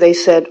later, they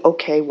said,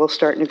 okay, we'll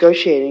start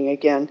negotiating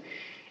again.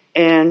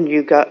 And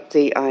you got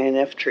the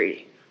INF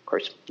Treaty. Of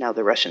course, now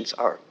the Russians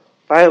are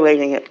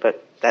violating it,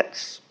 but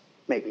that's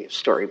maybe a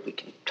story we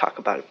can talk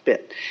about a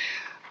bit.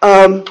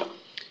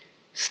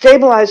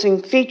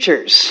 Stabilizing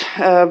features,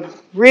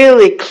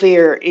 really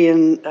clear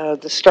in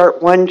the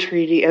START I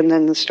treaty and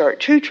then the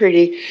START II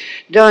treaty,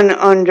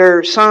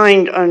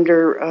 signed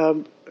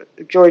under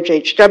George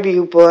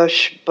H.W.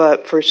 Bush,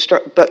 but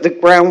the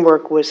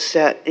groundwork was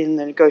set in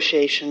the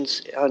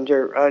negotiations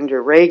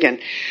under Reagan.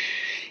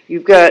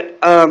 You've got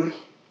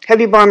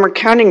heavy bomber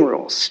counting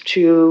rules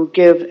to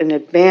give an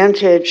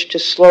advantage to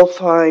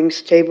slow-flying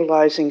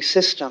stabilizing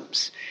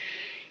systems.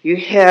 You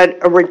had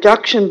a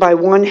reduction by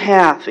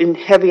 1/2 in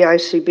heavy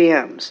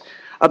ICBMs,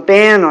 a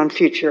ban on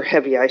future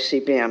heavy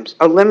ICBMs,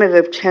 a limit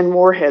of 10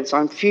 warheads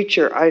on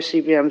future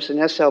ICBMs and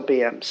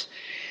SLBMs.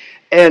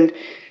 And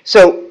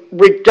so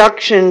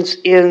reductions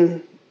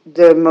in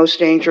the most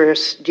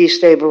dangerous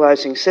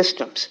destabilizing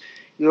systems.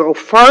 You go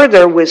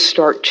farther with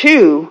START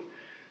II,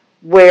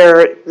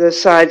 where the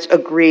sides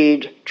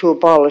agreed to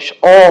abolish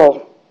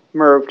all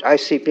MIRVed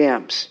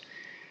ICBMs.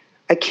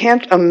 I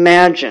can't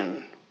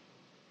imagine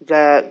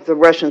that the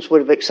Russians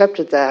would have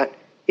accepted that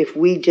if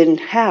we didn't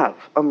have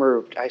a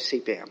MIRVed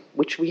ICBM,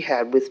 which we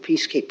had with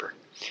Peacekeeper.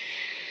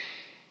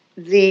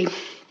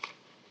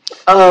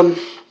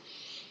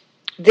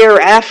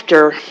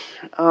 Thereafter,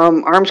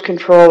 arms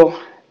control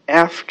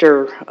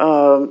after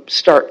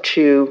START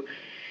II,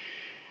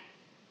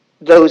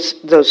 those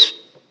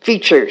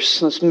features,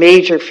 those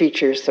major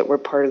features that were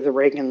part of the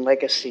Reagan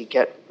legacy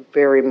get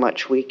very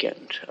much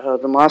weakened.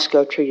 The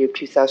Moscow Treaty of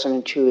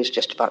 2002 is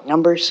just about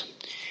numbers.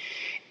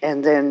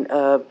 And then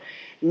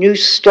New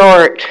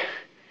START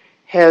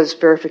has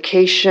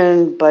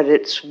verification, but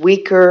it's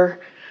weaker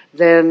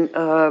than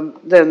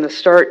the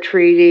START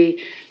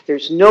Treaty.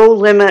 There's no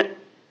limit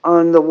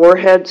on the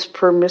warheads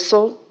per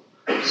missile,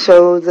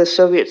 so the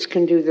Soviets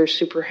can do their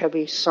super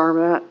heavy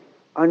Sarmat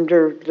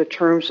under the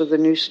terms of the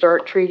New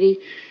START Treaty.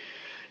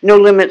 No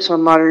limits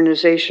on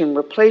modernization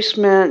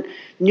replacement,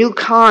 new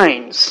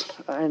kinds,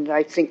 and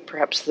I think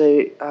perhaps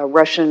the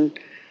Russian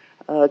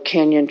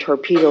Canyon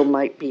torpedo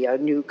might be a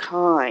new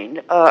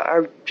kind,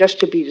 are just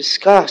to be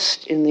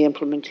discussed in the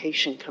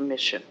Implementation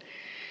Commission.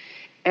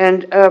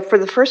 And for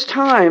the first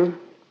time,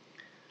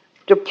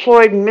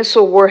 deployed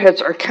missile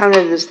warheads are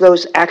counted as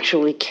those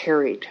actually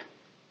carried.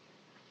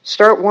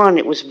 START I,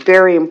 it was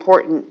very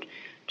important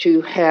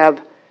to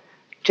count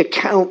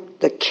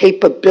the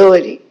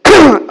capability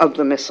of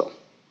the missile.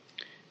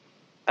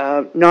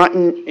 Not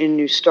in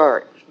New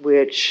START,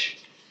 which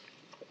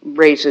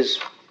raises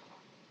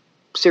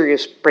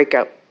serious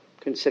breakout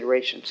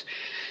considerations.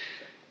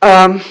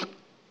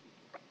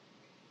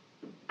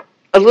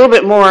 A little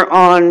bit more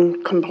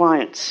on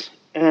compliance,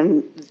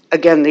 and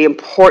again, the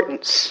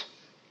importance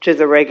to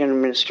the Reagan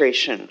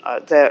administration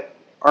that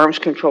arms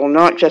control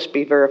not just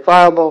be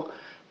verifiable,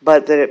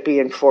 but that it be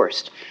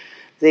enforced.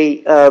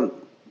 The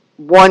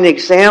one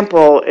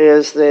example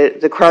is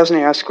the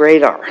Krasnoyarsk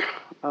radar,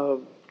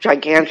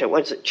 gigantic.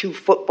 What's it? 2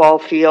 football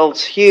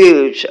fields,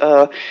 huge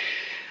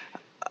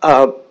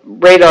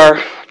radar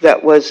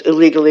that was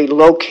illegally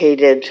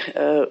located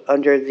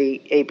under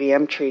the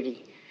ABM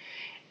treaty,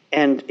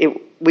 and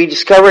we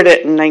discovered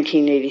it in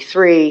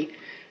 1983.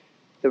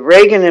 The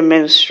Reagan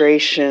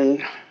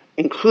administration,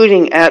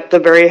 including at the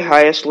very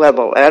highest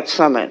level, at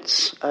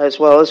summits, as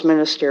well as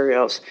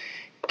ministerials,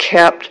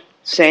 kept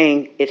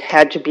saying it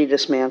had to be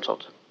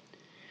dismantled.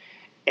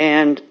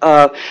 And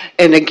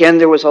again,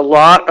 there was a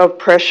lot of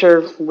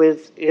pressure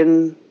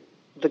within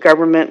the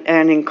government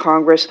and in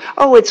Congress.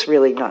 Oh, it's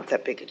really not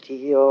that big a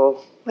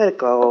deal. Let it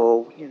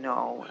go,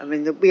 I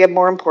mean, we have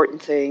more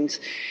important things.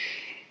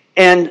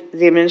 And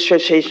the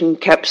administration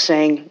kept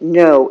saying,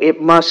 no,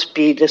 it must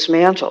be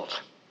dismantled.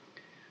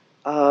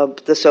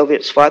 The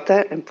Soviets fought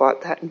that and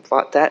fought that and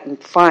fought that,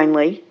 and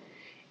finally,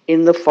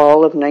 in the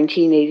fall of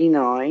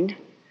 1989,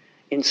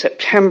 in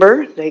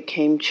September, they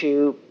came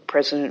to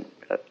President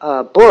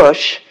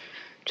Bush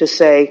to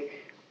say,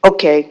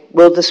 okay,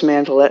 we'll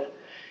dismantle it.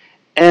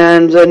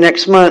 And the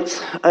next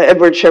month,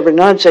 Edward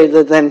Shevardnadze,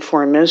 the then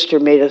foreign minister,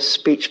 made a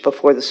speech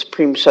before the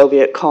Supreme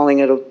Soviet calling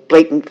it a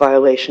blatant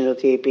violation of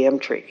the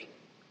ABM treaty.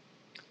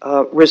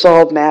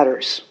 Resolve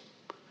matters.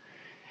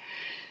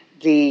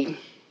 The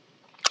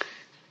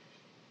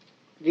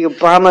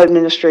Obama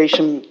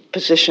administration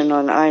position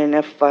on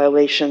INF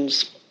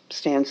violations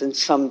stands in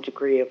some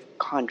degree of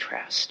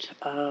contrast.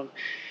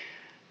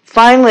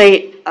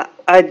 Finally,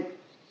 I'd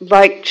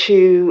like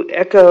to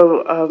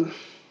echo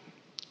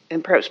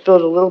and perhaps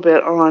build a little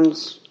bit on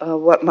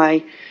what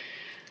my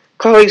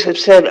colleagues have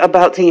said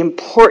about the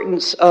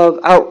importance of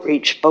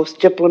outreach, both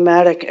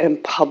diplomatic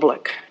and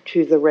public,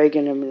 to the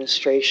Reagan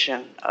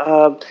administration.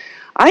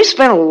 I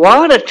spent a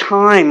lot of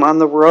time on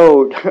the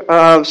road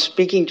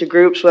speaking to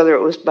groups, whether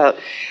it was about,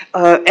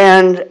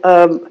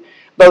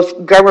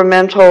 both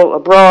governmental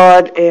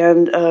abroad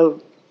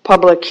and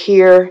public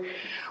here,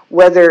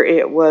 whether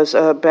it was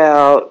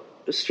about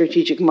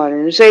strategic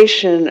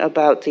modernization,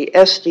 about the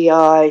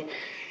SDI.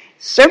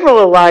 Several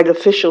allied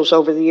officials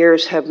over the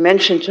years have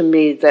mentioned to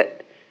me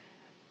that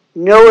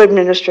no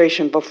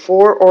administration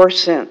before or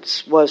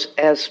since was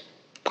as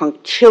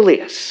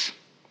punctilious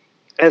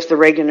as the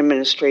Reagan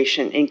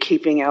administration in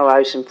keeping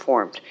allies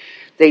informed.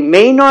 They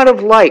may not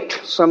have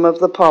liked some of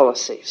the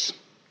policies.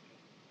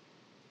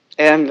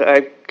 And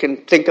I can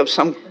think of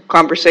some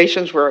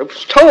conversations where I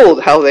was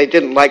told how they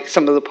didn't like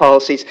some of the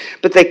policies,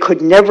 but they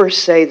could never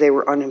say they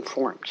were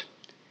uninformed.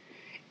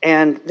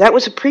 And that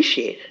was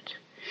appreciated.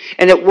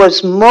 And it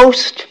was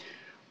most,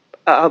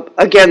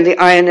 again, the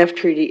INF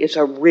Treaty is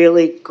a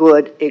really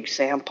good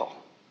example.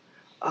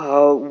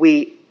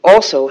 We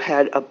also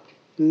had a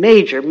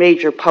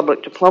major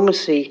public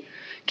diplomacy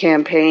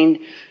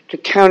campaign to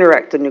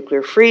counteract the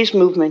nuclear freeze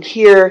movement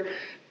here,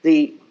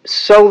 the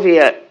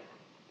Soviet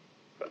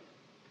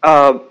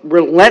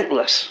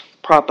relentless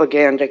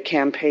propaganda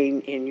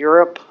campaign in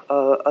Europe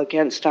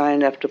against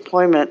INF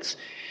deployments.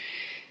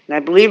 And I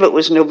believe it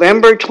was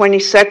November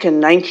 22nd,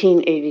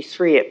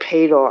 1983, it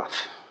paid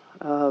off.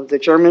 The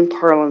German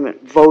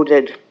parliament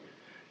voted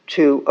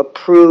to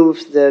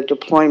approve the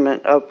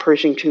deployment of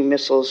Pershing II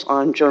missiles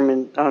on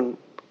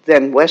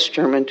then West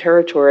German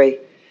territory,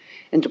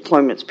 and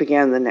deployments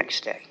began the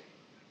next day.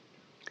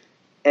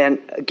 And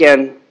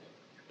again,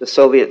 the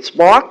Soviets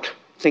balked,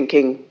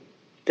 thinking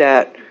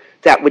that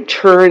that would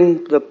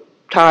turn the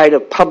tide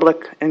of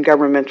public and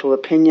governmental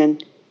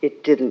opinion.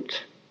 It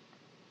didn't.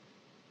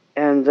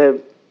 And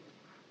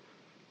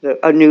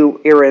a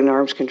new era in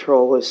arms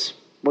control was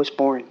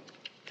born.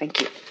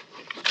 Thank you.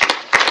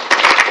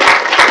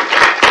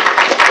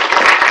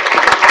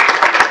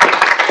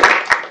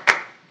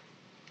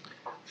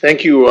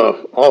 Thank you,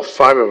 all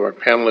 5 of our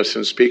panelists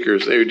and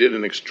speakers. They did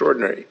an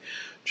extraordinary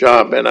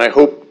job, and I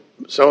hope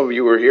some of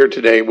you who are here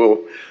today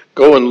will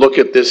go and look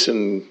at this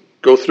and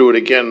go through it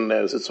again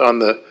as it's on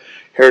the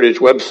Heritage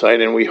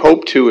website, and we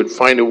hope to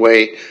find a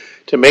way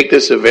to make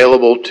this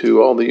available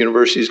to all the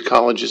universities,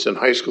 colleges, and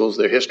high schools,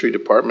 their history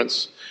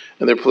departments,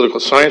 and their political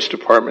science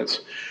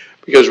departments.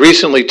 Because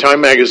recently,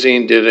 Time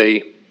Magazine did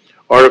an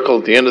article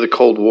at the end of the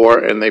Cold War,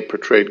 and they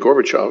portrayed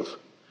Gorbachev,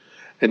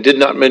 and did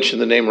not mention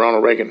the name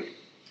Ronald Reagan.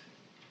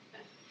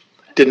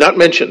 Did not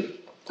mention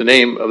the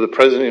name of the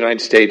President of the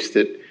United States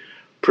that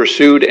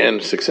pursued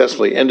and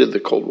successfully ended the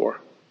Cold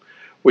War,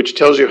 which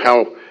tells you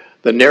how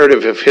the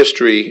narrative of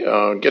history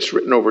gets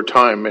written over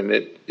time, and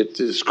it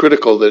is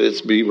critical that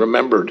it be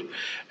remembered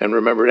and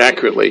remembered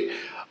accurately.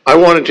 I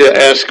wanted to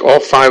ask all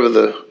 5 of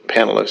the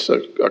panelists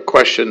a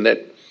question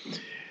that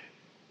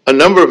a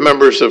number of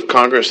members of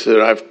Congress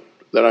that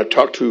I've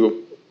talked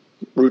to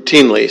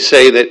routinely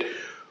say that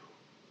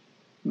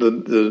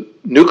The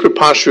Nuclear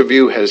Posture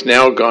Review has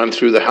now gone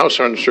through the House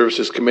Armed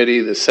Services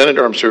Committee, the Senate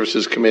Armed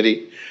Services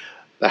Committee,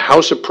 the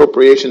House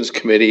Appropriations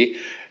Committee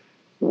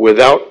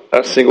without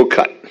a single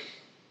cut.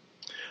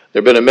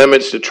 There have been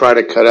amendments to try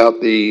to cut out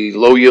the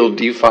low-yield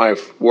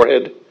D5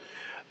 warhead.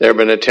 There have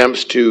been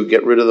attempts to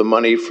get rid of the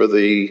money for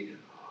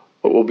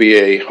what will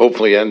be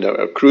hopefully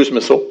a cruise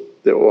missile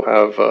that will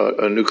have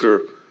a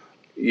nuclear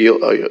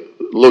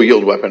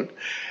low-yield weapon.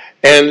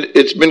 And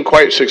it's been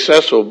quite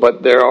successful,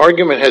 but their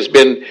argument has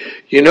been,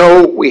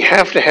 we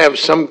have to have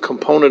some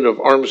component of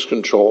arms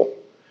control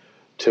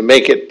to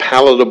make it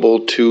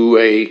palatable to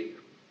a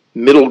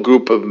middle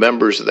group of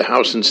members of the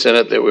House and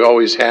Senate that we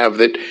always have,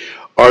 that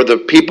are the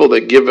people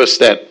that give us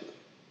that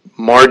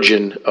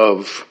margin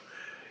of,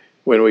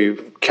 when we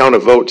count a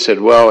vote,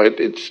 said, well,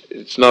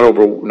 it's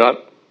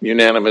not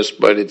unanimous,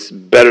 but it's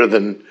better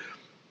than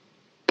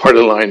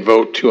party line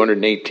vote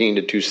 218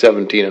 to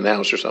 217 in the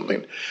House or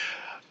something.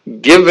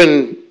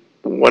 Given,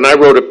 when I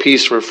wrote a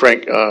piece for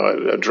Frank,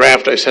 a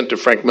draft I sent to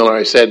Frank Miller,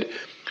 I said,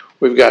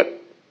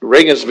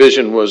 Reagan's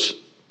vision was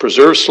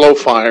preserve slow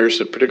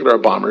fires, in particular our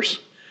bombers,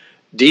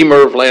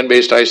 demurv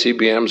land-based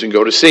ICBMs and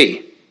go to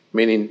sea,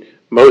 meaning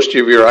most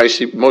of your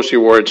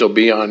warheads will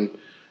be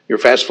your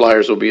fast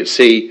flyers will be at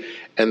sea,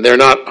 and they're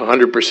not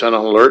 100% on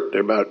alert.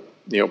 They're about,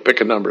 pick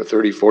a number,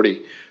 30,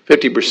 40,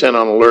 50%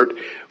 on alert,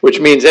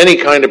 which means any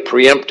kind of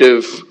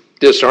preemptive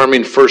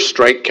disarming first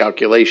strike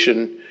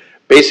calculation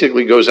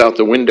basically goes out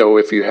the window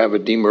if you have a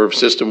demurv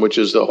system, which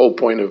is the whole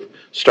point of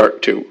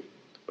START 2.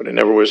 But it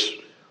never was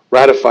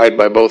ratified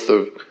by both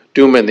the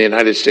Duma and the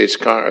United States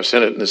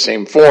Senate in the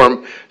same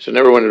form, so it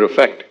never went into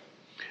effect.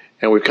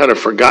 And we've kind of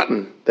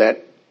forgotten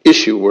that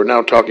issue. We're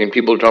now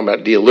people are talking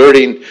about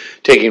de-alerting,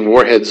 taking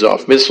warheads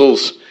off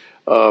missiles,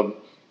 changing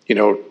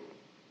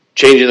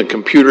the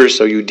computers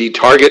so you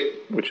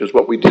de-target, which is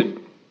what we did,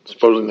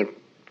 supposedly, in the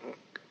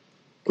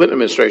Clinton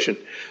administration.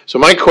 So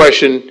my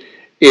question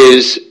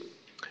is,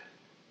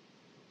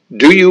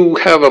 do you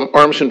have an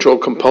arms control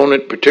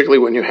component, particularly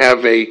when you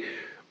have a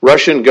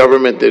Russian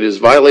government that is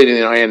violating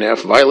the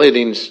INF,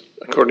 violating,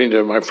 according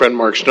to my friend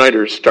Mark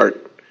Schneider's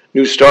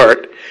New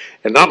START,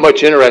 and not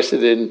much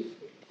interested in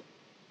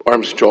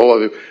arms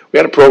control? We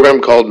had a program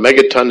called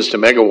Megatons to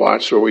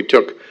Megawatts, where we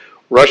took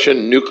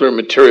Russian nuclear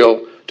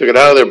material, took it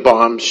out of their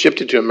bombs, shipped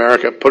it to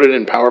America, put it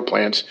in power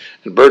plants,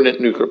 and burned it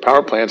in nuclear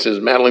power plants. As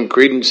Madeline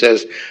Creedon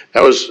says,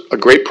 that was a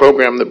great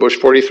program that Bush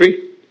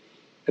 43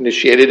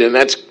 initiated, and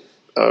that's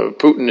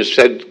Putin has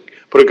said,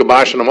 put a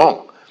kibosh on them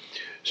all.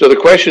 So the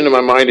question in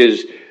my mind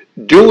is,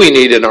 do we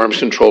need an arms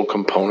control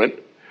component,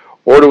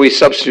 or do we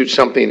substitute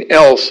something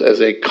else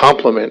as a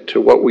complement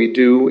to what we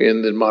do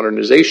in the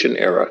modernization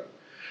era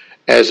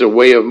as a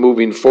way of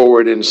moving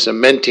forward and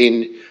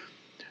cementing,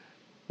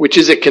 which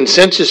is a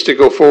consensus to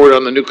go forward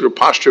on the nuclear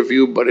posture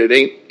review, but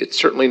it's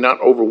certainly not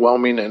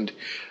overwhelming, and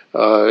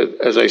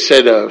as I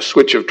said, a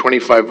switch of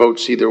 25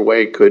 votes either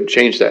way could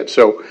change that.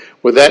 So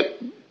with that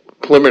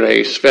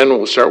preliminary, Sven,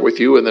 we'll start with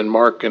you, and then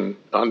Mark, and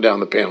on down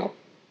the panel.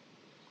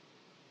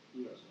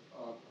 Yes.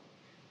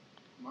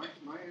 My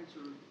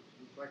answer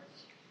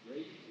reflects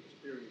Reagan's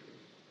experience,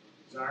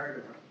 desire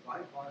to have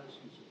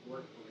bipartisan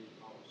support for his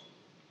policy.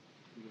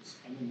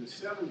 And in the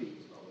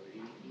 70s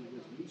already, he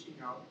was reaching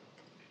out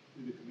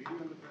to the Committee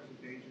on the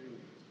Presentation,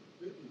 which was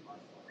completely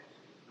bipartisan,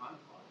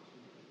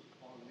 nonpartisan,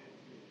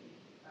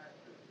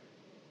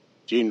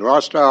 Gene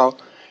Rostow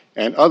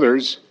and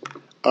others,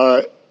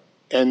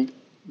 and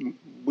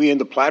we in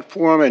the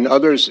platform and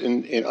others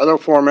in other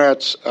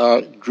formats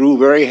drew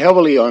very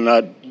heavily on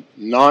that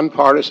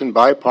nonpartisan,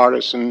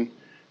 bipartisan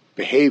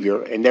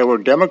behavior. And there were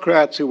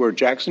Democrats who were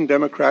Jackson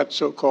Democrats,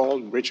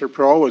 so-called. Richard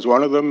Perot was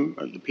one of them.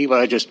 The people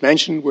I just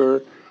mentioned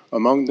were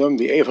among them.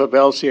 The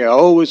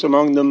AFL-CIO was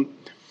among them,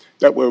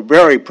 that were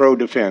very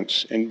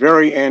pro-defense and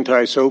very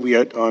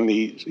anti-Soviet on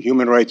the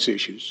human rights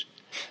issues.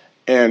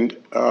 And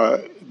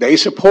they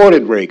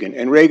supported Reagan,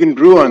 and Reagan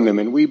drew on them,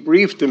 and we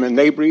briefed them, and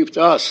they briefed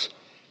us.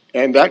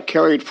 And that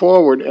carried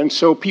forward, and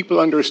so people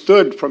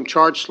understood from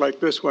charts like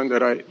this one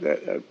that I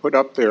put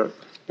up there,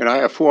 and I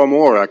have 4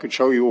 more. I could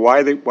show you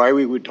why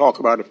we would talk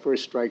about a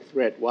first strike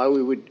threat, why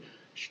we would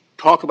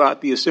talk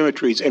about the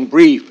asymmetries and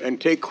brief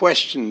and take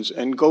questions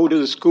and go to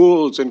the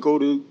schools and go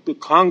to the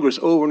Congress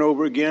over and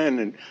over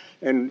again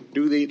and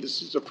do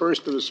this is the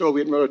first of the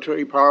Soviet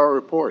military power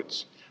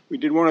reports. We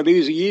did one of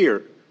these a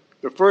year.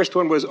 The first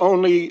one was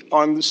only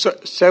on the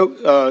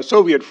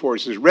Soviet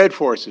forces, Red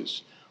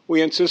forces.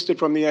 We insisted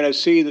from the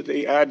NSC that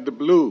they add the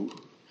blue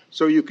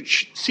so you could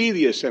see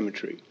the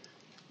asymmetry.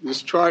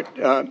 This chart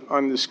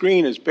on the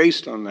screen is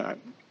based on that.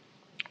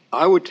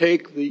 I would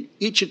take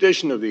each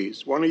edition of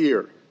these, one a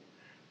year,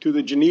 to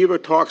the Geneva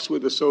talks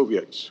with the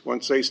Soviets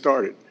once they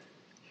started.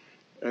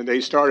 And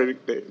they started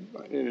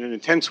in an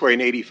intense way in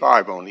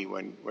 1985 only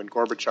when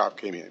Gorbachev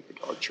came in.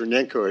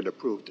 Chernenko had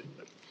approved it.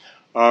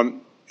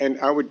 And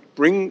I would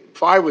bring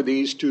 5 of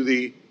these to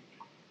the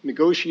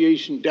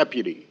negotiation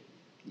deputy,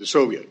 the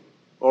Soviet,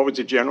 always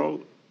a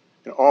general,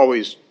 and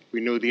always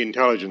we knew the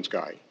intelligence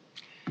guy.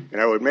 And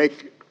I would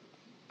make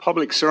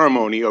public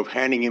ceremony of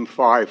handing him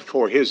 5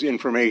 for his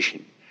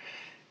information.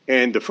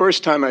 And the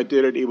first time I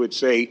did it, he would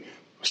say,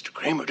 "Mr.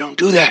 Kramer, don't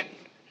do that."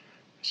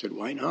 I said,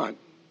 "Why not?"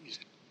 He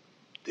said,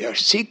 "There are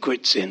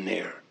secrets in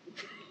there."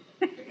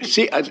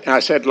 See, I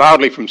said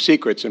loudly, "From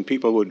secrets," and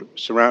people would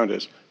surround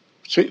us.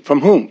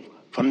 From whom?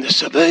 From the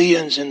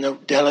civilians in the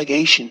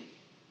delegation.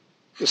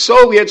 The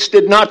Soviets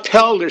did not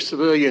tell their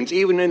civilians,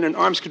 even in an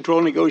arms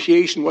control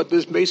negotiation, what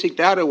this basic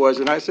data was.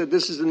 And I said,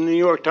 this is in the New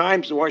York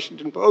Times, the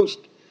Washington Post.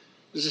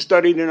 This is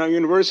studied in our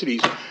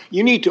universities.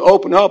 You need to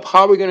open up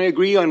how we're going to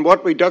agree on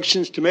what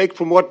reductions to make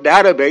from what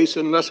database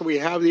unless we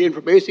have the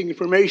basic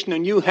information,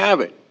 and you have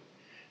it.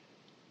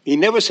 He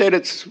never said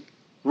it's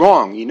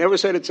wrong. He never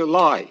said it's a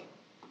lie.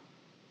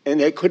 And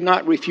they could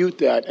not refute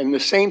that. And the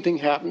same thing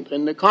happened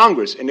in the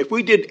Congress. And if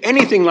we did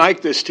anything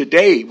like this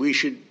today, we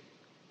should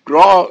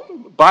draw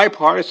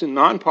bipartisan,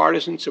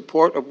 nonpartisan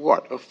support of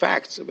what? Of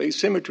facts, of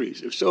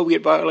asymmetries, of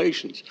Soviet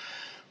violations.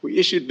 We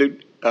issued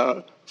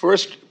the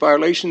first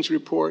violations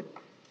report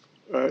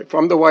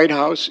from the White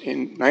House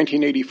in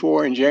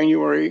 1984 in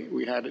January.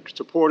 We had it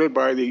supported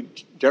by the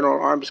General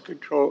Arms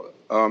Control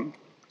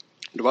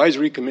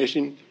Advisory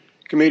Committee,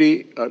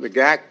 the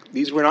GAC.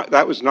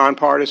 That was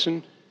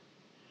nonpartisan.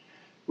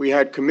 We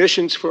had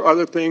commissions for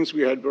other things.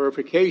 We had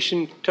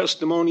verification,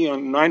 testimony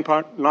on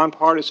a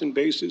nonpartisan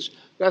basis.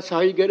 That's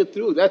how you get it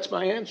through. That's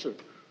my answer.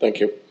 Thank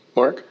you.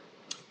 Mark?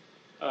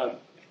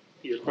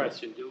 Your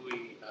question, do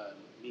we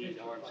need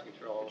arms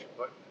control?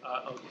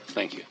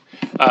 Thank you.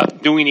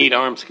 Do we need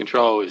arms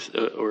control,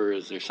 or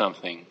is there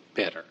something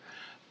better?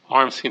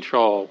 Arms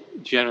control,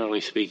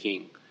 generally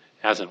speaking,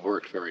 hasn't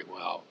worked very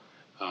well.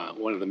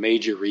 One of the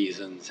major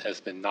reasons has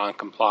been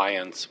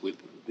noncompliance with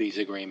these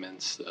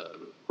agreements.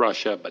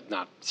 Russia, but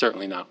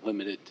certainly not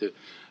limited to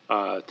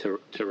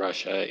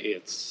Russia.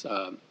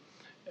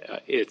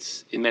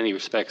 It's in many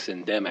respects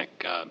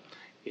endemic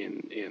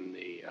in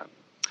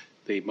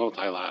the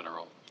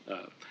multilateral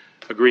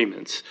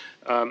agreements.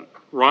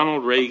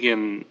 Ronald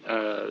Reagan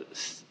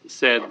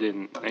said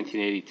in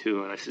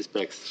 1982, and I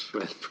suspect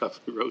Fred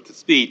probably wrote the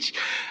speech,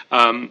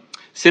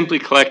 simply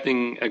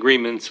collecting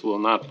agreements will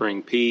not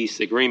bring peace.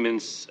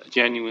 Agreements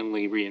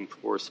genuinely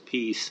reinforce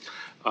peace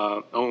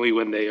only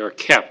when they are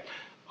kept.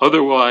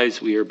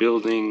 Otherwise, we are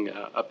building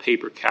a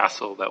paper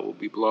castle that will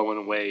be blown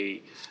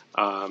away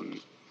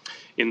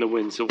in the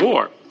winds of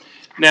war.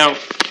 Now,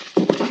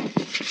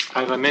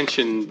 as I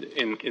mentioned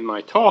in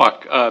my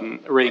talk,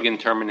 Reagan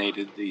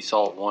terminated the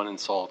SALT I and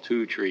SALT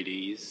II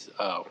treaties,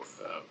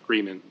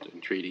 agreement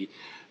and treaty,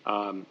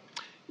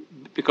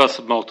 because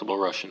of multiple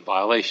Russian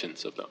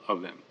violations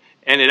of them.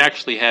 And it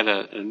actually had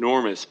an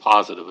enormous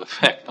positive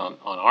effect on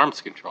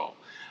arms control.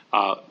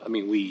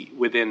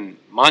 Within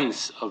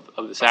months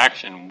of this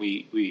action,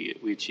 we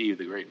achieved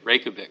the great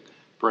Reykjavik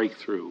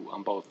breakthrough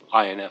on both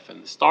INF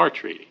and the STAR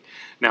Treaty.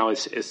 Now,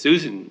 as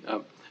Susan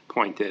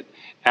pointed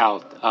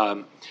out,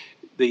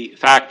 the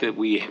fact that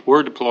we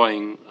were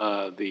deploying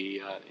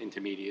the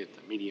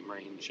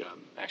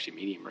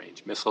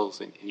medium-range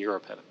missiles in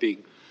Europe had a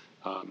big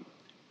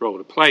role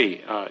to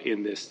play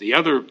in this. The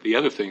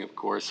other thing, of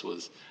course,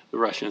 was the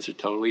Russians are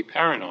totally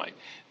paranoid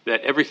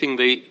that everything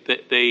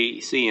that they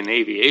see in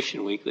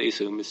Aviation Week they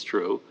assume is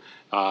true.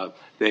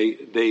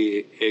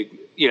 They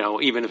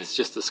even if it's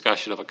just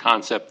discussion of a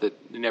concept that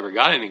never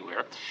got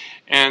anywhere.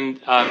 And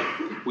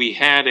we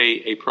had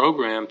a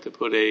program to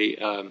put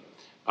an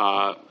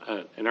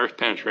earth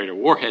penetrator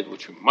warhead,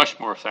 which was much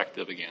more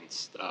effective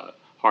against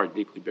hard,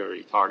 deeply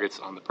buried targets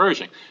on the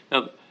Pershing.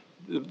 Now,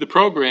 the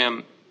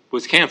program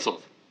was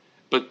canceled,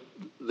 but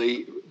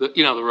the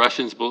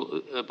Russians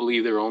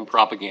believe their own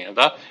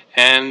propaganda,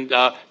 and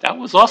that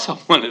was also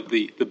one of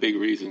the big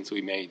reasons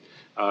we made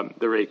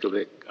the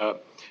Reykjavik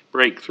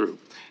breakthrough.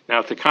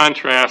 Now, to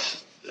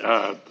contrast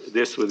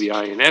this with the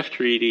INF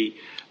Treaty,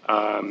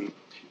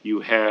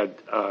 you had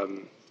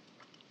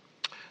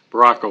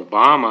Barack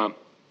Obama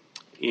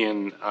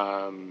in,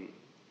 let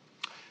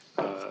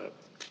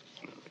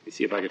me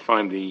see if I can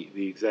find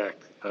the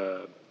exact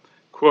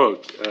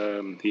quote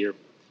here.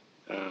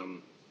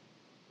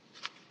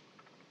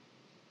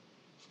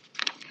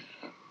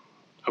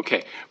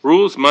 Okay,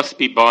 rules must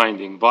be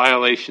binding,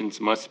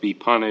 violations must be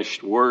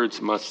punished,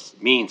 words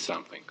must mean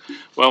something.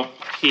 Well,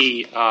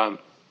 he,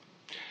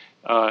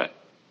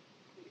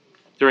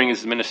 during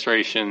his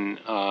administration,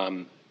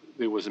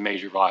 there was a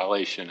major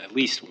violation, at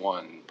least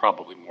one,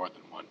 probably more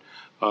than one,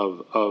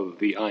 of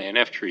the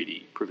INF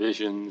Treaty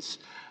provisions.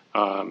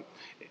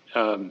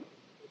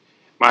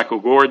 Michael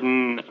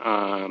Gordon,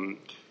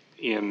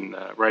 in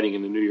writing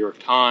in the New York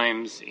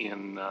Times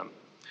in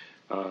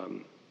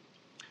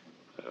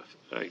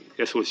I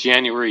guess it was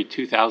January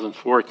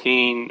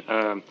 2014,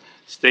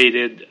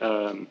 stated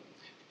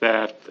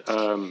that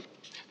the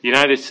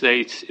United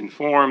States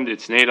informed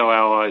its NATO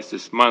allies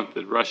this month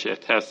that Russia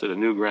had tested a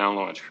new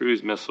ground-launched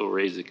cruise missile,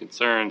 raising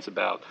concerns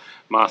about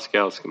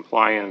Moscow's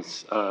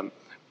compliance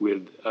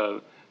with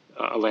a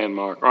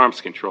landmark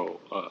arms control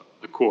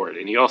accord.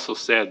 And he also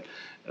said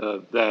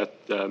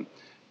that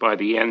by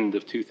the end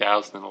of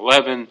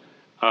 2011,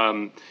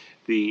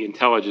 the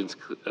intelligence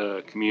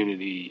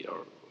community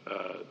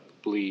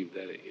believed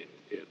that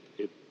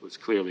it was was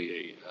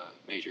clearly a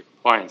major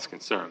compliance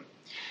concern.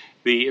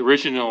 The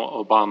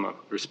original Obama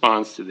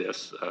response to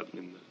this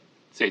in the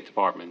State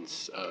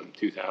Department's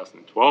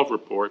 2012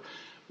 report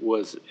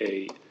was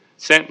a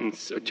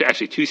sentence,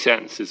 actually two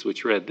sentences,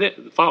 which read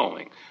the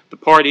following. The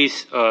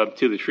parties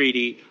to the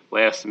treaty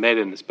last met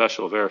in the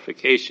Special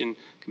Verification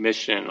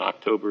Commission in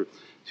October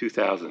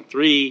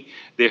 2003.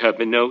 There have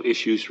been no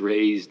issues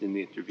raised in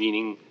the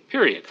intervening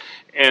period.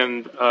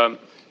 And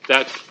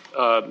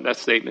that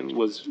statement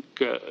was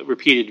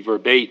repeated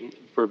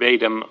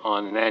verbatim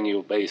on an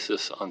annual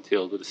basis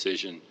until the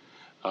decision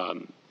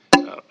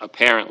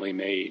apparently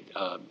made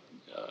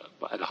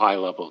at a high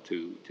level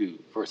to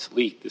first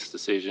leak this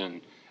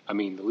decision.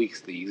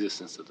 Leaks the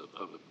existence of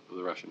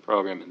the Russian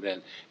program, and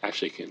then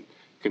actually can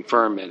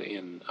confirm it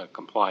in a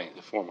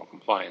formal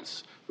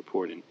compliance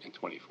report in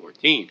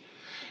 2014.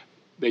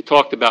 They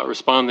talked about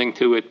responding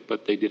to it,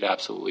 but they did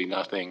absolutely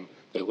nothing.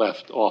 They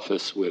left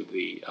office with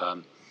the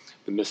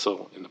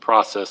missile in the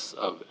process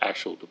of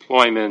actual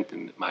deployment,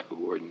 and Michael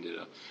Gordon did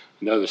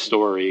another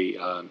story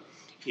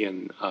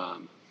in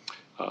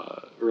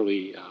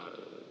early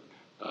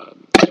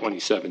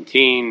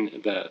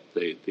 2017 that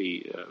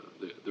the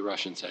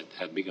Russians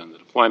had begun the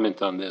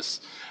deployment on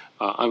this.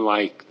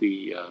 Unlike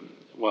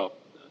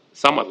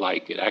somewhat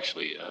like it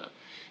actually,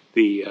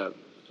 the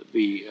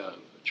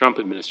Trump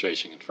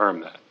administration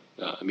confirmed that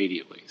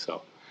immediately.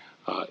 So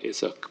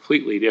it's a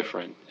completely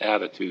different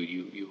attitude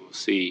you will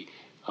see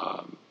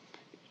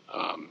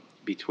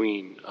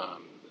between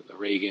the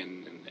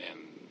Reagan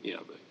and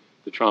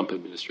the Trump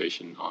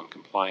administration on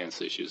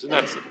compliance issues, and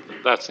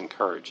that's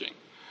encouraging.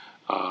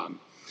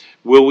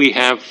 Will we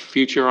have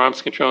future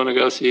arms control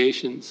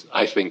negotiations?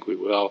 I think we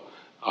will.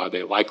 Are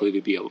they likely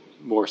to be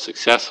more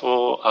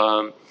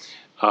successful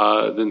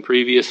than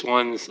previous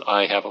ones?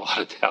 I have a lot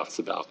of doubts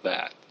about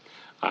that.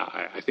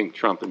 I think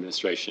Trump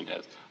administration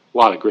has a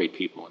lot of great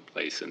people in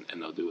place, and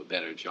they'll do a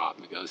better job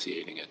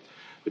negotiating it.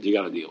 But you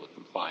got to deal with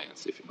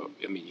compliance. You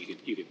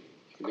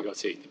can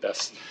negotiate the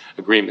best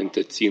agreement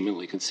that's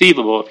humanly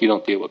conceivable. If you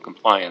don't deal with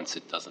compliance,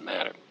 it doesn't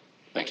matter.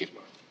 Thank you.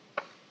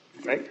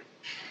 Right.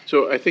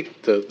 So I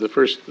think the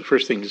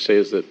first thing to say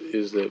is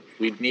that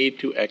we need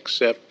to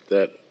accept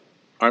that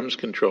arms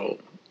control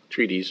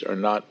treaties are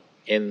not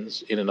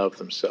ends in and of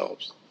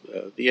themselves.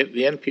 The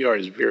NPR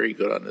is very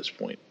good on this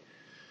point.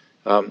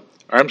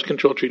 Arms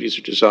control treaties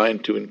are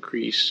designed to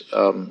increase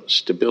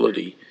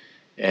stability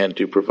and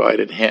to provide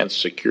enhanced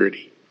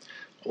security.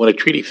 When a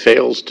treaty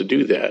fails to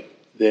do that,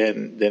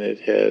 then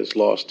it has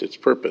lost its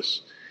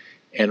purpose.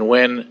 And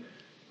when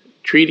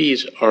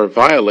treaties are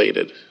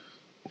violated,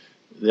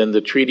 then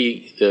the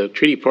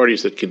treaty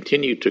parties that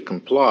continue to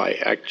comply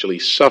actually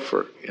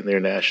suffer in their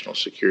national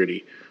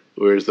security,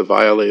 whereas the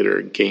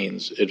violator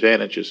gains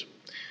advantages.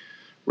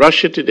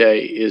 Russia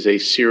today is a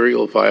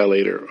serial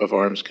violator of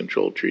arms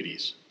control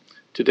treaties.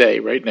 Today,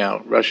 right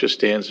now, Russia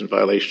stands in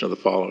violation of the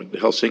following: the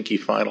Helsinki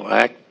Final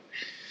Act,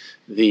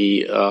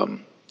 the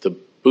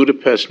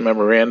Budapest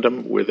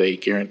Memorandum, where they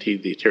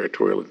guaranteed the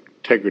territorial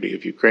integrity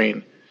of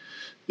Ukraine,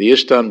 the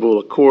Istanbul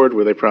Accord,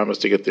 where they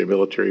promised to get their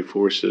military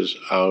forces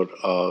out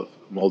of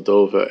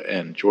Moldova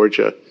and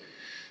Georgia,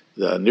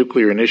 the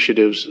nuclear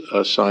initiatives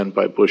signed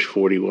by Bush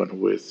 41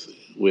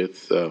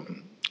 with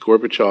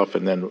Gorbachev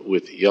and then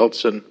with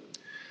Yeltsin,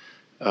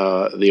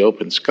 the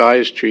Open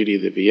Skies Treaty,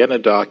 the Vienna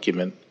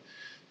document.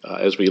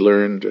 As we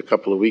learned a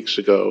couple of weeks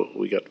ago,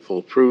 we got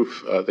full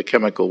proof, the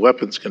Chemical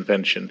Weapons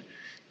Convention,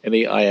 and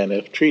the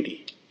INF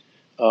Treaty.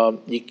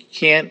 You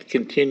can't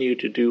continue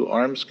to do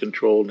arms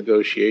control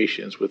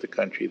negotiations with a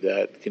country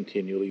that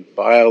continually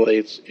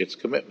violates its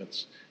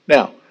commitments.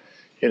 Now,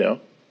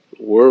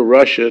 were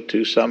Russia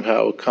to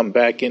somehow come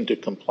back into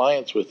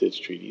compliance with its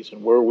treaties,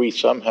 and were we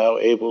somehow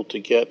able to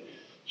get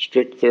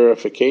strict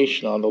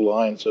verification on the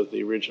lines of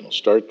the original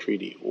START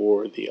Treaty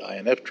or the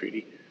INF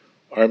Treaty,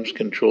 arms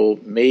control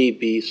may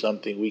be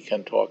something we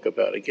can talk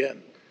about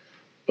again.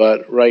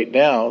 But right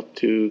now,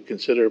 to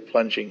consider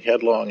plunging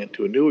headlong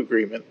into a new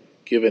agreement,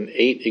 given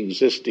 8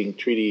 existing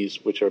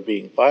treaties which are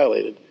being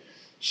violated,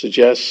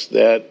 suggests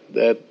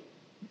that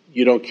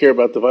you don't care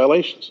about the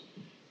violations.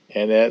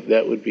 And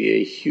that would be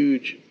a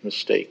huge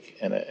mistake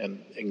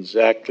and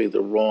exactly the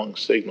wrong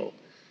signal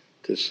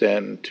to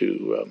send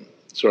to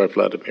Tsar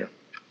Vladimir.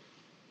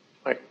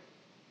 I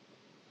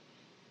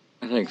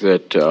think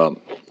that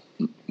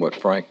what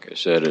Frank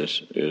said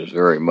is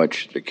very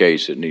much the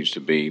case. It needs to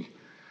be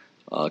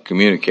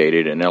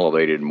communicated and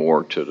elevated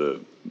more to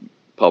the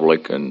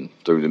public and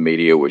through the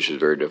media, which is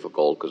very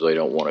difficult because they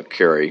don't want to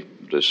carry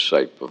this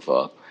type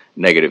of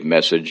negative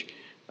message.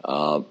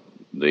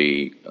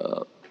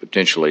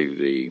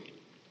 Potentially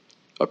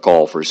a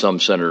call for some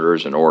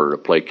senators in order to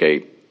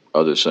placate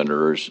other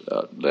senators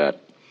that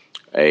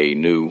a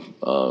new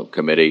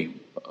committee,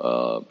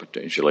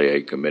 potentially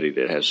a committee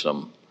that has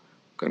some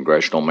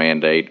congressional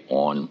mandate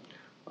on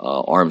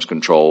arms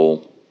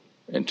control,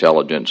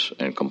 intelligence,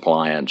 and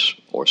compliance,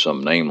 or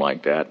some name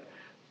like that,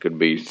 could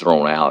be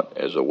thrown out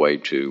as a way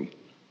to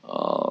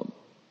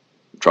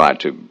try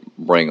to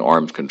bring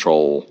arms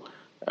control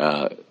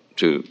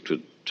to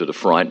the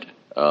front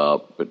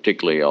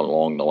particularly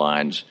along the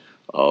lines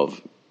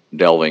of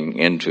delving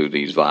into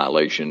these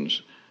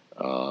violations,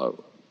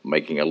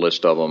 making a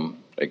list of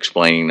them,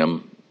 explaining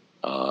them,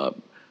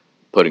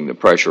 putting the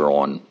pressure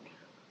on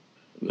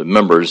the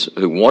members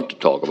who want to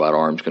talk about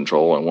arms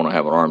control and want to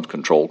have an arms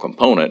control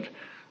component,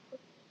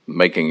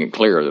 making it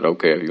clear that,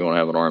 okay, if you want to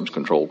have an arms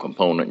control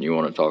component and you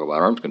want to talk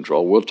about arms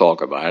control, we'll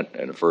talk about it.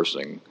 And the first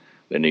thing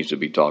that needs to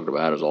be talked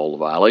about is all the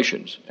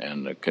violations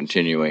and the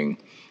continuing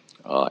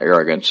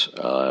arrogance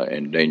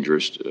and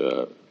dangerous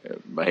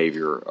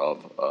behavior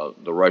of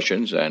the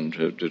Russians, and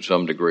to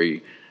some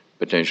degree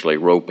potentially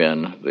rope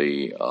in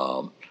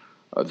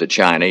the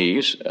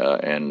Chinese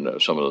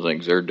and some of the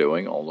things they're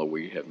doing, although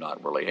we have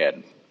not really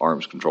had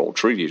arms control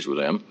treaties with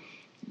them.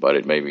 But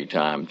it may be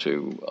time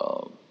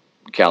to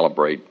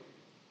calibrate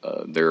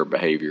their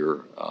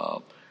behavior,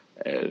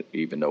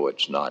 even though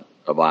it's not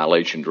a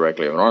violation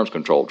directly of an arms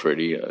control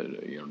treaty,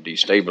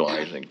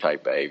 destabilizing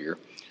type behavior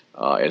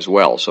as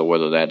well. So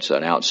whether that's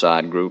an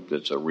outside group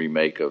that's a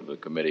remake of the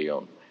Committee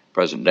on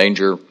Present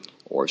Danger,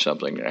 or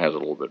something that has a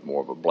little bit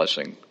more of a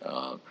blessing,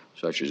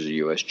 such as the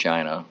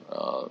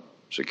U.S.-China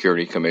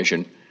Security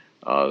Commission,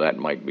 that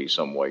might be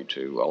some way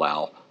to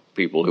allow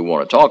people who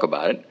want to talk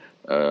about it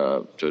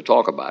to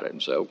talk about it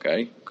and say,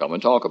 okay, come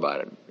and talk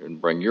about it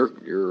and bring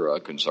your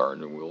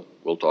concern, and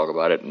we'll talk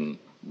about it and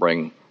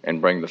bring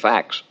the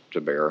facts to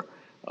bear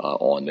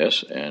on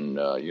this, and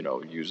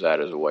use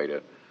that as a way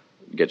to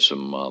get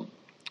some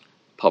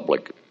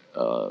public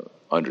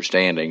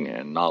understanding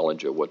and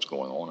knowledge of what's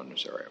going on in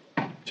this area.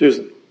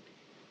 Susan.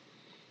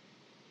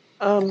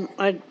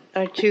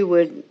 I too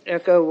would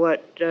echo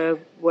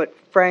what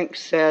Frank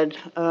said,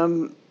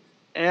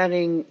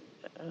 adding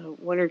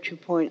one or 2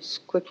 points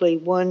quickly.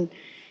 One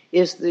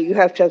is that you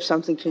have to have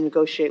something to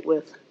negotiate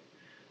with,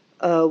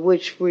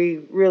 which we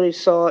really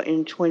saw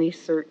in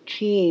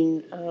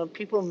 2013.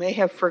 People may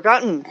have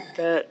forgotten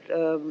that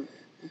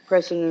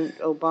President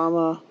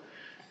Obama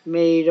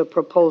made a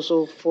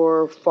proposal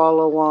for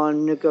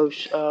follow-on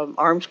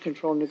arms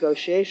control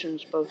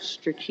negotiations, both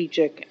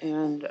strategic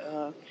and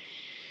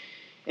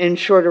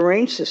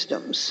shorter-range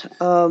systems.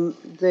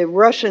 The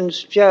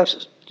Russians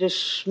just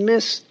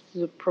dismissed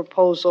the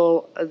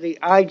proposal,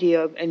 the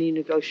idea of any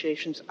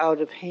negotiations,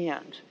 out of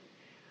hand.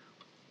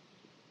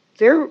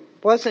 There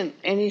wasn't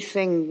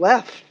anything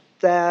left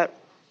that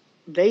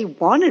they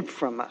wanted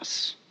from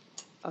us,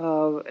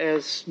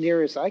 as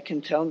near as I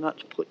can tell, not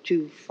to put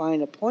too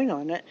fine a point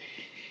on it.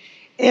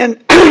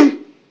 And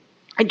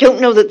I don't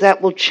know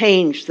that will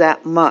change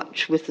that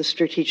much with the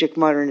Strategic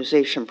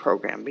Modernization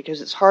Program,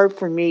 because it's hard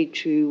for me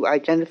to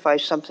identify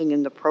something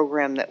in the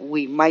program that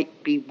we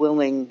might be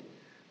willing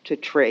to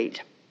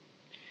trade.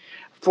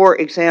 For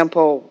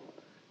example,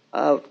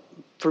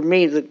 for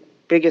me, the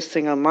biggest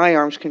thing on my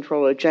arms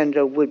control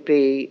agenda would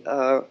be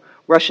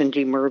Russian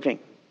demerving,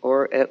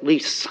 or at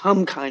least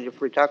some kind of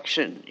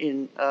reduction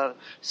in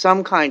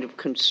some kind of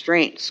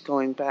constraints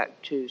going back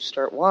to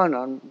Start 1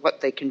 on what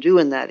they can do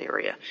in that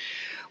area.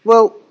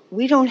 Well,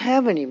 we don't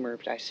have any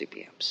MERVed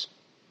ICBMs.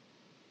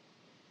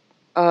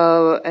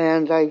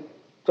 And I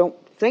don't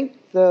think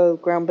the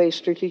ground-based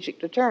strategic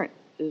deterrent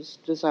is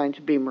designed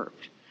to be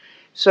MERVed.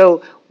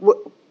 So,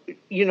 what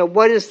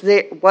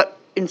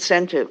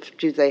incentive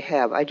do they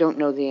have? I don't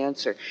know the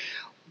answer.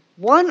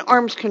 One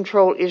arms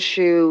control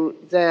issue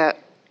that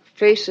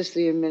faces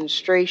the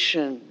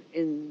administration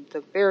in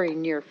the very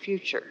near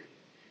future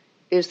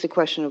is the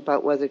question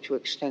about whether to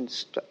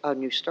extend a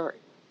New START.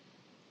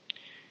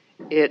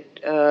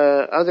 It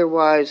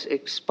otherwise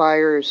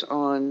expires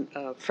on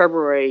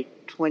February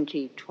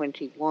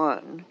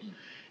 2021,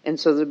 and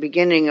so the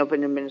beginning of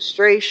an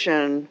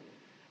administration,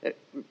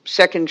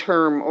 second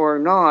term or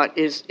not,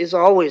 is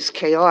always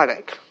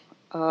chaotic,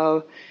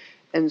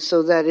 and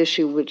so that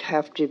issue would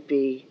have to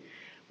be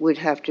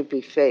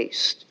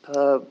faced.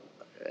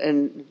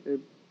 And the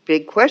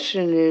big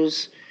question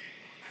is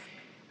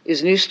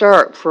New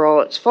START, for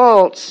all its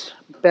faults,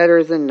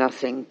 better than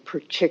nothing,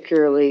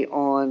 particularly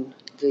on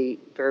the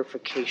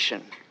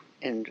verification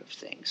end of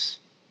things?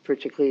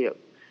 Particularly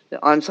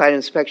the on-site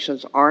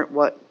inspections aren't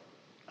what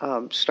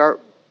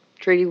START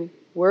treaty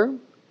were,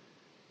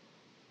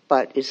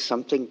 but is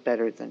something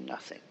better than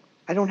nothing?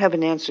 I don't have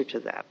an answer to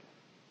that,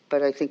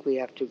 but I think we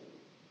have to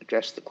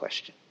address the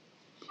question.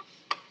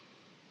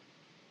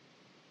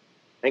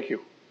 Thank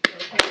you.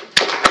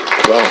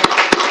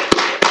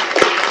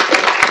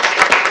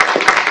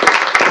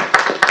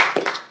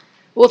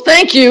 Well,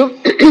 thank you.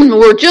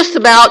 We're just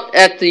about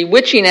at the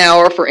witching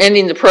hour for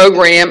ending the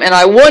program, and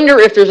I wonder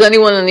if there's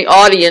anyone in the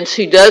audience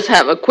who does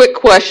have a quick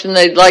question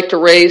they'd like to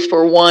raise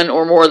for one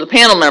or more of the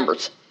panel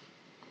members.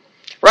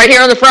 Right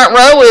here in the front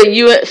row, will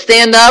you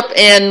stand up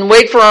and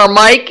wait for our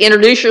mic,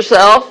 introduce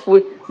yourself?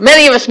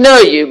 Many of us know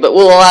you, but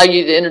we'll allow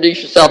you to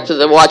introduce yourself to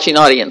the watching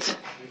audience.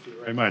 Thank you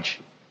very much.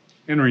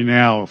 Henry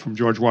Now from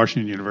George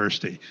Washington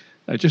University.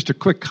 Just a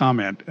quick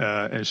comment.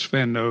 As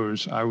Sven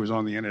knows, I was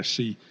on the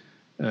NSC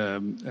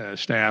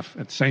staff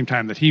at the same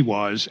time that he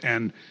was,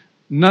 and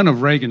none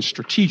of Reagan's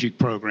strategic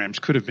programs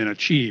could have been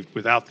achieved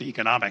without the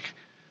economic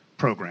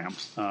program.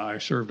 I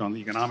served on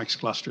the economics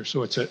cluster,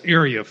 so it's an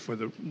area for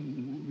to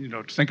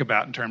think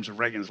about in terms of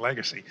Reagan's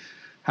legacy,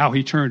 how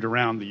he turned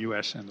around the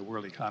U.S. and the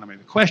world economy.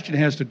 The question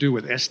has to do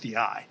with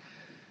SDI.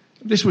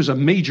 This was a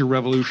major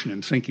revolution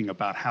in thinking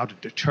about how to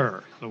deter,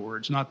 in other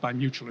words, not by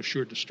mutual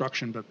assured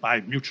destruction, but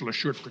by mutual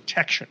assured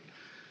protection.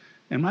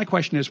 And my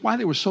question is why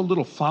there was so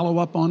little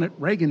follow-up on it.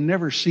 Reagan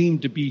never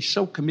seemed to be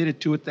so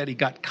committed to it that he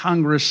got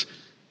Congress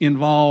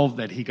involved,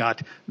 that he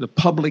got the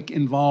public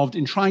involved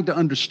in trying to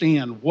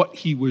understand what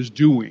he was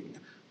doing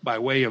by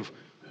way of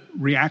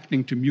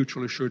reacting to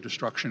mutual assured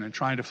destruction and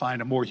trying to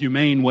find a more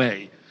humane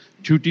way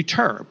to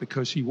deter,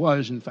 because he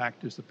was, in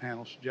fact, as the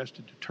panel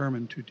suggested,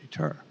 determined to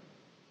deter.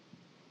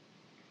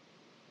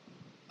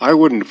 I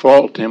wouldn't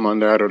fault him on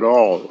that at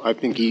all. I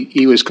think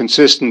he was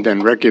consistent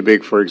in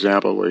Reykjavik, for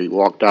example, where he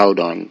walked out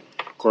on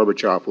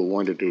Gorbachev, who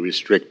wanted to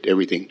restrict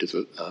everything to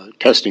the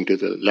testing to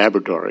the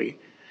laboratory.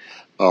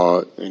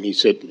 And he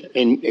said,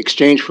 in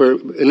exchange for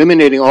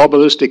eliminating all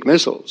ballistic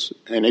missiles.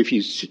 And if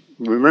you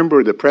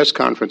remember the press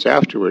conference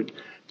afterward,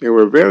 there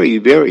were very,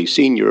 very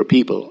senior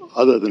people,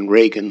 other than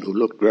Reagan, who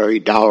looked very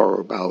dour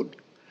about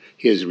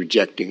his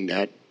rejecting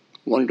that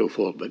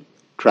wonderful but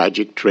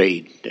tragic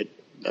trade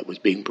that was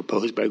being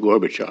proposed by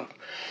Gorbachev.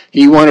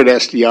 He wanted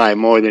SDI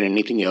more than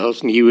anything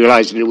else, and he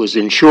realized that it was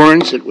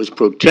insurance, it was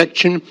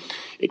protection,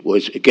 it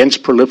was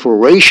against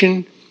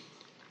proliferation.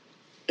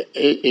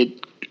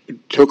 It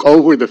took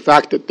over the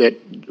fact that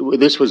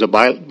this was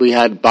we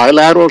had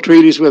bilateral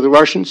treaties with the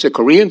Russians. The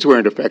Koreans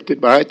weren't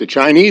affected by it. The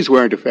Chinese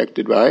weren't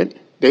affected by it.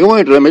 They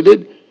weren't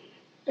limited.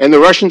 And the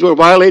Russians were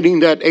violating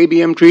that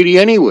ABM treaty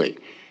anyway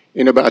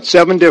in about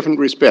 7 different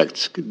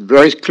respects.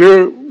 Very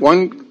clear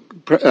one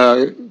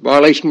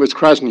violation was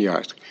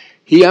Krasnoyarsk.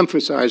 He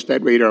emphasized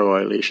that radar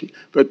violation.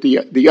 But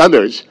the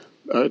others,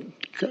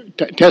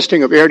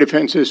 testing of air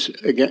defenses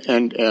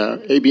and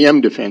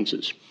ABM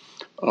defenses,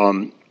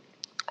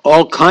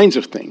 all kinds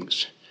of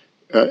things.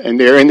 And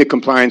they're in the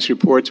compliance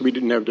reports. We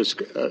didn't have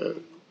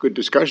good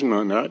discussion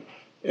on that.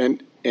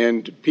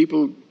 And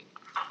people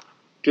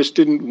just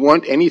didn't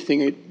want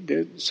anything.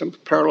 There's some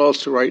parallels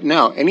to right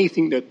now.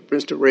 Anything that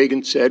Mr.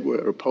 Reagan said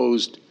were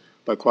opposed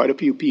by quite a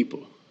few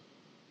people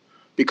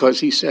because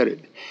he said it.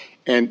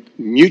 And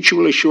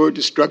mutual assured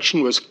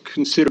destruction was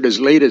considered as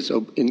late as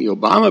in the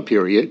Obama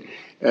period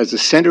as the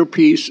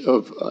centerpiece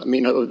of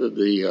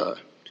the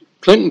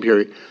Clinton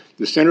period,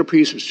 the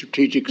centerpiece of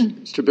strategic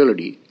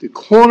stability, the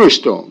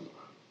cornerstone.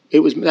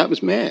 That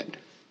was mad.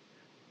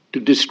 To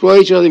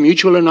destroy each other,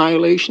 mutual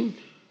annihilation,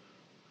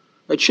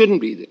 that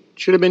shouldn't be. It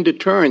should have been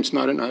deterrence,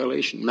 not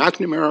annihilation.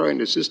 McNamara and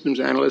the systems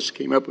analysts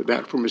came up with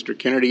that for Mr.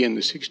 Kennedy in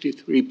the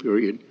 1963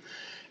 period.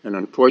 And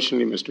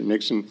unfortunately, Mr.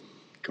 Nixon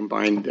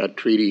combined that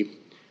treaty.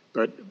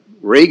 But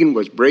Reagan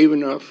was brave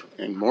enough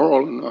and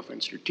moral enough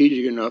and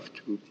strategic enough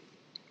to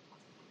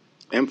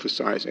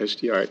emphasize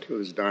SDI till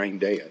his dying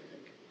day, I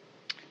think.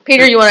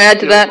 Peter, you want to add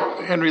to that?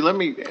 Henry,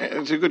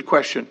 it's a good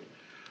question.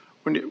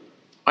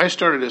 I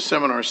started a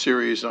seminar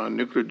series on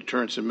nuclear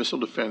deterrence and missile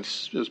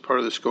defense as part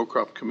of the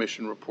Scowcroft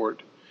Commission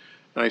report,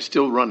 and I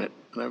still run it.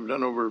 And I've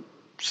done over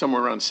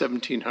somewhere around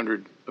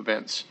 1,700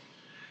 events.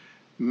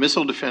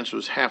 Missile defense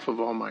was half of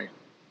all my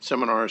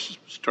seminars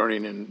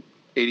starting in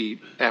 80,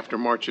 after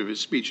March of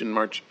his speech in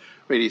March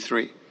of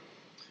 83.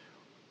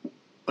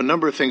 A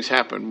number of things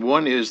happened.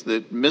 One is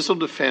that missile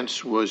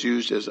defense was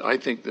used as, I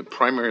think, the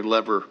primary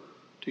lever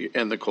to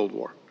end the Cold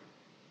War.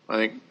 I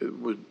think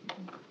it was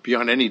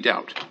beyond any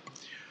doubt.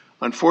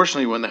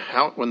 Unfortunately, when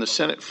the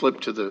Senate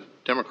flipped to the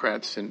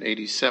Democrats in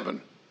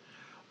 87,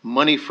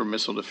 money for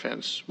missile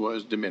defense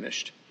was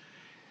diminished.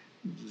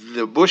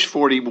 The Bush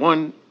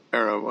 41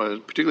 era,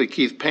 particularly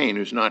Keith Payne,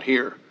 who's not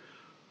here,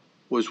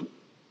 was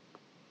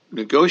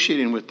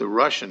negotiating with the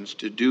Russians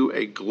to do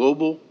a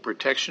global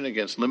protection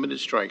against limited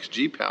strikes,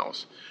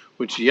 GPALS,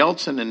 which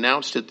Yeltsin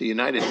announced at the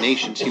United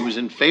Nations he was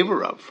in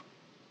favor of.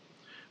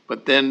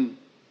 But then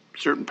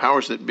certain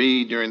powers that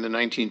be during the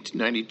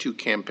 1992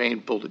 campaign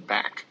pulled it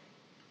back.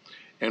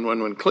 And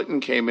when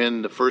Clinton came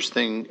in, the first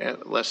thing,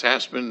 Les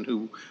Aspin,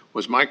 who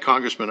was my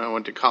congressman, I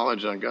went to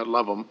college and God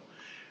love him,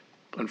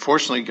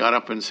 unfortunately got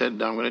up and said,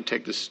 I'm going to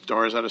take the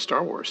stars out of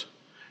Star Wars.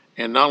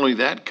 And not only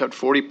that, cut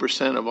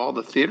 40% of all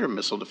the theater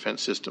missile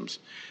defense systems.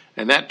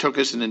 And that took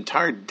us an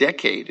entire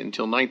decade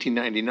until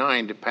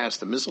 1999 to pass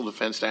the Missile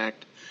Defense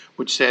Act,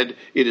 which said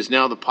it is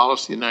now the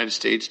policy of the United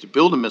States to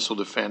build a missile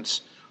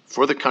defense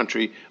for the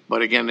country,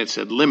 but again, it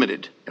said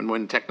limited and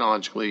when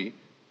technologically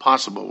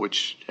possible,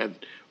 which had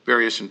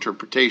various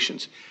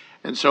interpretations.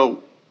 And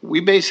so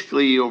we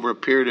basically, over a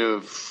period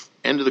of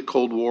end of the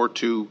Cold War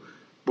to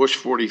Bush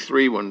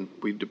 43, when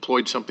we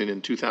deployed something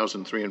in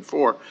 2003 and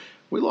 4,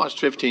 we lost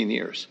 15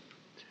 years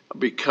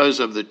because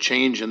of the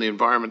change in the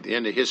environment, the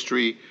end of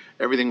history.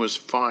 Everything was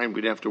fine.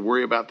 We didn't have to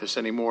worry about this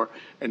anymore.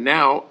 And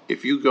now,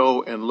 if you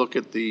go and look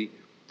at the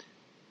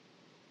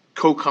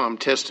COCOM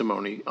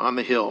testimony on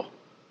the Hill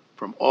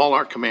from all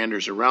our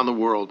commanders around the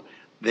world,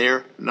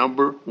 their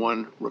number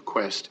one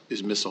request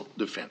is missile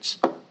defense.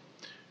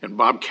 and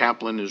Bob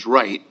Kaplan is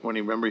right when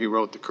he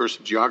wrote The Curse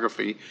of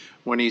Geography,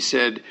 when he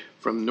said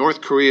from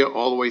North Korea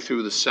all the way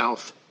through the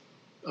south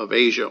of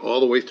Asia, all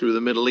the way through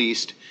the Middle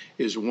East,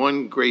 is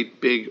one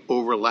great big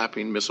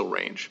overlapping missile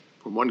range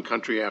from one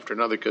country after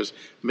another, because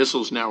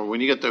missiles now,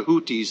 when you get the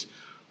Houthis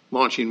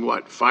launching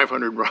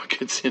 500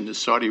 rockets into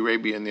Saudi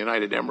Arabia and the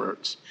United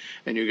Emirates,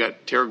 and you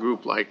got terror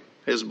group like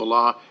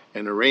Hezbollah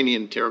and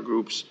Iranian terror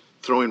groups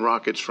throwing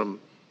rockets from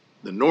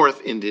the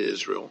north into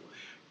Israel.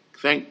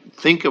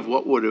 Think of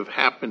what would have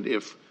happened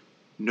if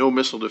no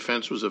missile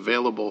defense was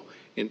available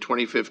in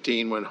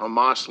 2015, when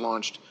Hamas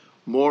launched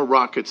more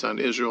rockets on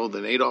Israel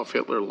than Adolf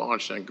Hitler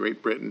launched on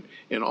Great Britain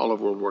in all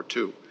of World War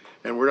II.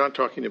 And we're not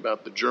talking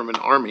about the German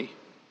army.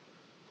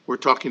 We're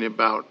talking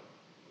about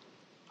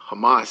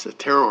Hamas, a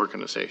terror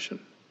organization.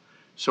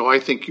 So I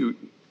think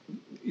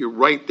you're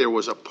right, there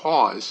was a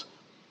pause,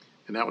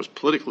 and that was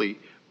politically,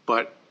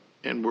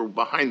 and we're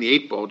behind the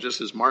eight ball,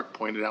 just as Mark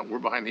pointed out, we're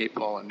behind the eight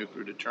ball on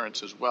nuclear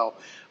deterrence as well.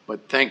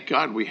 But thank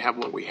God we have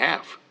what we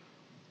have.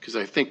 Because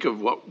I think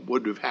of what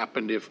would have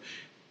happened if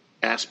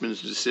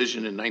Aspen's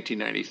decision in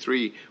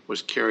 1993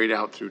 was carried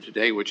out through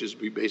today, which is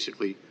we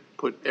basically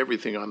put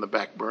everything on the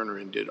back burner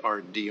and did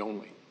R&D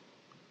only.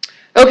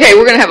 Okay,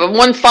 we're going to have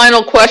one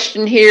final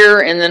question here,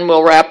 and then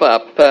we'll wrap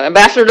up.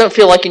 Ambassador, don't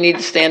feel like you need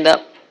to stand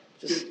up.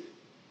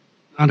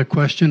 Not a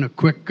question, a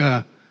quick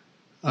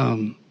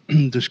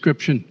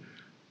description.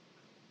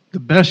 The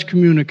best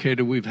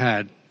communicator we've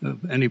had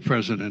of any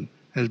president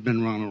has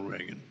been Ronald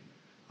Reagan.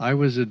 I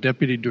was a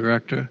deputy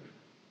director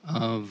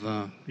of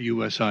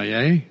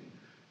USIA,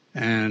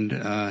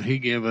 and he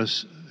gave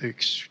us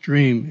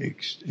extreme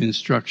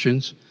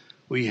instructions.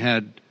 We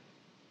had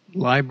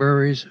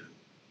libraries.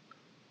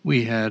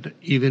 We had,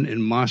 even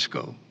in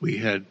Moscow, we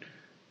had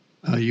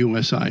a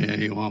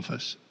USIA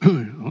office.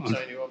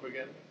 Sign you up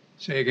again?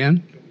 Say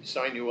again? Can we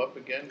sign you up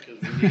again? 'Cause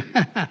we need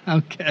you.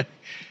 Okay.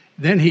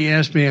 Then he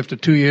asked me, after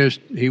 2 years,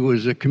 he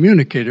was a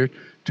communicator,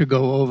 to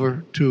go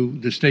over to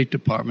the State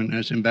Department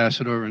as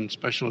ambassador and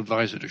special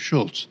advisor to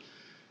Schultz.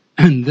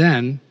 And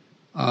then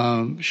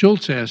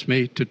Schultz asked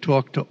me to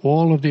talk to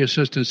all of the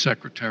assistant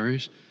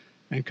secretaries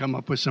and come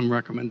up with some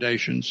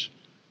recommendations,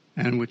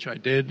 and which I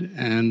did.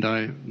 And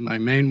my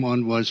main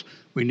one was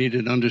we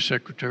needed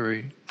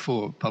undersecretary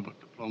for public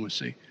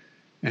diplomacy.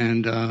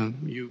 And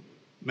you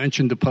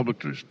mentioned the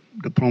public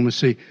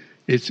diplomacy.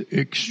 It's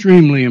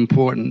extremely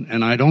important,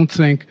 and I don't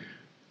think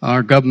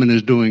our government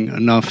is doing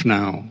enough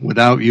now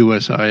without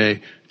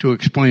USIA to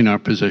explain our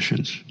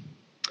positions.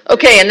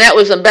 Okay, and that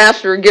was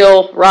Ambassador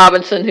Gil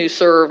Robinson, who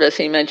served, as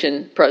he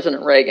mentioned,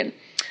 President Reagan.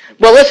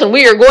 Well, listen,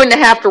 we are going to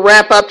have to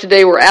wrap up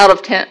today. We're out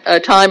of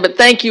time, but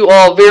thank you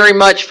all very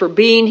much for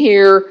being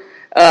here.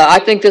 I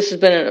think this has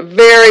been a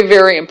very,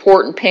 very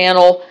important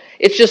panel.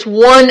 It's just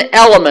one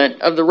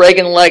element of the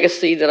Reagan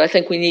legacy that I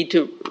think we need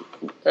to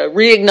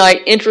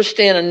reignite interest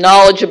in and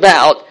knowledge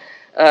about,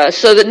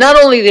 so that not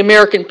only the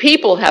American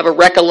people have a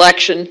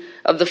recollection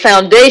of the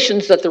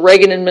foundations that the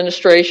Reagan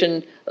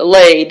administration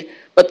laid,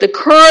 but the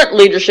current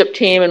leadership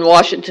team in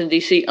Washington,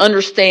 D.C.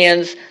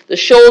 understands the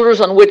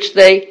shoulders on which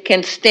they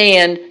can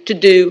stand to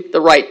do the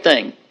right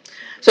thing.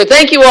 So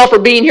thank you all for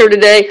being here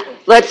today.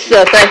 Let's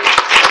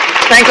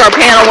thank our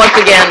panel once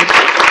again.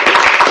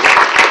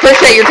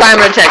 Appreciate your time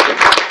and attention.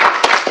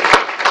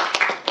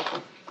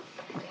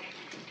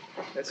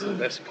 That's the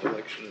best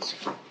collection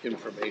of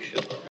information.